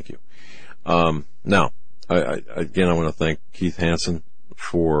 Just thank you. Now, I want to thank Keith Hansen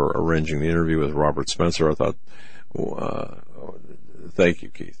for arranging the interview with Robert Spencer. I thought, thank you,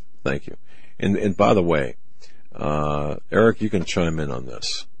 Keith. Thank you. And by the way, Eric, you can chime in on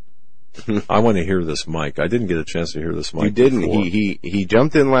this. I want to hear this mic. I didn't get a chance to hear this mic. You didn't. Before. He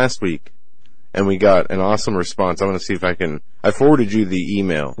jumped in last week, and we got an awesome response. I'm going to see if I forwarded you the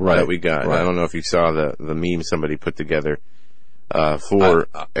email that we got. Right. I don't know if you saw the meme somebody put together for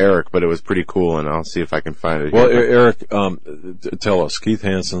Eric, but it was pretty cool, and I'll see if I can find it. Well, Eric, tell us, Keith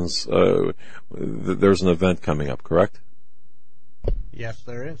Hansen's, there's an event coming up, correct? Yes,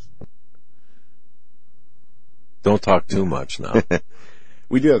 there is. Don't talk too much now.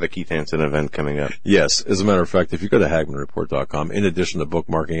 We do have the Keith Hansen event coming up. Yes. As a matter of fact, if you go to HagmannReport.com, in addition to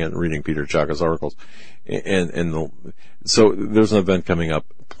bookmarking it and reading Peter Chaka's articles, so there's an event coming up.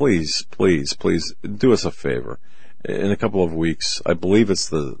 Please do us a favor. In a couple of weeks, I believe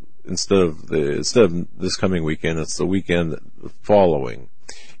it's instead of this coming weekend, it's the weekend following.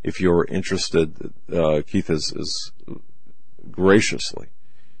 If you're interested, Keith is graciously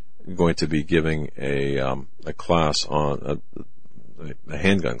going to be giving a class on a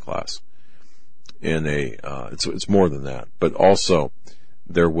handgun class, and it's more than that, but also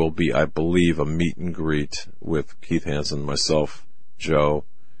there will be, I believe, a meet and greet with Keith Hansen, myself, Joe,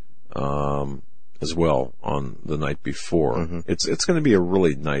 as well on the night before. Mm-hmm. It's going to be a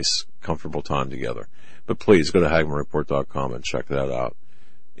really nice, comfortable time together. But please go to HagmannReport.com and check that out.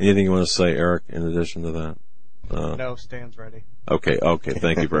 Anything you want to say, Eric, in addition to that? No, Stan's ready. Okay.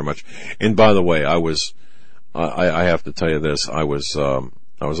 Thank you very much. And by the way, I have to tell you this. I was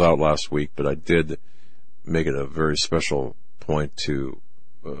out last week, but I did make it a very special point to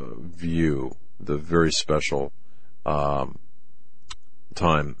view the very special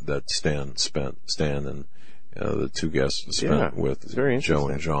time that Stan and the 2 guests spent with Joe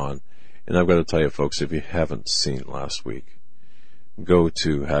and John. And I've got to tell you, folks, if you haven't seen it last week, go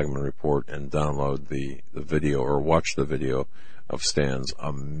to Hagmann Report and download the video or watch the video of Stan's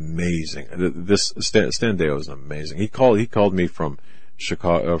amazing. Stan Deo is amazing. He called me from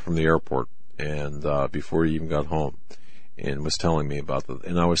Chicago, from the airport, and before he even got home, and was telling me about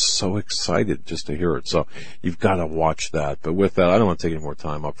and I was so excited just to hear it. So you've got to watch that. But with that, I don't want to take any more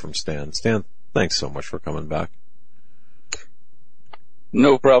time up from Stan. Stan, thanks so much for coming back.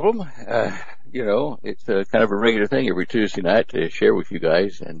 No problem. It's kind of a regular thing every Tuesday night to share with you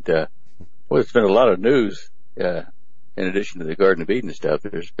guys. And, it's been a lot of news, in addition to the Garden of Eden stuff.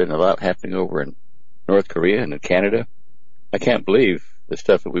 There's been a lot happening over in North Korea and in Canada. I can't believe the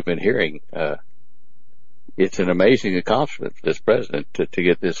stuff that we've been hearing. It's an amazing accomplishment for this president to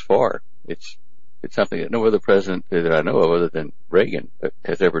get this far. It's something that no other president that I know of other than Reagan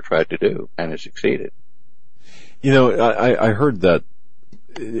has ever tried to do and has succeeded. I heard that,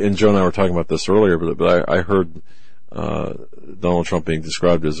 and Joe and I were talking about this earlier, but I heard Donald Trump being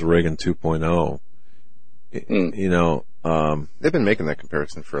described as Reagan 2.0. They've been making that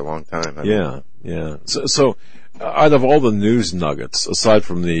comparison for a long time. Yeah. So out of all the news nuggets, aside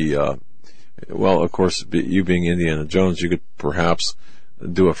from the, of course, you being Indiana Jones, you could perhaps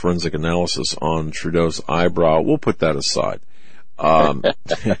do a forensic analysis on Trudeau's eyebrow. We'll put that aside. But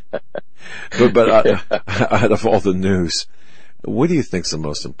out of all the news, what do you think's the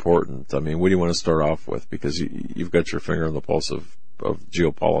most important? I mean, what do you want to start off with? Because you've got your finger on the pulse of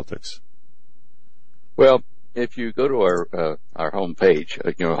geopolitics. Well, if you go to our homepage,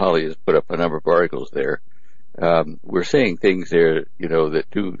 Holly has put up a number of articles there. We're seeing things there, that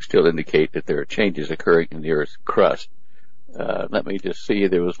do still indicate that there are changes occurring in the Earth's crust. Let me just see.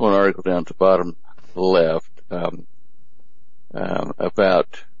 There was one article down at the bottom left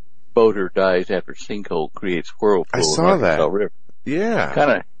about boater dies after sinkhole creates whirlpool. I saw that. River.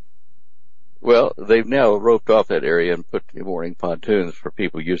 Yeah. They've now roped off that area and put mooring pontoons for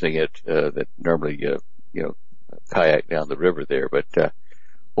people using it that normally, kayak down the river there. But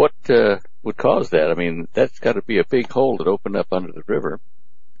what would cause that? I mean, that's got to be a big hole that opened up under the river.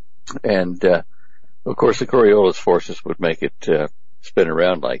 And of course, the Coriolis forces would make it spin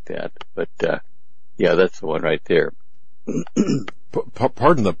around like that. But that's the one right there.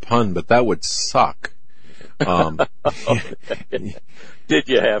 Pardon the pun, but that would suck. Did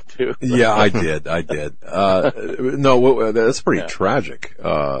you have to? Yeah, I did. No, that's pretty tragic.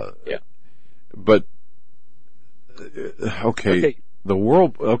 But okay, the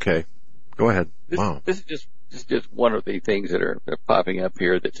world. Okay, go ahead. This is just one of the things that are popping up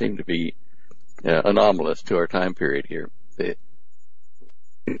here that seem to be anomalous to our time period here. The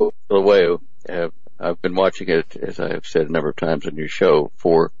way have I've been watching it, as I have said a number of times on your show,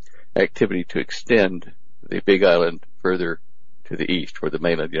 for activity to extend the Big Island further to the east, toward the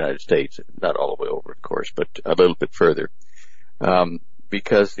mainland United States. Not all the way over, of course, but a little bit further.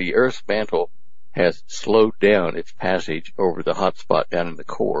 Because the Earth's mantle has slowed down its passage over the hot spot down in the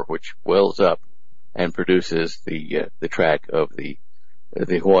core, which wells up and produces the track of the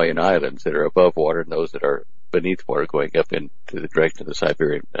Hawaiian Islands that are above water and those that are beneath water going up into the direction of the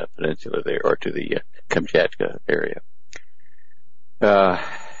Siberian Peninsula there, or to the Kamchatka area. I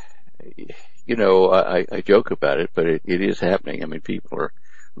joke about it, but it is happening. I mean, people are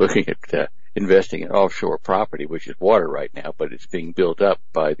looking at investing in offshore property, which is water right now, but it's being built up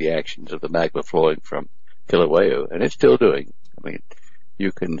by the actions of the magma flowing from Kilauea, and it's still doing. I mean,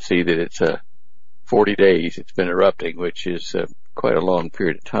 you can see that it's 40 days it's been erupting, which is quite a long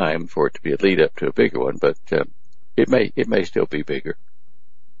period of time for it to be a lead up to a bigger one, but it may still be bigger.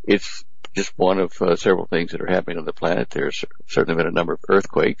 It's just one of several things that are happening on the planet. There's certainly been a number of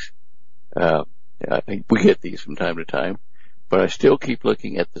earthquakes. I think we get these from time to time, but I still keep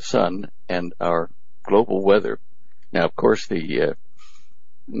looking at the sun and our global weather. Now, of course, the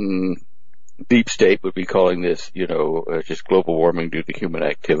deep state would be calling this, just global warming due to human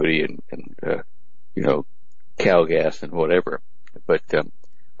activity and cow gas and whatever. But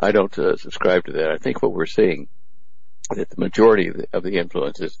I don't subscribe to that. I think what we're seeing is that the majority of the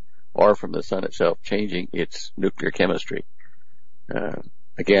influences are from the sun itself changing its nuclear chemistry.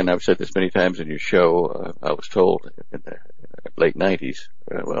 Again, I've said this many times in your show. I was told in the late 90s,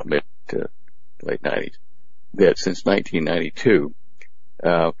 mid to late 90s, that since 1992,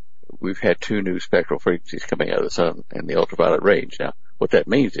 we've had 2 new spectral frequencies coming out of the sun in the ultraviolet range. Now, what that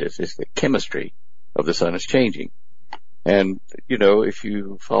means is the chemistry of the sun is changing. And, if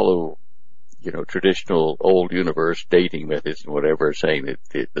you follow, traditional old universe dating methods and whatever, saying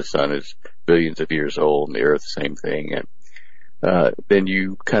that the sun is billions of years old and the earth the same thing, and then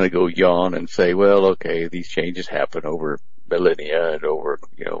you kind of go yawn and say, well, okay, these changes happen over millennia and over,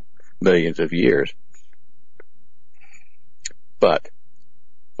 millions of years. But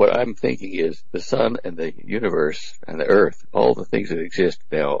what I'm thinking is the sun and the universe and the earth, all the things that exist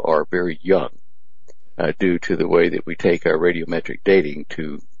now are very young, due to the way that we take our radiometric dating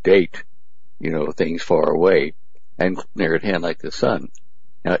to date, things far away and near at hand like the sun.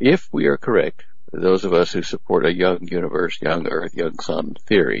 Now, if we are correct, those of us who support a young universe, young earth, young sun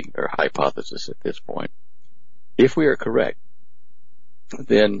theory, or hypothesis at this point, if we are correct,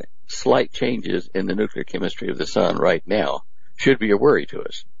 then slight changes in the nuclear chemistry of the sun right now should be a worry to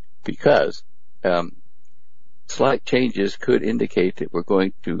us, because slight changes could indicate that we're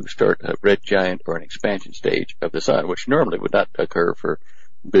going to start a red giant or an expansion stage of the sun, which normally would not occur for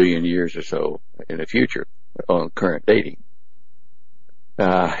a billion years or so in the future on current dating.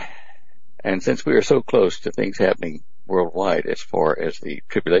 And since we are so close to things happening worldwide as far as the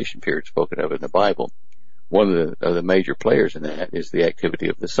tribulation period spoken of in the Bible, one of the major players in that is the activity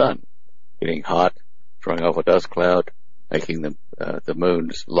of the sun, getting hot, throwing off a dust cloud, making the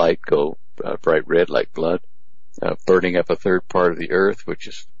moon's light go bright red like blood, burning up a third part of the earth, which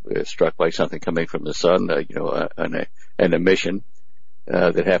is struck by something coming from the sun, an emission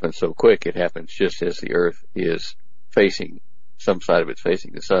that happens so quick. It happens just as the earth is facing, some side of it's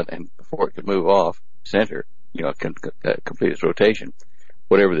facing the sun, and before it can move off center, complete its rotation,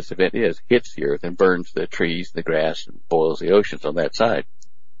 whatever this event is, hits the earth and burns the trees, the grass, and boils the oceans on that side.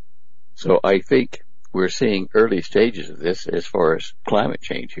 So I think we're seeing early stages of this as far as climate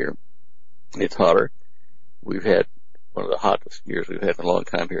change here. It's hotter. We've had one of the hottest years we've had in a long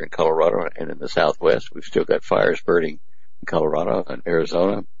time here in Colorado and in the Southwest. We've still got fires burning in Colorado and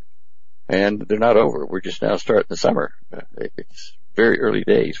Arizona, and they're not over. We're just now starting the summer. It's very early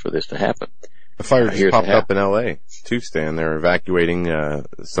days for this to happen. The fire just popped up in L.A. too, Stan. They're evacuating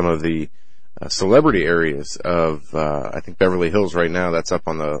some of the celebrity areas of, I think, Beverly Hills right now. That's up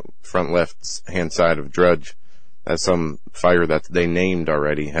on the front left-hand side of Drudge. That's some fire that they named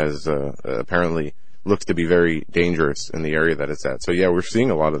already has apparently looks to be very dangerous in the area that it's at. So, yeah, we're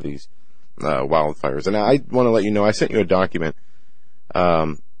seeing a lot of these wildfires. And I want to let you know, I sent you a document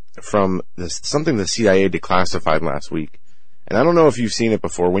from something the CIA declassified last week. And I don't know if you've seen it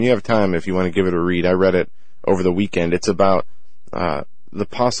before. When you have time, if you want to give it a read, I read it over the weekend. It's about the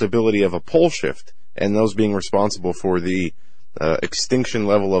possibility of a pole shift and those being responsible for the extinction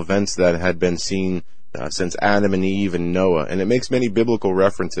level events that had been seen since Adam and Eve and Noah. And it makes many biblical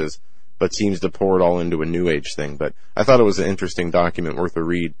references, but seems to pour it all into a New Age thing. But I thought it was an interesting document, worth a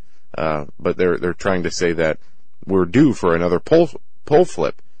read. But they're trying to say that we're due for another pole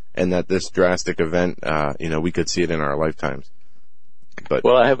flip, and that this drastic event, we could see it in our lifetimes. But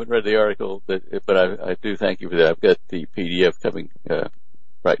well, I haven't read the article, but I do thank you for that. I've got the PDF coming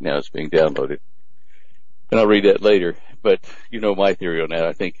right now. It's being downloaded, and I'll read that later. But you know my theory on that.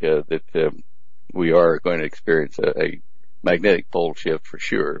 I think that we are going to experience a magnetic pole shift for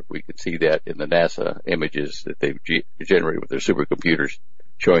sure. We can see that in the NASA images that they've generated with their supercomputers,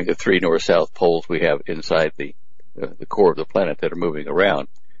 showing the 3 north-south poles we have inside the core of the planet that are moving around.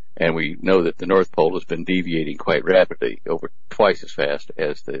 And we know that the North Pole has been deviating quite rapidly, over twice as fast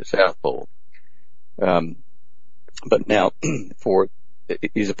as the South Pole. But now,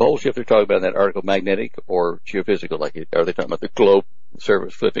 is the pole shift they're talking about in that article magnetic or geophysical? Like, are they talking about the globe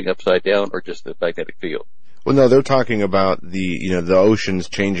surface flipping upside down, or just the magnetic field? Well, no, they're talking about the oceans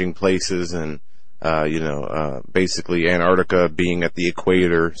changing places and, basically Antarctica being at the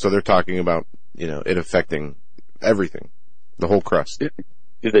equator. So they're talking about, it affecting everything, the whole crust.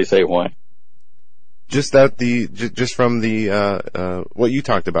 Did they say why? Just that just from the, what you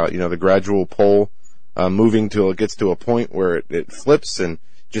talked about, the gradual pole, moving till it gets to a point where it flips, and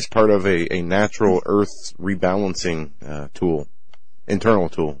just part of a natural Earth's rebalancing, internal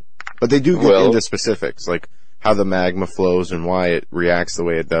tool. But they do get into specifics, like how the magma flows and why it reacts the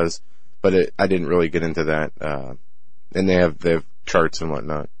way it does. But I didn't really get into that. And they have charts and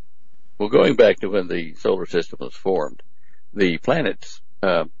whatnot. Well, going back to when the solar system was formed, the planets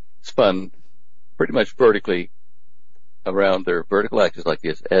spun pretty much vertically around their vertical axis like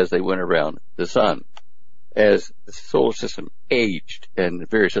this as they went around the sun. As the solar system aged and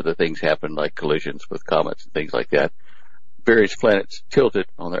various other things happened, like collisions with comets and things like that, various planets tilted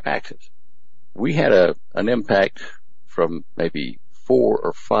on their axis. We had an impact from maybe 4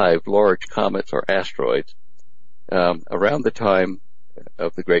 or 5 large comets or asteroids around the time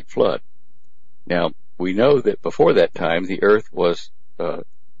of the Great Flood. Now, we know that before that time, the Earth was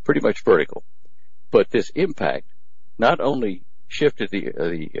pretty much vertical. But this impact not only shifted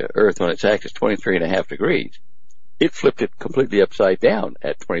the Earth on its axis 23.5 degrees, it flipped it completely upside down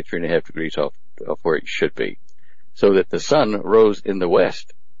at 23.5 degrees off where it should be, so that the sun rose in the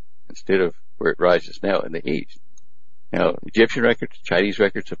west instead of where it rises now in the east. Now, Egyptian records, Chinese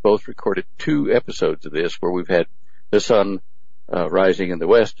records have both recorded 2 episodes of this where we've had the sun rising in the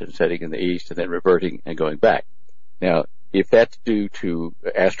west and setting in the east and then reverting and going back. Now, if that's due to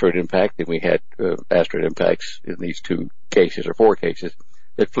asteroid impact, then we had asteroid impacts in these 2 cases or 4 cases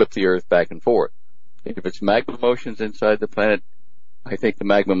that flip the Earth back and forth. If it's magma motions inside the planet, I think the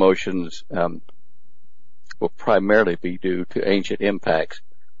magma motions will primarily be due to ancient impacts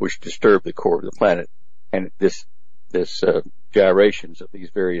which disturb the core of the planet. And this gyrations of these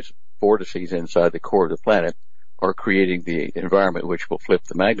various vortices inside the core of the planet are creating the environment which will flip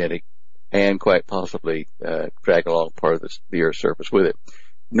the magnetic and quite possibly drag along part of the Earth's surface with it.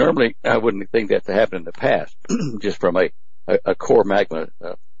 Normally, I wouldn't think that to happen in the past, just from a core magma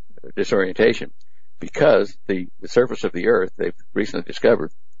disorientation, because the surface of the Earth, they've recently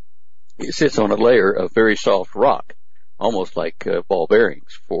discovered, it sits on a layer of very soft rock, almost like ball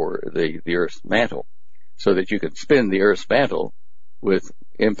bearings for the Earth's mantle, so that you can spin the Earth's mantle with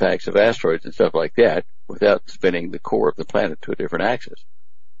impacts of asteroids and stuff like that without spinning the core of the planet to a different axis.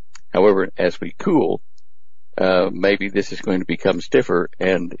 However, as we cool, maybe this is going to become stiffer,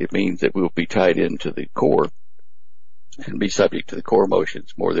 and it means that we'll be tied into the core and be subject to the core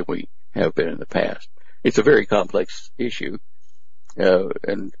motions more than we have been in the past. It's a very complex issue,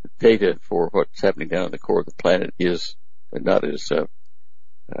 and data for what's happening down in the core of the planet is not as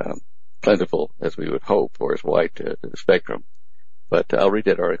plentiful as we would hope, or as wide to the spectrum. But I'll read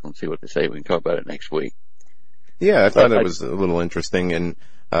that article and see what they say. We can talk about it next week. Yeah, I thought it was a little interesting. And,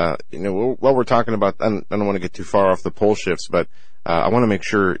 while we're talking about, I don't want to get too far off the pole shifts, but I want to make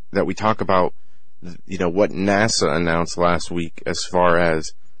sure that we talk about, what NASA announced last week as far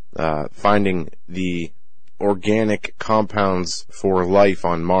as finding the organic compounds for life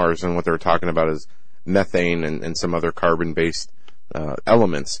on Mars, and what they're talking about is methane and some other carbon-based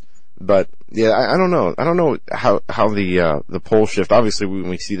elements. But yeah, I don't know. I don't know how the pole shift. Obviously, when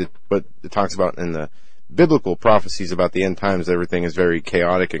we see what it talks about in the biblical prophecies about the end times, everything is very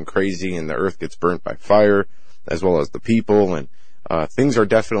chaotic and crazy, and the earth gets burnt by fire, as well as the people, and things are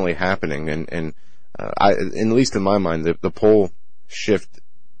definitely happening. And at least in my mind, the pole shift,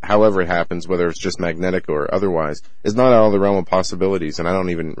 however it happens, whether it's just magnetic or otherwise, is not out of the realm of possibilities. And I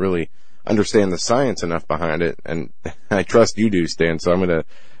don't even really understand the science enough behind it. And I trust you do, Stan. So I'm going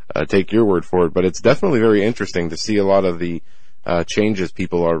to take your word for it. But it's definitely very interesting to see a lot of the changes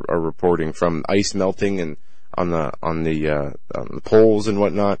people are reporting, from ice melting and on the poles and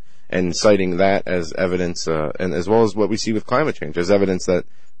whatnot, and citing that as evidence, and as well as what we see with climate change as evidence that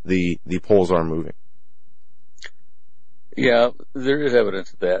the poles are moving. Yeah, there is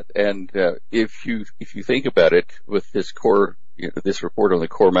evidence of that. And if you think about it, with this core, this report on the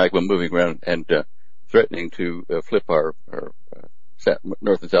core magma moving around and threatening to flip our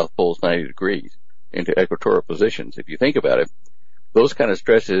north and south poles 90 degrees into equatorial positions, if you think about it, those kind of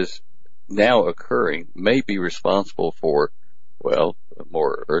stresses now occurring may be responsible for, well,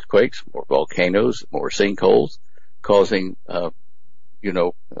 more earthquakes, more volcanoes, more sinkholes, causing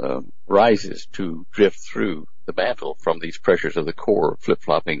rises to drift through the mantle from these pressures of the core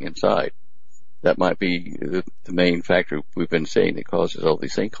flip-flopping inside. That might be the main factor we've been saying that causes all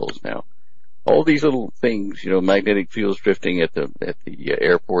these sinkholes now. All these little things, magnetic fields drifting at the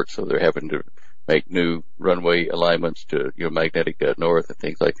airport, so they're having to make new runway alignments to magnetic north and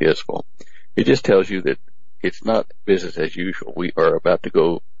things like this. Well, it just tells you that it's not business as usual. We are about to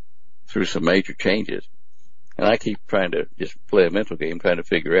go through some major changes. And I keep trying to just play a mental game, trying to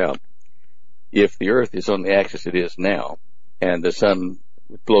figure out if the Earth is on the axis it is now, and the sun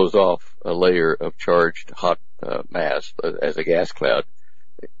blows off a layer of charged hot mass as a gas cloud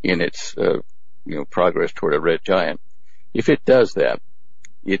in its progress toward a red giant. If it does that,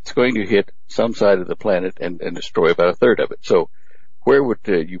 it's going to hit some side of the planet and destroy about a third of it. So where would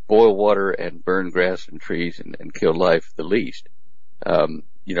you boil water and burn grass and trees and kill life the least?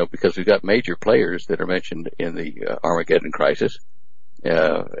 Because we've got major players that are mentioned in the Armageddon crisis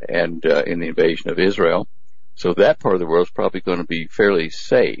and in the invasion of Israel. So that part of the world is probably going to be fairly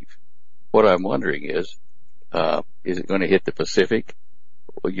safe. What I'm wondering is it going to hit the Pacific,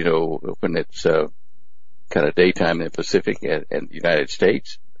 when it's kind of daytime in the Pacific and the United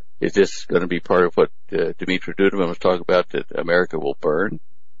States? Is this going to be part of what Dimitri Duduman was talking about, that America will burn?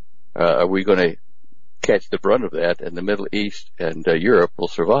 Are we going to catch the brunt of that, and the Middle East and Europe will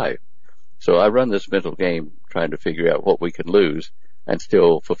survive? So I run this mental game trying to figure out what we can lose and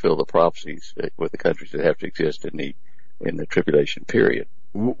still fulfill the prophecies with the countries that have to exist in the tribulation period.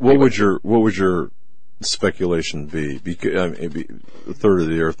 What would your speculation be? Because a third of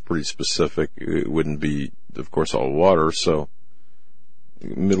the Earth, pretty specific. It wouldn't be, of course, all water. So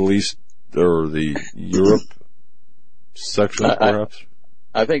Middle East or the Europe section, perhaps.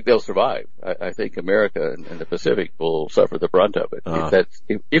 I think they'll survive. I think America and the Pacific will suffer the brunt of it.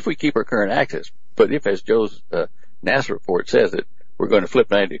 If we keep our current axis. But if, as Joe's NASA report says, that we're going to flip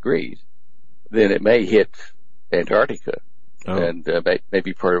 90 degrees, then it may hit Antarctica and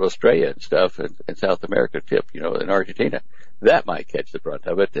maybe part of Australia and stuff, and South America tip, and Argentina. That might catch the brunt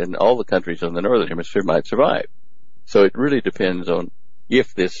of it, and all the countries on the northern hemisphere might survive. So it really depends on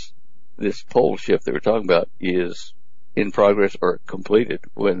if this pole shift that we're talking about is in progress or completed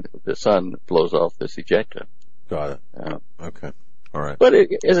when the sun blows off this ejecta. Got it. Okay. All right. But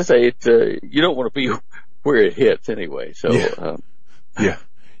as I say, you don't want to be where it hits anyway. So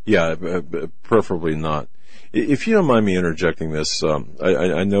yeah, preferably not. If you don't mind me interjecting this,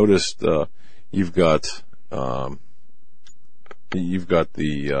 I noticed you've got the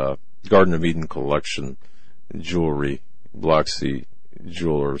Garden of Eden collection jewelry, Black Sea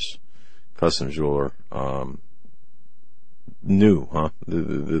Jewelers, custom jeweler. New, huh?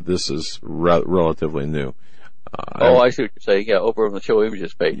 This is relatively new. I see what you're saying. Yeah, over on the show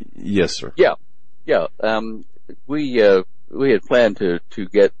images page. Yes, sir. Yeah. We had planned to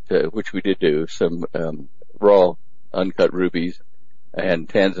get, which we did do, some raw uncut rubies and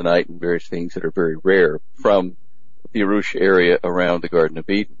tanzanite and various things that are very rare from the Arusha area around the Garden of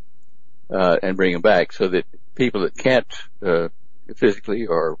Eden, and bring them back so that people that can't physically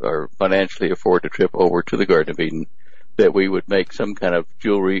or financially afford to trip over to the Garden of Eden, that we would make some kind of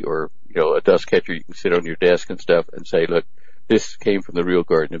jewelry or, a dust catcher you can sit on your desk and stuff and say, look, this came from the real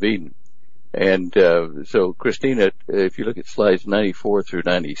Garden of Eden. And so Christina, if you look at slides 94 through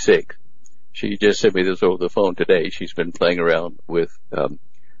 96, she just sent me this over the phone today. She's been playing around with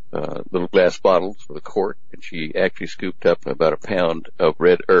little glass bottles with a cork, and she actually scooped up about a pound of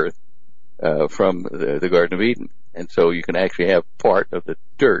red earth from the Garden of Eden. And so you can actually have part of the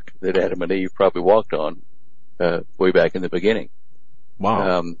dirt that Adam and Eve probably walked on way back in the beginning.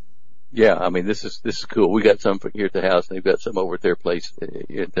 Wow. This is cool. We got some here at the house, and they've got some over at their place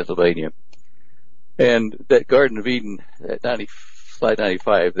in Pennsylvania. And that Garden of Eden, slide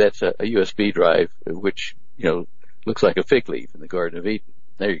 95, that's a USB drive, which, looks like a fig leaf in the Garden of Eden.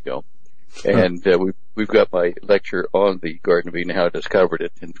 There you go. And we've got my lecture on the Garden of Eden, how I discovered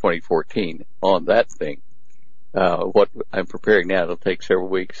it in 2014 on that thing. What I'm preparing now, it'll take several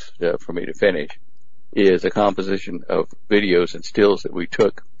weeks for me to finish, is a composition of videos and stills that we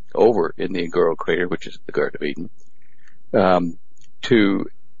took over in the Ngoro crater, which is the Garden of Eden, to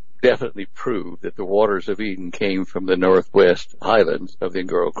definitely prove that the waters of Eden came from the northwest highlands of the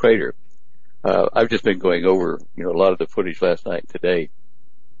Ngoro crater. I've just been going over, a lot of the footage last night and today,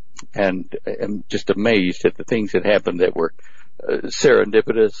 and I'm just amazed at the things that happened that were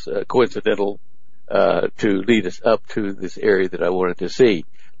serendipitous, coincidental, to lead us up to this area that I wanted to see.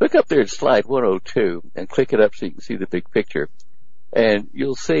 Look up there at slide 102 and click it up so you can see the big picture. And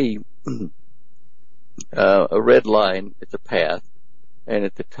you'll see a red line. It's a path. And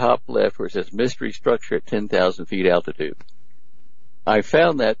at the top left where it says mystery structure at 10,000 feet altitude. I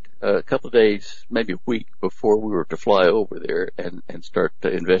found that a couple of days, maybe a week before we were to fly over there and start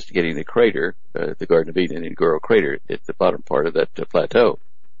investigating the crater, the Garden of Eden and Ngoro crater at the bottom part of that plateau.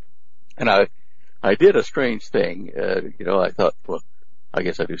 And I did a strange thing. I thought, well, I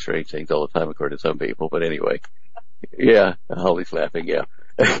guess I do strange things all the time according to some people, but anyway. Yeah, Holly's laughing, yeah.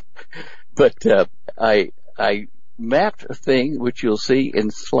 But, I mapped a thing which you'll see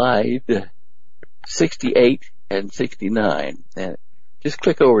in slide 68 and 69. And just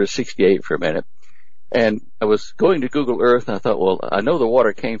click over to 68 for a minute. And I was going to Google Earth and I thought, well, I know the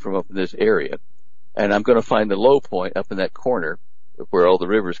water came from up in this area and I'm going to find the low point up in that corner where all the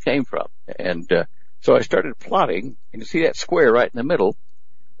rivers came from. And, so I started plotting and you see that square right in the middle.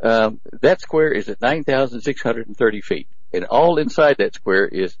 That square is at 9,630 feet. And all inside that square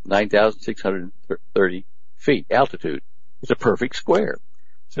is 9,630 feet altitude. It's a perfect square.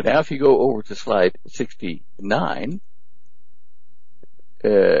 So now if you go over to slide 69,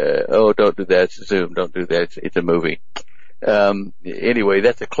 don't do that. It's a zoom. Don't do that. It's a movie. Anyway,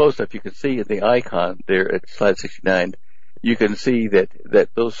 that's a close-up. You can see in the icon there at slide 69, you can see that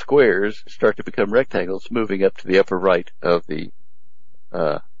those squares start to become rectangles moving up to the upper right of the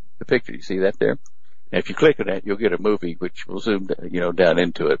picture. You see that there? And if you click on that, you'll get a movie which will zoom, down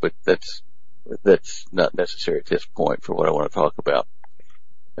into it, but that's not necessary at this point for what I want to talk about.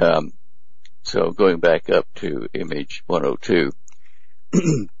 So going back up to image 102.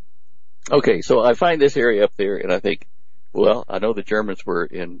 Okay, so I find this area up there and I think, well, I know the Germans were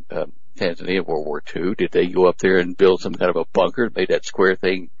in Tanzania in World War II. Did they go up there and build some kind of a bunker, made that square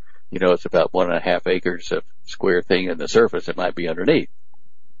thing? It's about 1.5 acres of square thing in the surface. It might be underneath.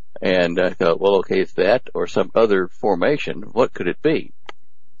 And I thought, well, okay, it's that or some other formation. What could it be?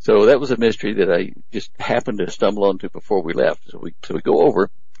 So that was a mystery that I just happened to stumble onto before we left. So we go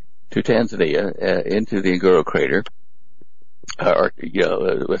over to Tanzania, into the Ngoro crater.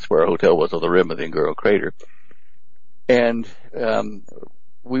 That's where our hotel was on the rim of the Ngoro crater. And,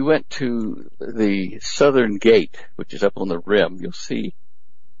 we went to the southern gate, which is up on the rim. You'll see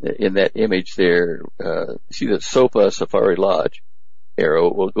in that image there, see the Sopa Safari Lodge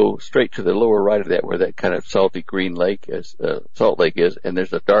arrow. We'll go straight to the lower right of that where that kind of salty green lake is, salt lake is, and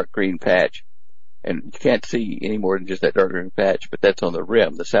there's a dark green patch. And you can't see any more than just that dark green patch, but that's on the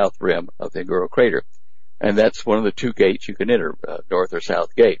rim, the south rim of the Ngoro crater. And that's one of the two gates you can enter, north or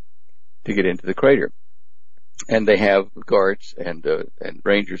south gate to get into the crater. And they have guards and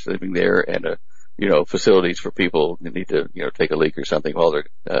rangers living there and, facilities for people who need to, take a leak or something while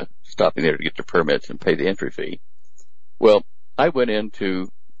they're, stopping there to get their permits and pay the entry fee. Well, I went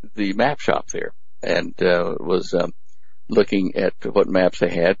into the map shop there and, was, looking at what maps they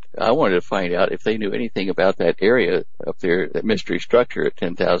had. I wanted to find out if they knew anything about that area up there, that mystery structure at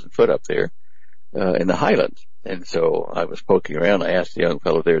 10,000 foot up there, in the highlands. And so I was poking around. I asked the young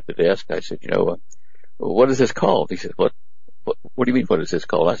fellow there at the desk, I said, what is this called? He said, what do you mean, what is this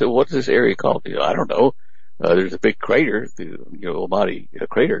called? I said, what is this area called? I don't know. There's a big crater, the, Almaty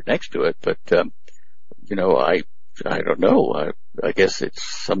crater next to it, but, I don't know. I guess it's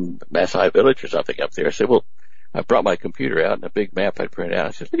some Maasai village or something up there. I said, well, I brought my computer out and a big map I printed out.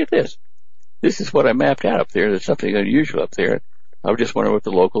 I said, look at this. This is what I mapped out up there. There's something unusual up there. I was just wondering what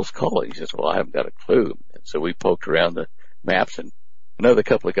the locals call it. He says, well, I haven't got a clue. And so we poked around the maps and another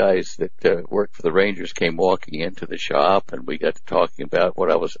couple of guys that worked for the Rangers came walking into the shop and we got to talking about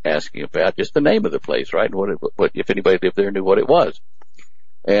what I was asking about, just the name of the place, right? And what if anybody lived there knew what it was.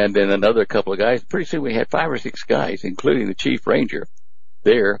 And then another couple of guys, pretty soon we had 5 or 6 guys, including the chief ranger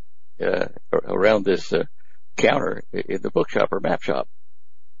there, around this, counter in the bookshop or map shop.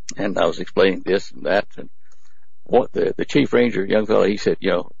 And I was explaining this and that and what the chief ranger, young fellow, he said,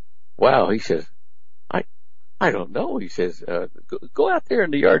 wow, he says, I don't know. He says, go out there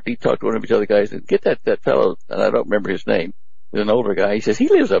in the yard. He talked to one of these other guys and get that fellow, and I don't remember his name, an older guy. He says, he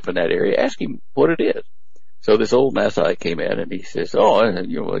lives up in that area. Ask him what it is. So this old Maasai came in and he says,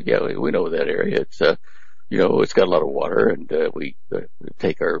 yeah, we know that area. It's, it's got a lot of water and, we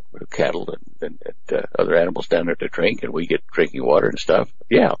take our cattle and other animals down there to drink and we get drinking water and stuff.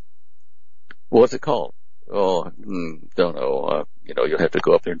 Yeah. What's it called? Oh, don't know. You'll have to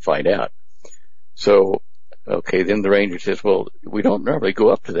go up there and find out. So Okay, then the ranger says, well, we don't normally go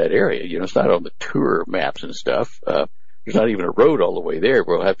up to that area. You know, it's not on the tour maps and stuff. There's not even a road all the way there.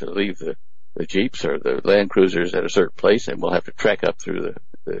 We'll have to leave the Jeeps or the Land Cruisers at a certain place, and we'll have to trek up through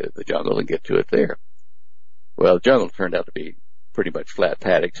the jungle and get to it there. Well, the jungle turned out to be pretty much flat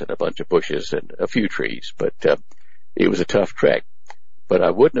paddocks and a bunch of bushes and a few trees, but it was a tough trek. But I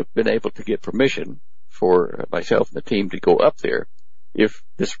wouldn't have been able to get permission for myself and the team to go up there if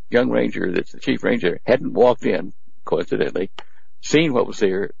this young ranger, that's the chief ranger, hadn't walked in, coincidentally, seen what was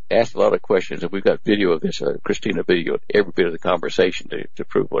there, asked a lot of questions, and we've got video of this. Christina videoed every bit of the conversation to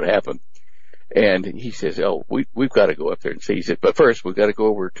prove what happened. And he says, oh, we've got to go up there and see. He said, but first we've got to go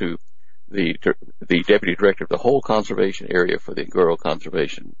over to the deputy director of the whole conservation area for the Ngoro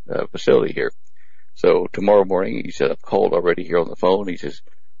Conservation facility here. So tomorrow morning, he said, I've called already here on the phone. He says,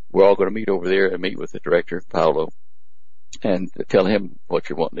 we're all going to meet over there and meet with the director, Paolo, and tell him what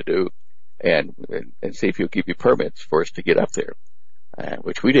you're wanting to do and see if he'll give you permits for us to get up there.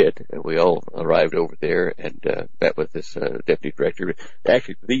 Which we did. We all arrived over there and met with this deputy director,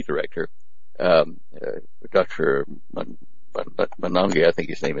 actually the director, Dr. Manangi, I think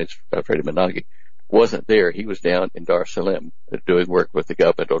his name is, Freddie Manangi, wasn't there. He was down in Dar es Salaam doing work with the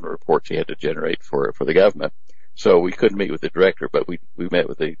government on the reports he had to generate for the government. So we couldn't meet with the director, but we met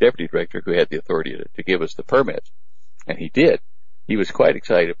with the deputy director who had the authority to give us the permits. And he did. He was quite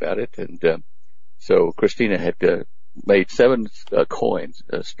excited about it. And so Christina had made 7 coins,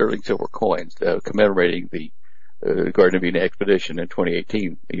 sterling silver coins, commemorating the Garden of Eden expedition in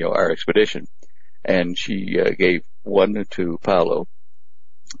 2018, our expedition. And she gave one to Paolo,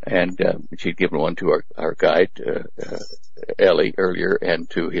 and she'd given one to our guide, Ellie, earlier, and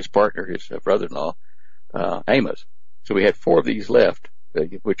to his partner, his brother-in-law, Amos. So we had 4 of these left,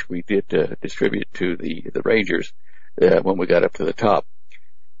 which we did distribute to the rangers when we got up to the top.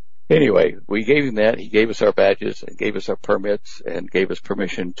 Anyway, we gave him that. He gave us our badges and gave us our permits and gave us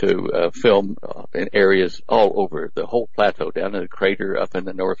permission to film in areas all over the whole plateau, down in the crater, up in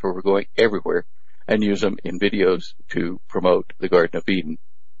the north where we're going, everywhere, and use them in videos to promote the Garden of Eden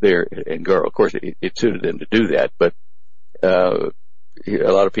there in Ngoro. Of course, it suited them to do that, but a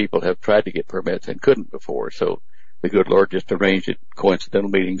lot of people have tried to get permits and couldn't before, so the good Lord just arranged it, coincidental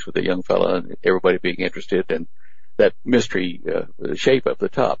meetings with the young fella and everybody being interested in that mystery shape up the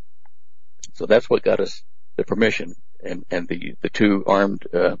top. So that's what got us the permission and the 2 armed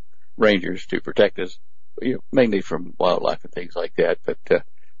rangers to protect us, mainly from wildlife and things like that. But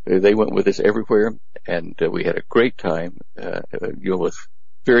they went with us everywhere, and we had a great time, with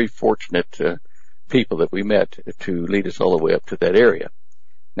very fortunate people that we met to lead us all the way up to that area.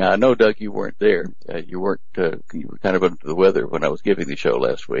 Now, I know, Doug, you weren't there. You were kind of under the weather when I was giving the show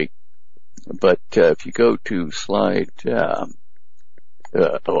last week. But if you go to slide,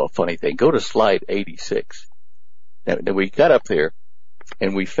 a funny thing, go to slide 86. Now, we got up there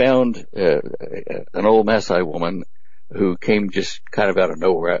and we found an old Maasai woman who came just kind of out of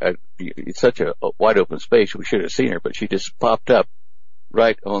nowhere. It's such a wide open space, we should have seen her, but she just popped up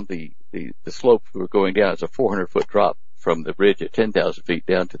right on the slope we were going down. It's a 400-foot drop from the bridge at 10,000 feet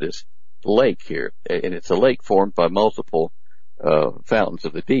down to this lake here. And it's a lake formed by multiple fountains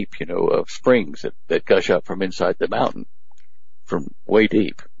of the deep, of springs that gush up from inside the mountain from way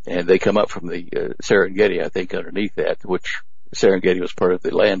deep. And they come up from the Serengeti, I think, underneath that, which Serengeti was part of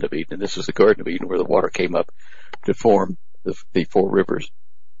the Land of Eden. And this was the Garden of Eden where the water came up to form the 4 rivers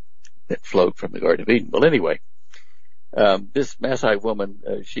that flowed from the Garden of Eden. Well, anyway, this Maasai woman,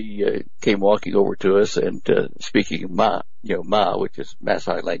 she came walking over to us and speaking Ma, which is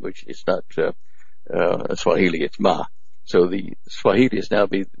Maasai language. It's not Swahili, it's Ma. So the Swahili is now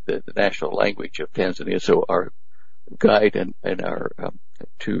the national language of Tanzania. So our guide and our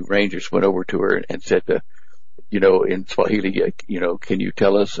 2 rangers went over to her and said, in Swahili, can you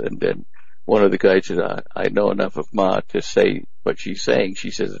tell us? And then one of the guides said, I know enough of Ma to say what she's saying.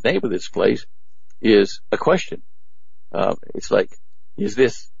 She says, the name of this place is a question. It's like, is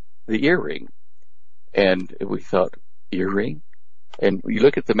this the earring? And we thought, earring? And you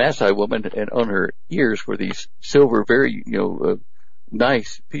look at the Maasai woman, and on her ears were these silver, very,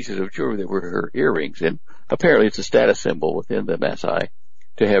 nice pieces of jewelry that were her earrings. And apparently it's a status symbol within the Maasai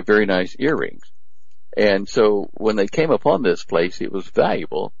to have very nice earrings. And so when they came upon this place, it was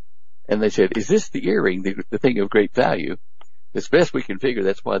valuable. And they said, is this the earring, the thing of great value? As best we can figure,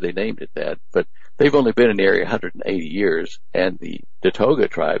 that's why they named it that. But they've only been in the area 180 years. And the Datoga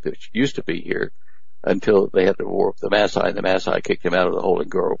tribe, which used to be here until they had the war with the Maasai, and the Maasai kicked them out of the whole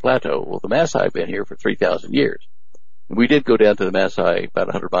Ngoro Plateau. Well, the Maasai have been here for 3,000 years. We did go down to the Maasai about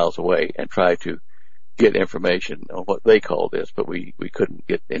 100 miles away and try to get information on what they call this, but we couldn't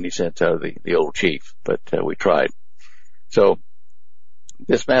get any sense out of the old chief, but we tried. So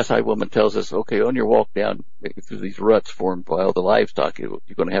this Maasai woman tells us, okay, on your walk down through these ruts formed by all the livestock, you're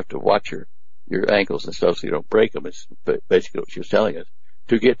going to have to watch your ankles and stuff so you don't break them. It's basically what she was telling us.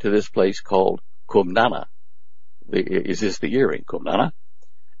 To get to this place called Kumnana. Is this the earring, Kumnana?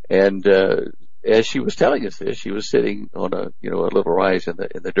 And as she was telling us this, she was sitting on a little rise in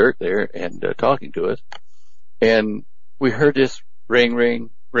the dirt there and talking to us. And we heard this ring,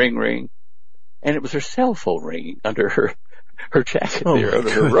 ring, ring, ring. And it was her cell phone ringing under her jacket there,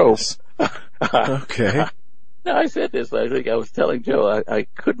 under her robe. Okay. Now, I said this last week. I was telling Joe, I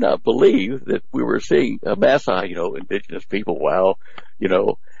could not believe that we were seeing a Maasai, indigenous people, out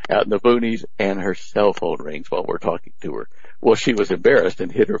in the boonies, and her cell phone rings while we're talking to her. Well, she was embarrassed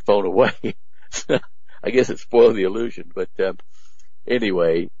and hid her phone away. I guess it spoiled the illusion, but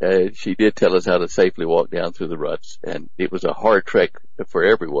anyway, she did tell us how to safely walk down through the ruts, and it was a hard trek for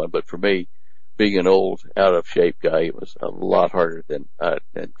everyone, but for me, being an old, out of shape guy, it was a lot harder than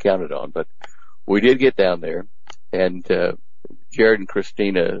counted on. But we did get down there, and Jared and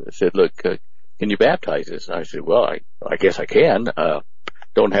Christina said, "Look, can you baptize us?" And I said, "Well, I guess I can.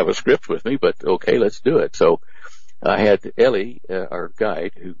 Don't have a script with me, but okay, let's do it." So I had Ellie, our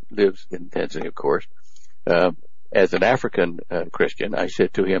guide, who lives in Tanzania, of course, as an African Christian. I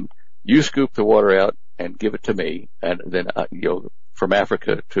said to him, "You scoop the water out and give it to me, and then from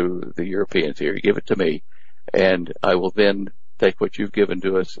Africa to the Europeans here, give it to me, and I will then take what you've given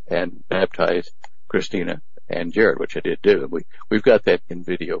to us and baptize Christina and Jared," which I did do. And we've got that in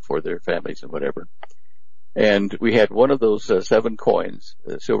video for their families and whatever. And we had one of those 7 coins,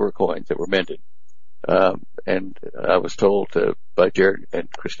 silver coins that were minted. And I was told by Jared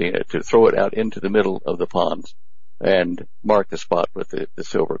and Christina to throw it out into the middle of the ponds and mark the spot with the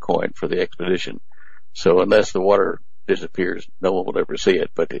silver coin for the expedition. So unless the water disappears, no one will ever see it,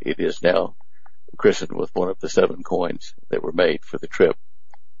 but it is now christened with one of the 7 coins that were made for the trip.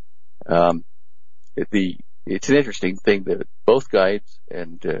 It's an interesting thing that both guides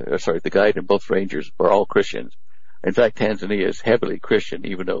the guide and both rangers are all Christians. In fact, Tanzania is heavily Christian,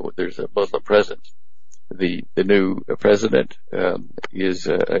 even though there's a Muslim presence. The new president is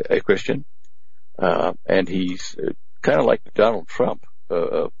a Christian, and he's kind of like Donald Trump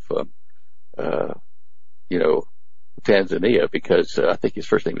of Tanzania, because I think his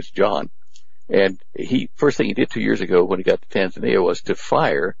first name was John. And first thing he did 2 years ago when he got to Tanzania was to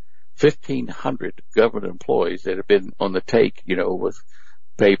fire 1,500 government employees that have been on the take, with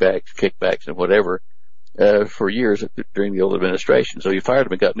paybacks, kickbacks, and whatever, for years during the old administration. So he fired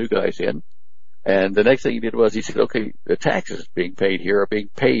them and got new guys in. And the next thing he did was he said, okay, the taxes being paid here are being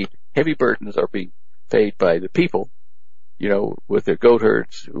paid, heavy burdens are being paid by the people, with their goat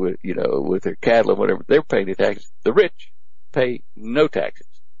herds, with their cattle and whatever. They're paying the taxes. The rich pay no taxes.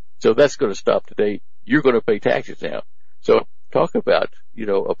 So that's going to stop today. You're going to pay taxes now. So talk about,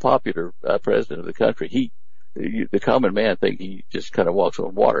 a popular president of the country. The common man think he just kind of walks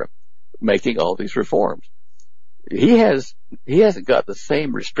on water, making all these reforms. He hasn't got the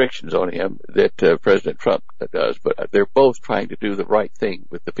same restrictions on him that President Trump does, but they're both trying to do the right thing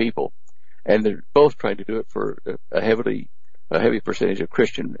with the people, and they're both trying to do it for a heavy percentage of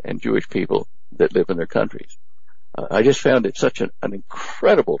Christian and Jewish people that live in their countries. I just found it such an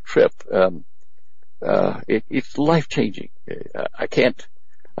incredible trip. It's life changing. I can't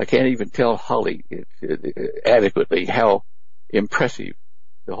even tell Holly adequately how impressive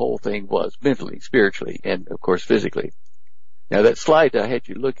the whole thing was, mentally, spiritually, and of course physically. Now that slide I had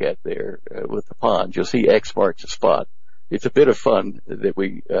you look at there with the ponds, you'll see X marks the spot. It's a bit of fun that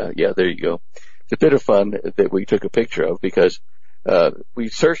there you go. It's a bit of fun that we took a picture of, because we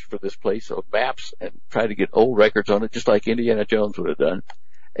searched for this place on maps and tried to get old records on it, just like Indiana Jones would have done.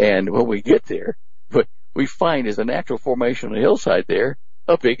 And when we get there, what we find is a natural formation on the hillside there,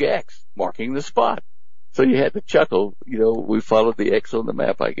 a big X marking the spot. So you had to chuckle, we followed the X on the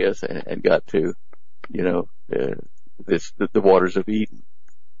map, I guess, and got to, the waters of Eden.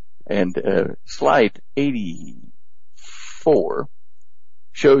 And slide 84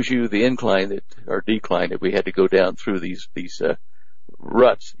 shows you the incline decline that we had to go down through these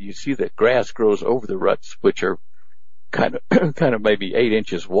ruts. You see that grass grows over the ruts, which are kind of maybe 8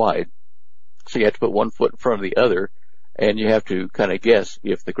 inches wide. So you have to put one foot in front of the other, and you have to kind of guess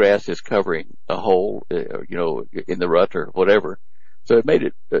if the grass is covering a hole, in the rut or whatever. So it made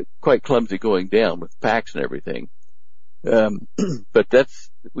it quite clumsy going down with packs and everything. But that's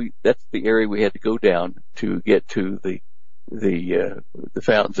the area we had to go down to get to the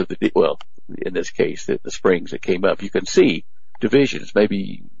fountains of in this case, the springs that came up. You can see divisions,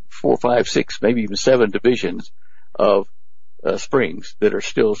 maybe 4, 5, 6, maybe even 7 divisions of springs that are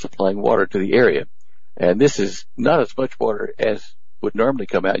still supplying water to the area. And this is not as much water as would normally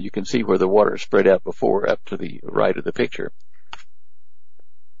come out. You can see where the water is spread out before, up to the right of the picture.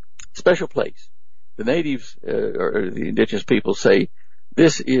 Special place. The natives, or the indigenous people say,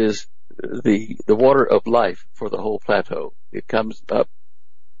 this is the water of life for the whole plateau. It comes up.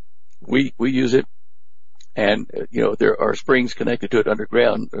 We use it, and, there are springs connected to it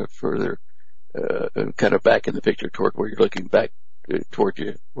underground, further, kind of back in the picture toward where you're looking back, toward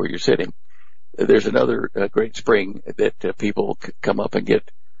you, where you're sitting. There's another great spring that people come up and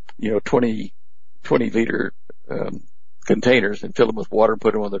get, 20 liter containers and fill them with water and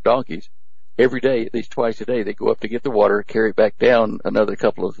put them on their donkeys. Every day, at least twice a day, they go up to get the water, carry it back down another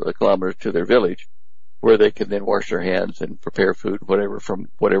couple of kilometers to their village, where they can then wash their hands and prepare food, whatever, from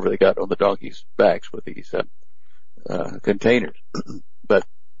whatever they got on the donkeys' backs with these containers. But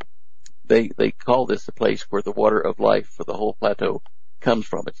they call this the place where the water of life for the whole plateau comes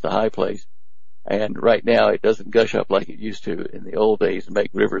from. It's the high place. And right now it doesn't gush up like it used to in the old days and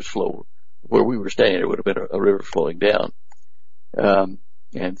make rivers flow. Where we were staying, it would have been a river flowing down,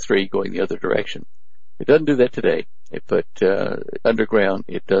 and 3 going the other direction. It doesn't do that today, but underground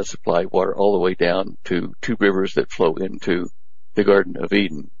it does supply water all the way down to 2 rivers that flow into the Garden of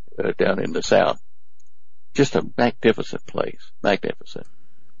Eden down in the south. Just a magnificent place. Magnificent.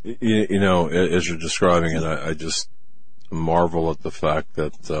 As you're describing it, I just marvel at the fact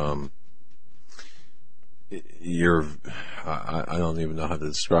that I don't even know how to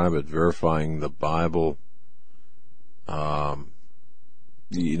describe it, verifying the Bible, the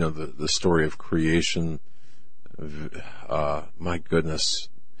story of creation, my goodness,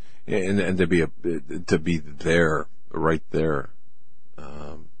 and to be there, right there,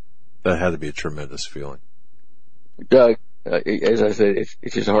 that had to be a tremendous feeling. Doug, as I said,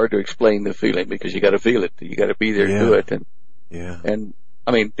 it's just hard to explain the feeling, because you got to feel it. You got to be there to do it. And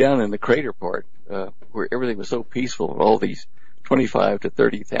I mean, down in the crater part, where everything was so peaceful, all these 25 to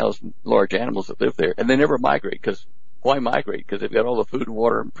 30,000 large animals that live there, and they never migrate, because why migrate? Because they've got all the food and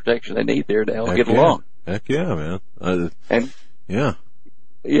water and protection they need there to all get along. Heck yeah, man. And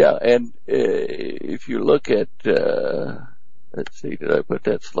if you look at, let's see, did I put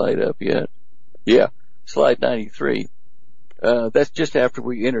that slide up yet? Yeah, slide 93. That's just after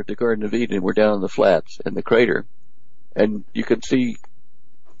we entered the Garden of Eden. We're down in the flats and the crater, and you can see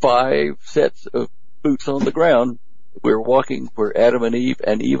 5 sets of boots on the ground. We're walking where Adam and Eve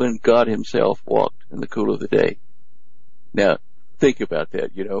and even God himself walked in the cool of the day. Now, think about that,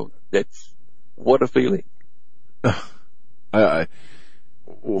 that's, what a feeling. Wow.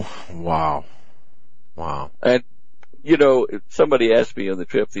 And, somebody asked me on the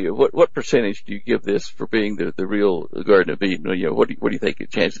trip, what percentage do you give this for being the real Garden of Eden? What do you think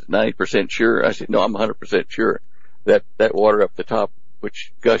it chances? 90% sure? I said, no, I'm 100% sure that water up the top,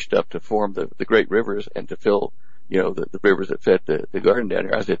 which gushed up to form the great rivers and to fill, the rivers that fed the garden down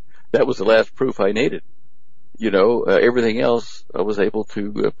here. I said, that was the last proof I needed. Everything else I was able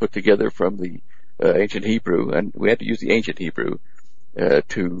to put together from the ancient Hebrew, and we had to use the ancient Hebrew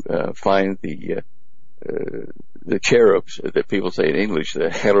to find the cherubs that people say in English,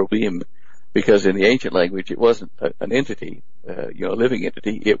 the cherubim, because in the ancient language it wasn't an entity, a living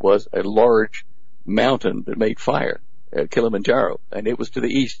entity. It was a large mountain that made fire, Kilimanjaro, and it was to the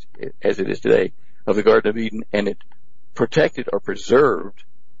east, as it is today, of the Garden of Eden, and it protected or preserved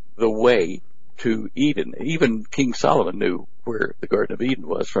the way to Eden. Even King Solomon knew where the Garden of Eden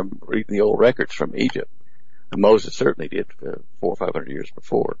was from reading the old records from Egypt. And Moses certainly did 400 or 500 years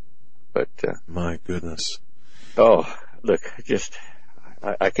before. But my goodness. Oh, look,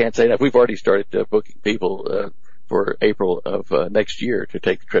 I can't say that. We've already started booking people for April of next year to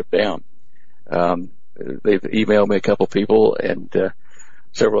take the trip down. They've emailed me a couple people, and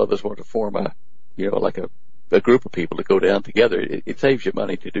several others want to form a group of people to go down together. It saves you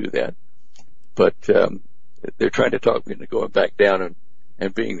money to do that. But they're trying to talk me into going back down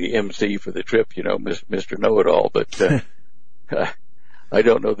and being the MC for the trip, Mr. Know-It-All. But I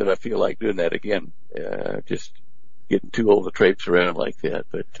don't know that I feel like doing that again. Just getting too old to traipse around like that.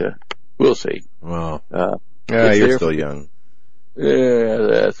 But we'll see. Wow. You're still young. Yeah,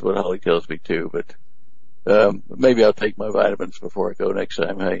 that's what Holly tells me too. But maybe I'll take my vitamins before I go next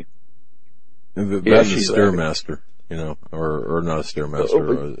time. Hey. That's a Stairmaster, or not a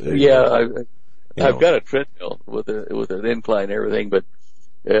Stairmaster. I've got a treadmill with an incline and everything, but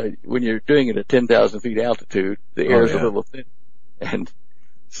when you're doing it at 10,000 feet altitude, the air is a little thin, and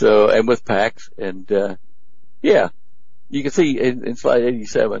with packs, and you can see in slide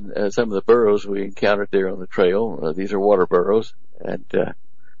 87 some of the burrows we encountered there on the trail. These are water burrows, and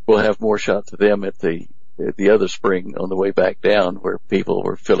we'll have more shots of them at the other spring on the way back down where people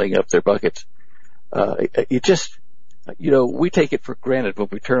were filling up their buckets. It just, we take it for granted when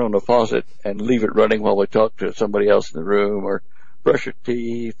we turn on the faucet and leave it running while we talk to somebody else in the room, or brush your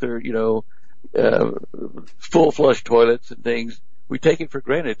teeth, or, full flush toilets and things. We take it for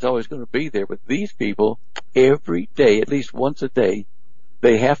granted it's always going to be there. But these people, every day, at least once a day,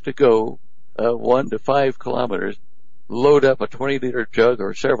 they have to go 1 to 5 kilometers, load up a 20-liter jug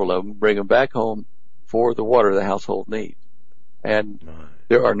or several of them, bring them back home for the water the household needs. And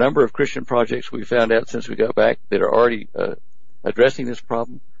there are a number of Christian projects we found out since we got back that are already addressing this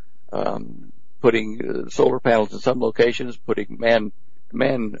problem, putting solar panels in some locations, putting man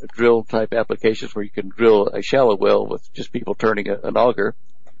drill type applications where you can drill a shallow well with just people turning an auger.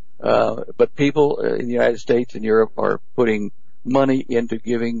 But people in the United States and Europe are putting money into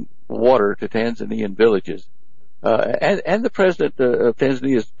giving water to Tanzanian villages. And the president of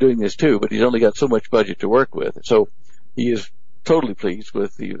Tanzania is doing this too, but he's only got so much budget to work with. So he is totally pleased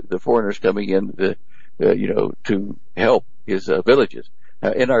with the foreigners coming in, to help his villages.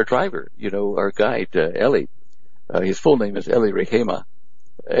 And our driver, our guide, Eli, his full name is Eli Rehema,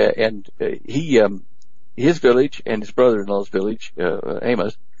 and his village and his brother-in-law's village,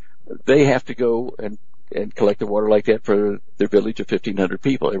 Amos, they have to go and collect the water like that for their village of 1,500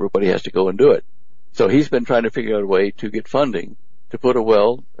 people. Everybody has to go and do it. So he's been trying to figure out a way to get funding to put a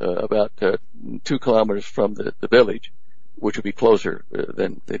well about 2 kilometers from the village, which would be closer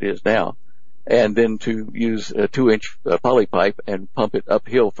than it is now, and then to use a 2-inch poly pipe and pump it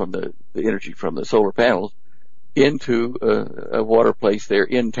uphill from the energy from the solar panels into a water place there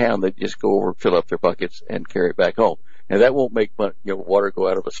in town that just go over, fill up their buckets, and carry it back home. Now that won't make water go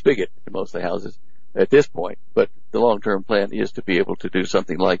out of a spigot in most of the houses at this point, but the long-term plan is to be able to do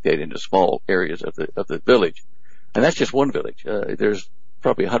something like that into small areas of the village. And that's just one village. There's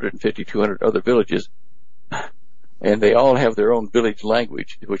probably 150, 200 other villages, and they all have their own village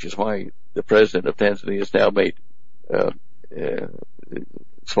language, which is why the president of Tanzania has now made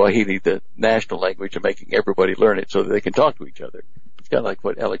Swahili the national language and making everybody learn it so that they can talk to each other. It's kind of like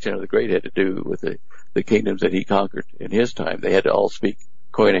what Alexander the Great had to do with the kingdoms that he conquered in his time. They had to all speak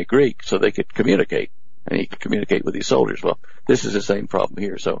Koine Greek so they could communicate, and he could communicate with his soldiers. Well, this is the same problem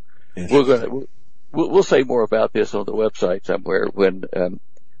here. So we'll say more about this on the website somewhere when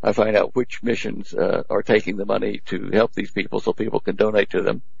I find out which missions are taking the money to help these people so people can donate to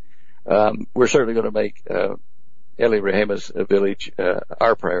them. We're certainly going to make Eli Rehema's village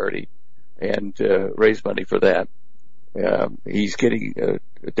our priority and raise money for that. He's getting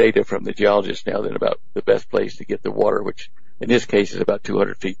data from the geologists now that about the best place to get the water, which in this case is about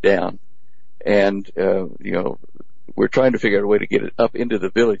 200 feet down. And, we're trying to figure out a way to get it up into the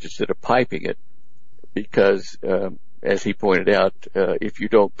village instead of piping it because, as he pointed out, if you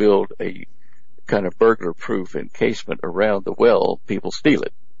don't build a kind of burglar-proof encasement around the well, people steal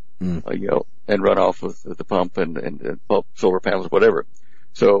it, and run off with the pump and pump solar panels, whatever.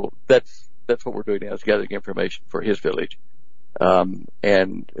 So that's what we're doing now, is gathering information for his village.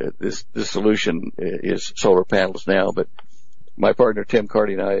 This solution is solar panels now, but my partner Tim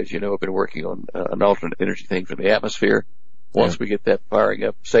Carty and I, as you know, have been working on an alternate energy thing from the atmosphere. Once we get that firing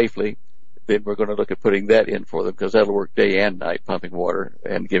up safely, then we're going to look at putting that in for them because that'll work day and night, pumping water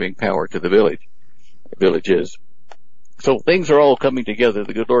and giving power to the villages. So things are all coming together.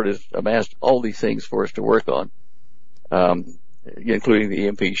 The good Lord has amassed all these things for us to work on, including the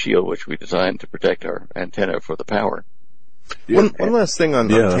EMP shield, which we designed to protect our antenna for the power. One last thing on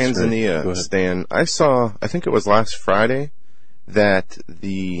Tanzania, Stan. I think it was last Friday, that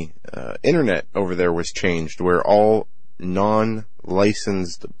the internet over there was changed, where all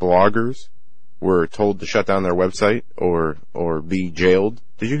non-licensed bloggers were told to shut down their website or be jailed.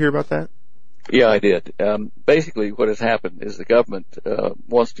 Did you hear about that? Yeah, I did. Basically, what has happened is the government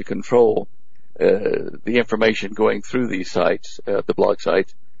wants to control the information going through these sites, the blog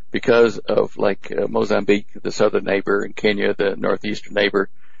sites, because of Mozambique, the southern neighbor, and Kenya, the northeastern neighbor.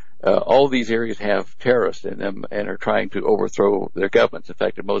 All these areas have terrorists in them and are trying to overthrow their governments. In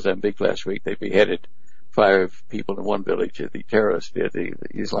fact, in Mozambique last week, they beheaded 5 people in one village, the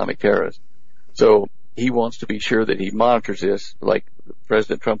Islamic terrorists. So he wants to be sure that he monitors this like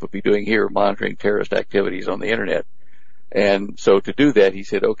President Trump would be doing here, monitoring terrorist activities on the internet. And so to do that, he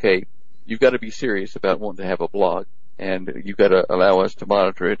said, okay, you've got to be serious about wanting to have a blog, and you've got to allow us to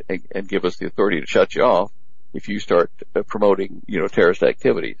monitor it and give us the authority to shut you off if you start promoting, terrorist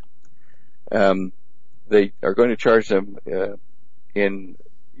activities. They are going to charge them in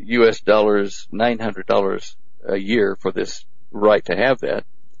US dollars $900 a year for this right to have that.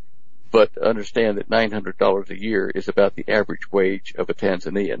 but understand that $900 a year is about the average wage of a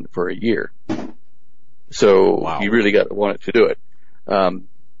Tanzanian for a year. So wow. You really got to want it to do it.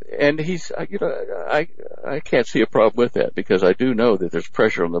 And he's, I can't see a problem with that, because I do know that there's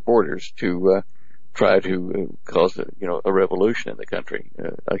pressure on the borders to try to cause a revolution in the country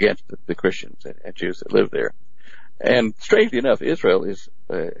against the Christians and Jews that live there. And strangely enough, Israel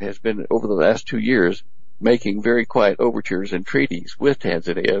has been over the last 2 years making very quiet overtures and treaties with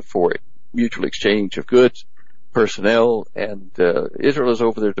Tanzania for mutual exchange of goods, personnel, and Israel is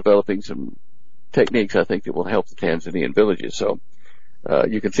over there developing some techniques, I think, that will help the Tanzanian villages. So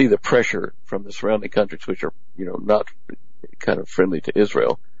you can see the pressure from the surrounding countries, which are not kind of friendly to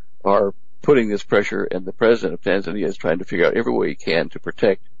Israel, are putting this pressure, and the president of Tanzania is trying to figure out every way he can to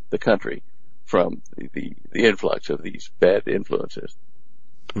protect the country from the influx of these bad influences.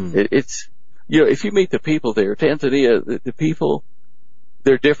 It's if you meet the people there, Tanzania, the people,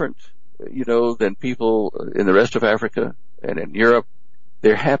 they're different, than people in the rest of Africa and in Europe.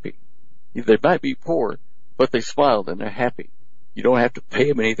 They're happy. They might be poor, but they smile and they're happy. You don't have to pay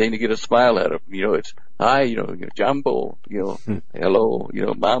them anything to get a smile out of them. It's hi, Jumbo, hello,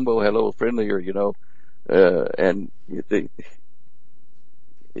 Mambo, hello, friendlier, and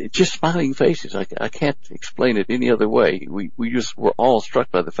it's just smiling faces. I can't explain it any other way. We just were all struck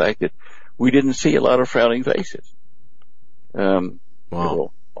by the fact that we didn't see a lot of frowning faces. Wow.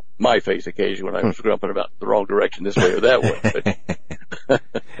 Well, my face occasionally when I was grumping about the wrong direction this way or that way, but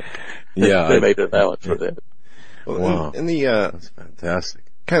yeah, they made an allowance for that. Well, wow. that's fantastic.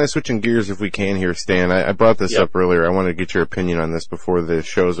 Kind of switching gears if we can here, Stan. I brought this up earlier. I wanted to get your opinion on this before the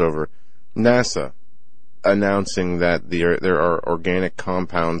show's over. NASA announcing that there are organic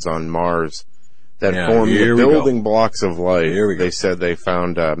compounds on Mars that form the building blocks of life. They said they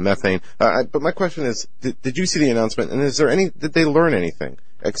found methane. But my question is, did you see the announcement? And did they learn anything?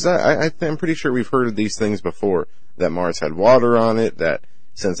 Because I'm pretty sure we've heard of these things before, that Mars had water on it, that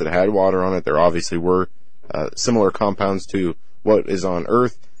since it had water on it, there obviously were similar compounds to what is on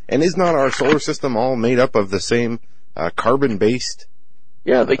Earth. And is not our solar system all made up of the same carbon-based?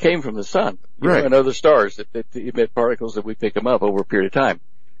 Yeah, they came from the sun, right, and other stars that emit particles that we pick them up over a period of time.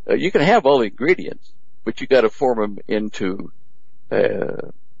 You can have all the ingredients, but you got to form them into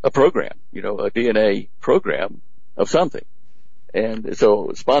a program, a DNA program of something. And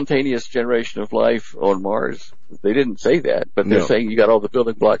so, spontaneous generation of life on Mars, they didn't say that, but they're saying you got all the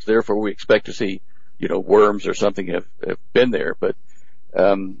building blocks, therefore we expect to see worms or something have been there. But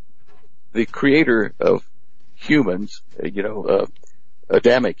the creator of humans,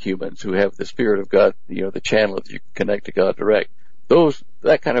 Adamic humans who have the Spirit of God, the channel that you can connect to God direct,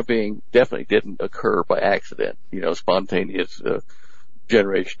 that kind of being definitely didn't occur by accident, spontaneous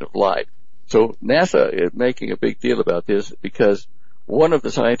generation of life. So NASA is making a big deal about this because one of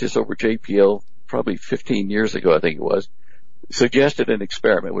the scientists over JPL, probably 15 years ago, I think it was, suggested an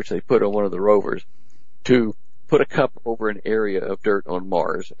experiment which they put on one of the rovers to put a cup over an area of dirt on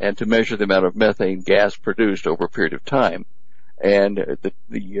Mars and to measure the amount of methane gas produced over a period of time and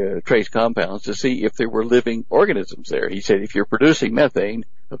the trace compounds to see if there were living organisms there. He said if you're producing methane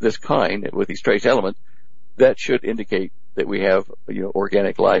of this kind with these trace elements, that should indicate that we have,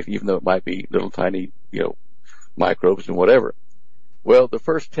 organic life, even though it might be little tiny, microbes and whatever. Well, the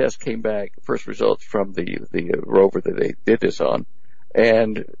first test came back, first results from the rover that they did this on,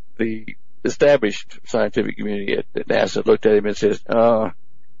 and the established scientific community at NASA looked at him and says, I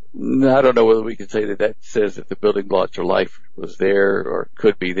don't know whether we can say that says that the building blocks of life was there or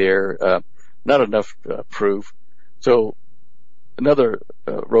could be there. Not enough proof. So another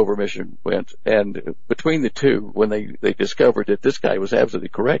rover mission went, and between the two, when they discovered that this guy was absolutely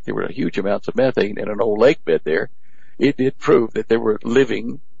correct, there were huge amounts of methane in an old lake bed there, it did prove that there were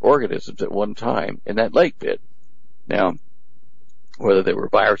living organisms at one time in that lake bed. Now, whether they were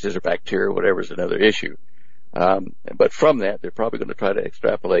viruses or bacteria or whatever is another issue. But from that, they're probably going to try to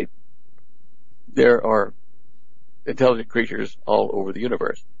extrapolate. There are intelligent creatures all over the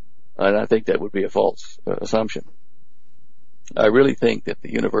universe. And I think that would be a false assumption. I really think that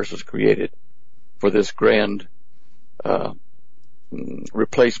the universe was created for this grand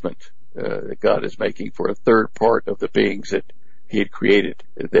replacement that God is making for a third part of the beings that he had created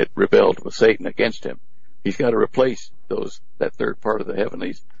that rebelled with Satan against him. He's got to replace that third part of the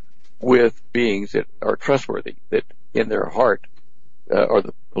heavenlies with beings that are trustworthy, that in their heart are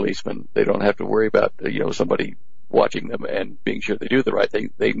the policemen. They don't have to worry about, somebody watching them and being sure they do the right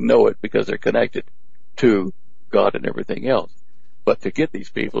thing. They know it because they're connected to God and everything else. But to get these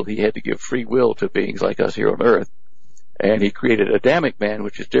people, he had to give free will to beings like us here on earth. And he created Adamic man,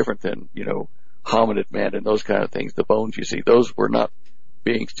 which is different than, hominid man and those kind of things. The bones you see, those were not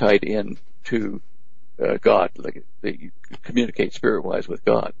beings tied in to God, like they communicate spirit-wise with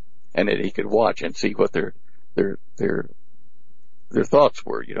God, and that he could watch and see what their thoughts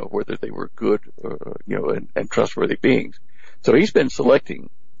were, whether they were good, and trustworthy beings. So he's been selecting,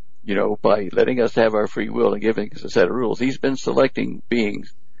 by letting us have our free will and giving us a set of rules, he's been selecting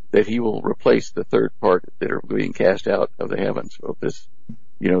beings that he will replace the third part that are being cast out of the heavens of this,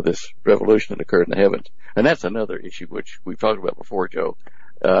 this revolution that occurred in the heavens. And that's another issue which we've talked about before, Joe.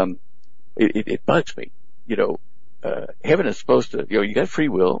 It bugs me. Heaven is supposed to, you got free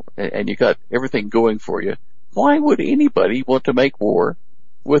will and you got everything going for you. Why would anybody want to make war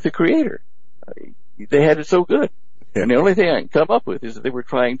with the Creator? They had it so good. And the only thing I can come up with is that they were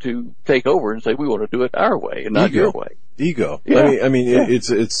trying to take over and say, we want to do it our way and not your way. Ego. Yeah. I mean, it's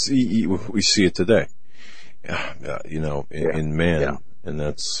we see it today, in man. Yeah. And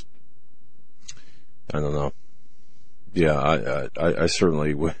that's, I don't know. Yeah, I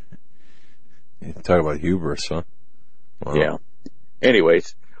certainly would. Talk about hubris, huh? Wow. Yeah.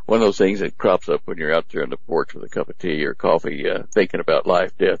 Anyways, one of those things that crops up when you're out there on the porch with a cup of tea or coffee, thinking about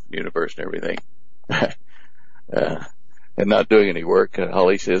life, death, the universe, and everything. And not doing any work.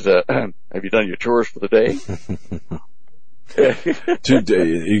 Holly says, have you done your chores for the day?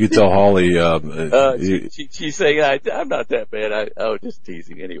 You could tell Holly, she's saying, I'm not that bad. I was just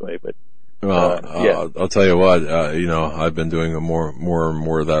teasing anyway, but. I'll tell you what, I've been doing more and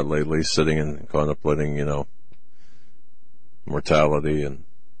more of that lately, sitting and contemplating, mortality and,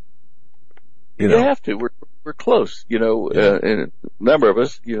 You have to. We're close, and a number of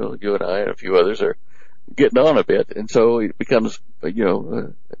us, you and I and a few others are getting on a bit, and so it becomes,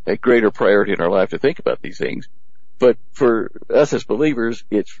 a greater priority in our life to think about these things. But for us as believers,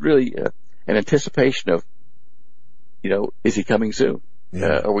 it's really an anticipation of, is he coming soon?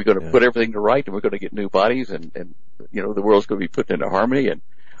 Yeah. Are we going to put everything to right, and we're going to get new bodies, and the world's going to be put into harmony? And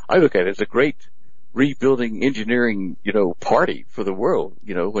I look at it as a great rebuilding engineering, party for the world,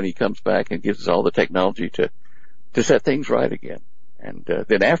 when he comes back and gives us all the technology to set things right again. And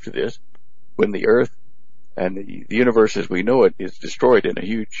then after this, when the earth and the universe as we know it is destroyed in a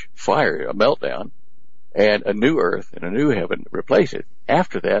huge fire, a meltdown, and a new earth and a new heaven replace it,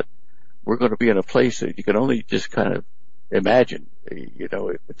 after that, we're going to be in a place that you can only just kind of imagine,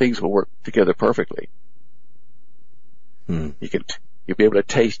 things will work together perfectly. You'll be able to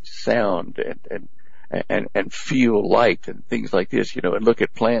taste sound and feel light and things like this, and look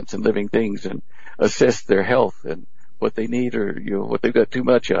at plants and living things and assess their health and what they need or, what they've got too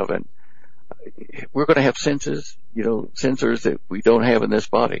much of. And we're going to have senses, sensors that we don't have in this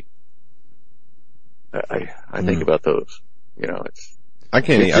body. I think about those, I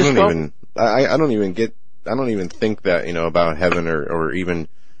don't even think that, about heaven or even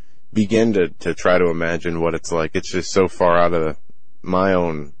begin to try to imagine what it's like. It's just so far out of my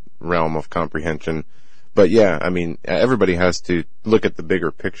own realm of comprehension. But yeah, I mean, everybody has to look at the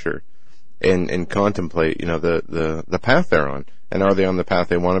bigger picture and contemplate, the path they're on. And are they on the path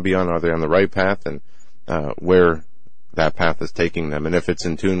they want to be on? Are they on the right path? And, where that path is taking them. And if it's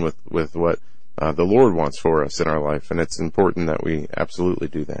in tune with what, the Lord wants for us in our life. And it's important that we absolutely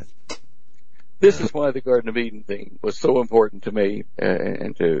do that. This is why the Garden of Eden thing was so important to me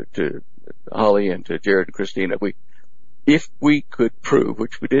and to Holly and to Jared and Christina. If we could prove,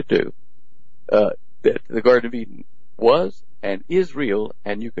 which we did do, that the Garden of Eden was and is real,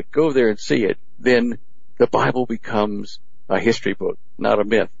 and you could go there and see it, then the Bible becomes a history book, not a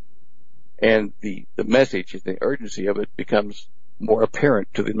myth. And the message and the urgency of it becomes more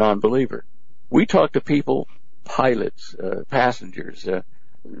apparent to the non-believer. We talk to people, pilots, passengers,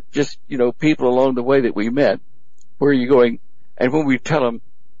 just, people along the way that we met. Where are you going? And when we tell them,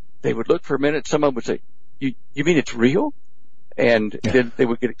 they would look for a minute. Some of them would say, you mean it's real? And then they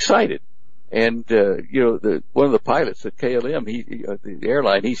would get excited. And, one of the pilots at KLM, the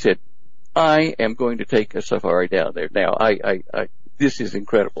airline, he said, I am going to take a safari down there. Now, this is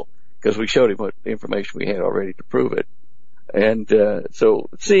incredible because we showed him what information we had already to prove it. And, so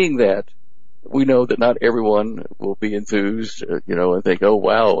seeing that, we know that not everyone will be enthused, and think, oh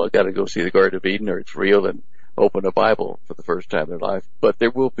wow, I got to go see the Garden of Eden or it's real and open a Bible for the first time in their life. But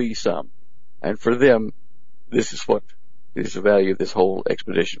there will be some. And for them, this is what is the value of this whole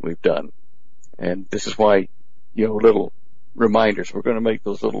expedition we've done. And this is why, little reminders. We're going to make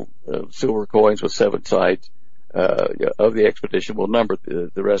those little silver coins with 7 sides of the expedition. We'll number the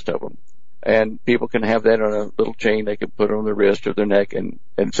rest of them. And people can have that on a little chain they can put on their wrist or their neck and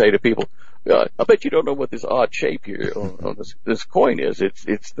say to people, I bet you don't know what this odd shape here on this coin is.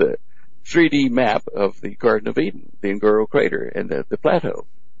 It's the 3D map of the Garden of Eden, the Nguru crater and the plateau.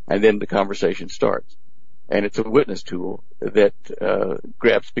 And then the conversation starts. And it's a witness tool that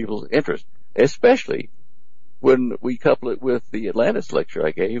grabs people's interest, especially when we couple it with the Atlantis lecture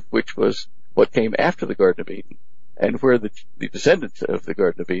I gave, which was what came after the Garden of Eden, and where the descendants of the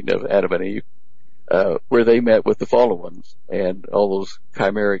Garden of Eden, of Adam and Eve, where they met with the fallen ones, and all those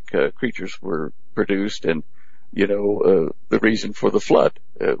chimeric creatures were produced, and the reason for the flood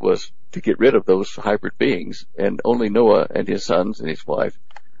was to get rid of those hybrid beings, and only Noah and his sons and his wife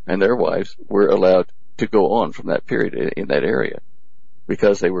and their wives were allowed to go on from that period in that area,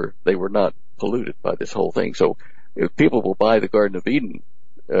 because they were not polluted by this whole thing. So if people will buy the Garden of Eden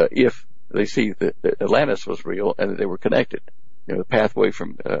if they see that Atlantis was real and that they were connected. The pathway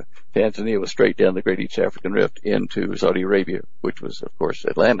from Tanzania was straight down the Great East African Rift into Saudi Arabia, which was, of course,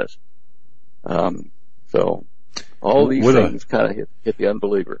 Atlantis. So all these things kind of hit the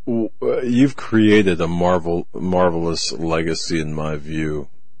unbeliever. You've created a marvelous legacy, in my view,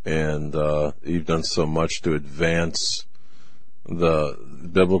 and you've done so much to advance the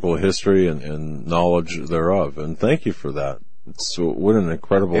biblical history and knowledge thereof. And thank you for that. What an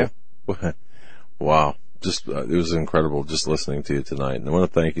incredible, wow. It was incredible just listening to you tonight. And I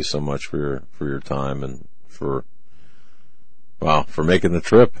want to thank you so much for your time and for making the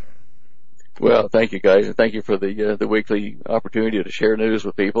trip. Well, thank you guys, and thank you for the weekly opportunity to share news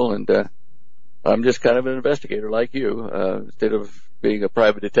with people. And I'm just kind of an investigator like you. Instead of being a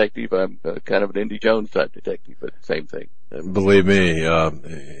private detective, I'm kind of an Indy Jones type detective, but same thing. Believe me,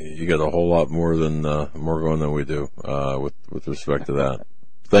 you got a whole lot more going than we do with respect to that.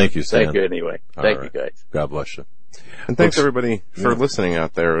 Thank you, Sam. Thank you anyway. Thank you, guys. God bless you. And thanks everybody for listening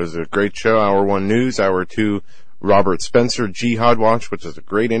out there. It was a great show. Hour 1 news, Hour 2 Robert Spencer, Jihad Watch, which was a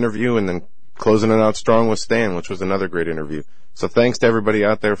great interview, and then closing it out strong with Stan, which was another great interview. So thanks to everybody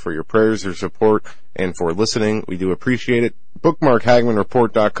out there for your prayers, your support, and for listening. We do appreciate it. Bookmark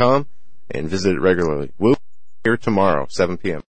HagmannReport.com and visit it regularly. We'll be here tomorrow, 7 p.m.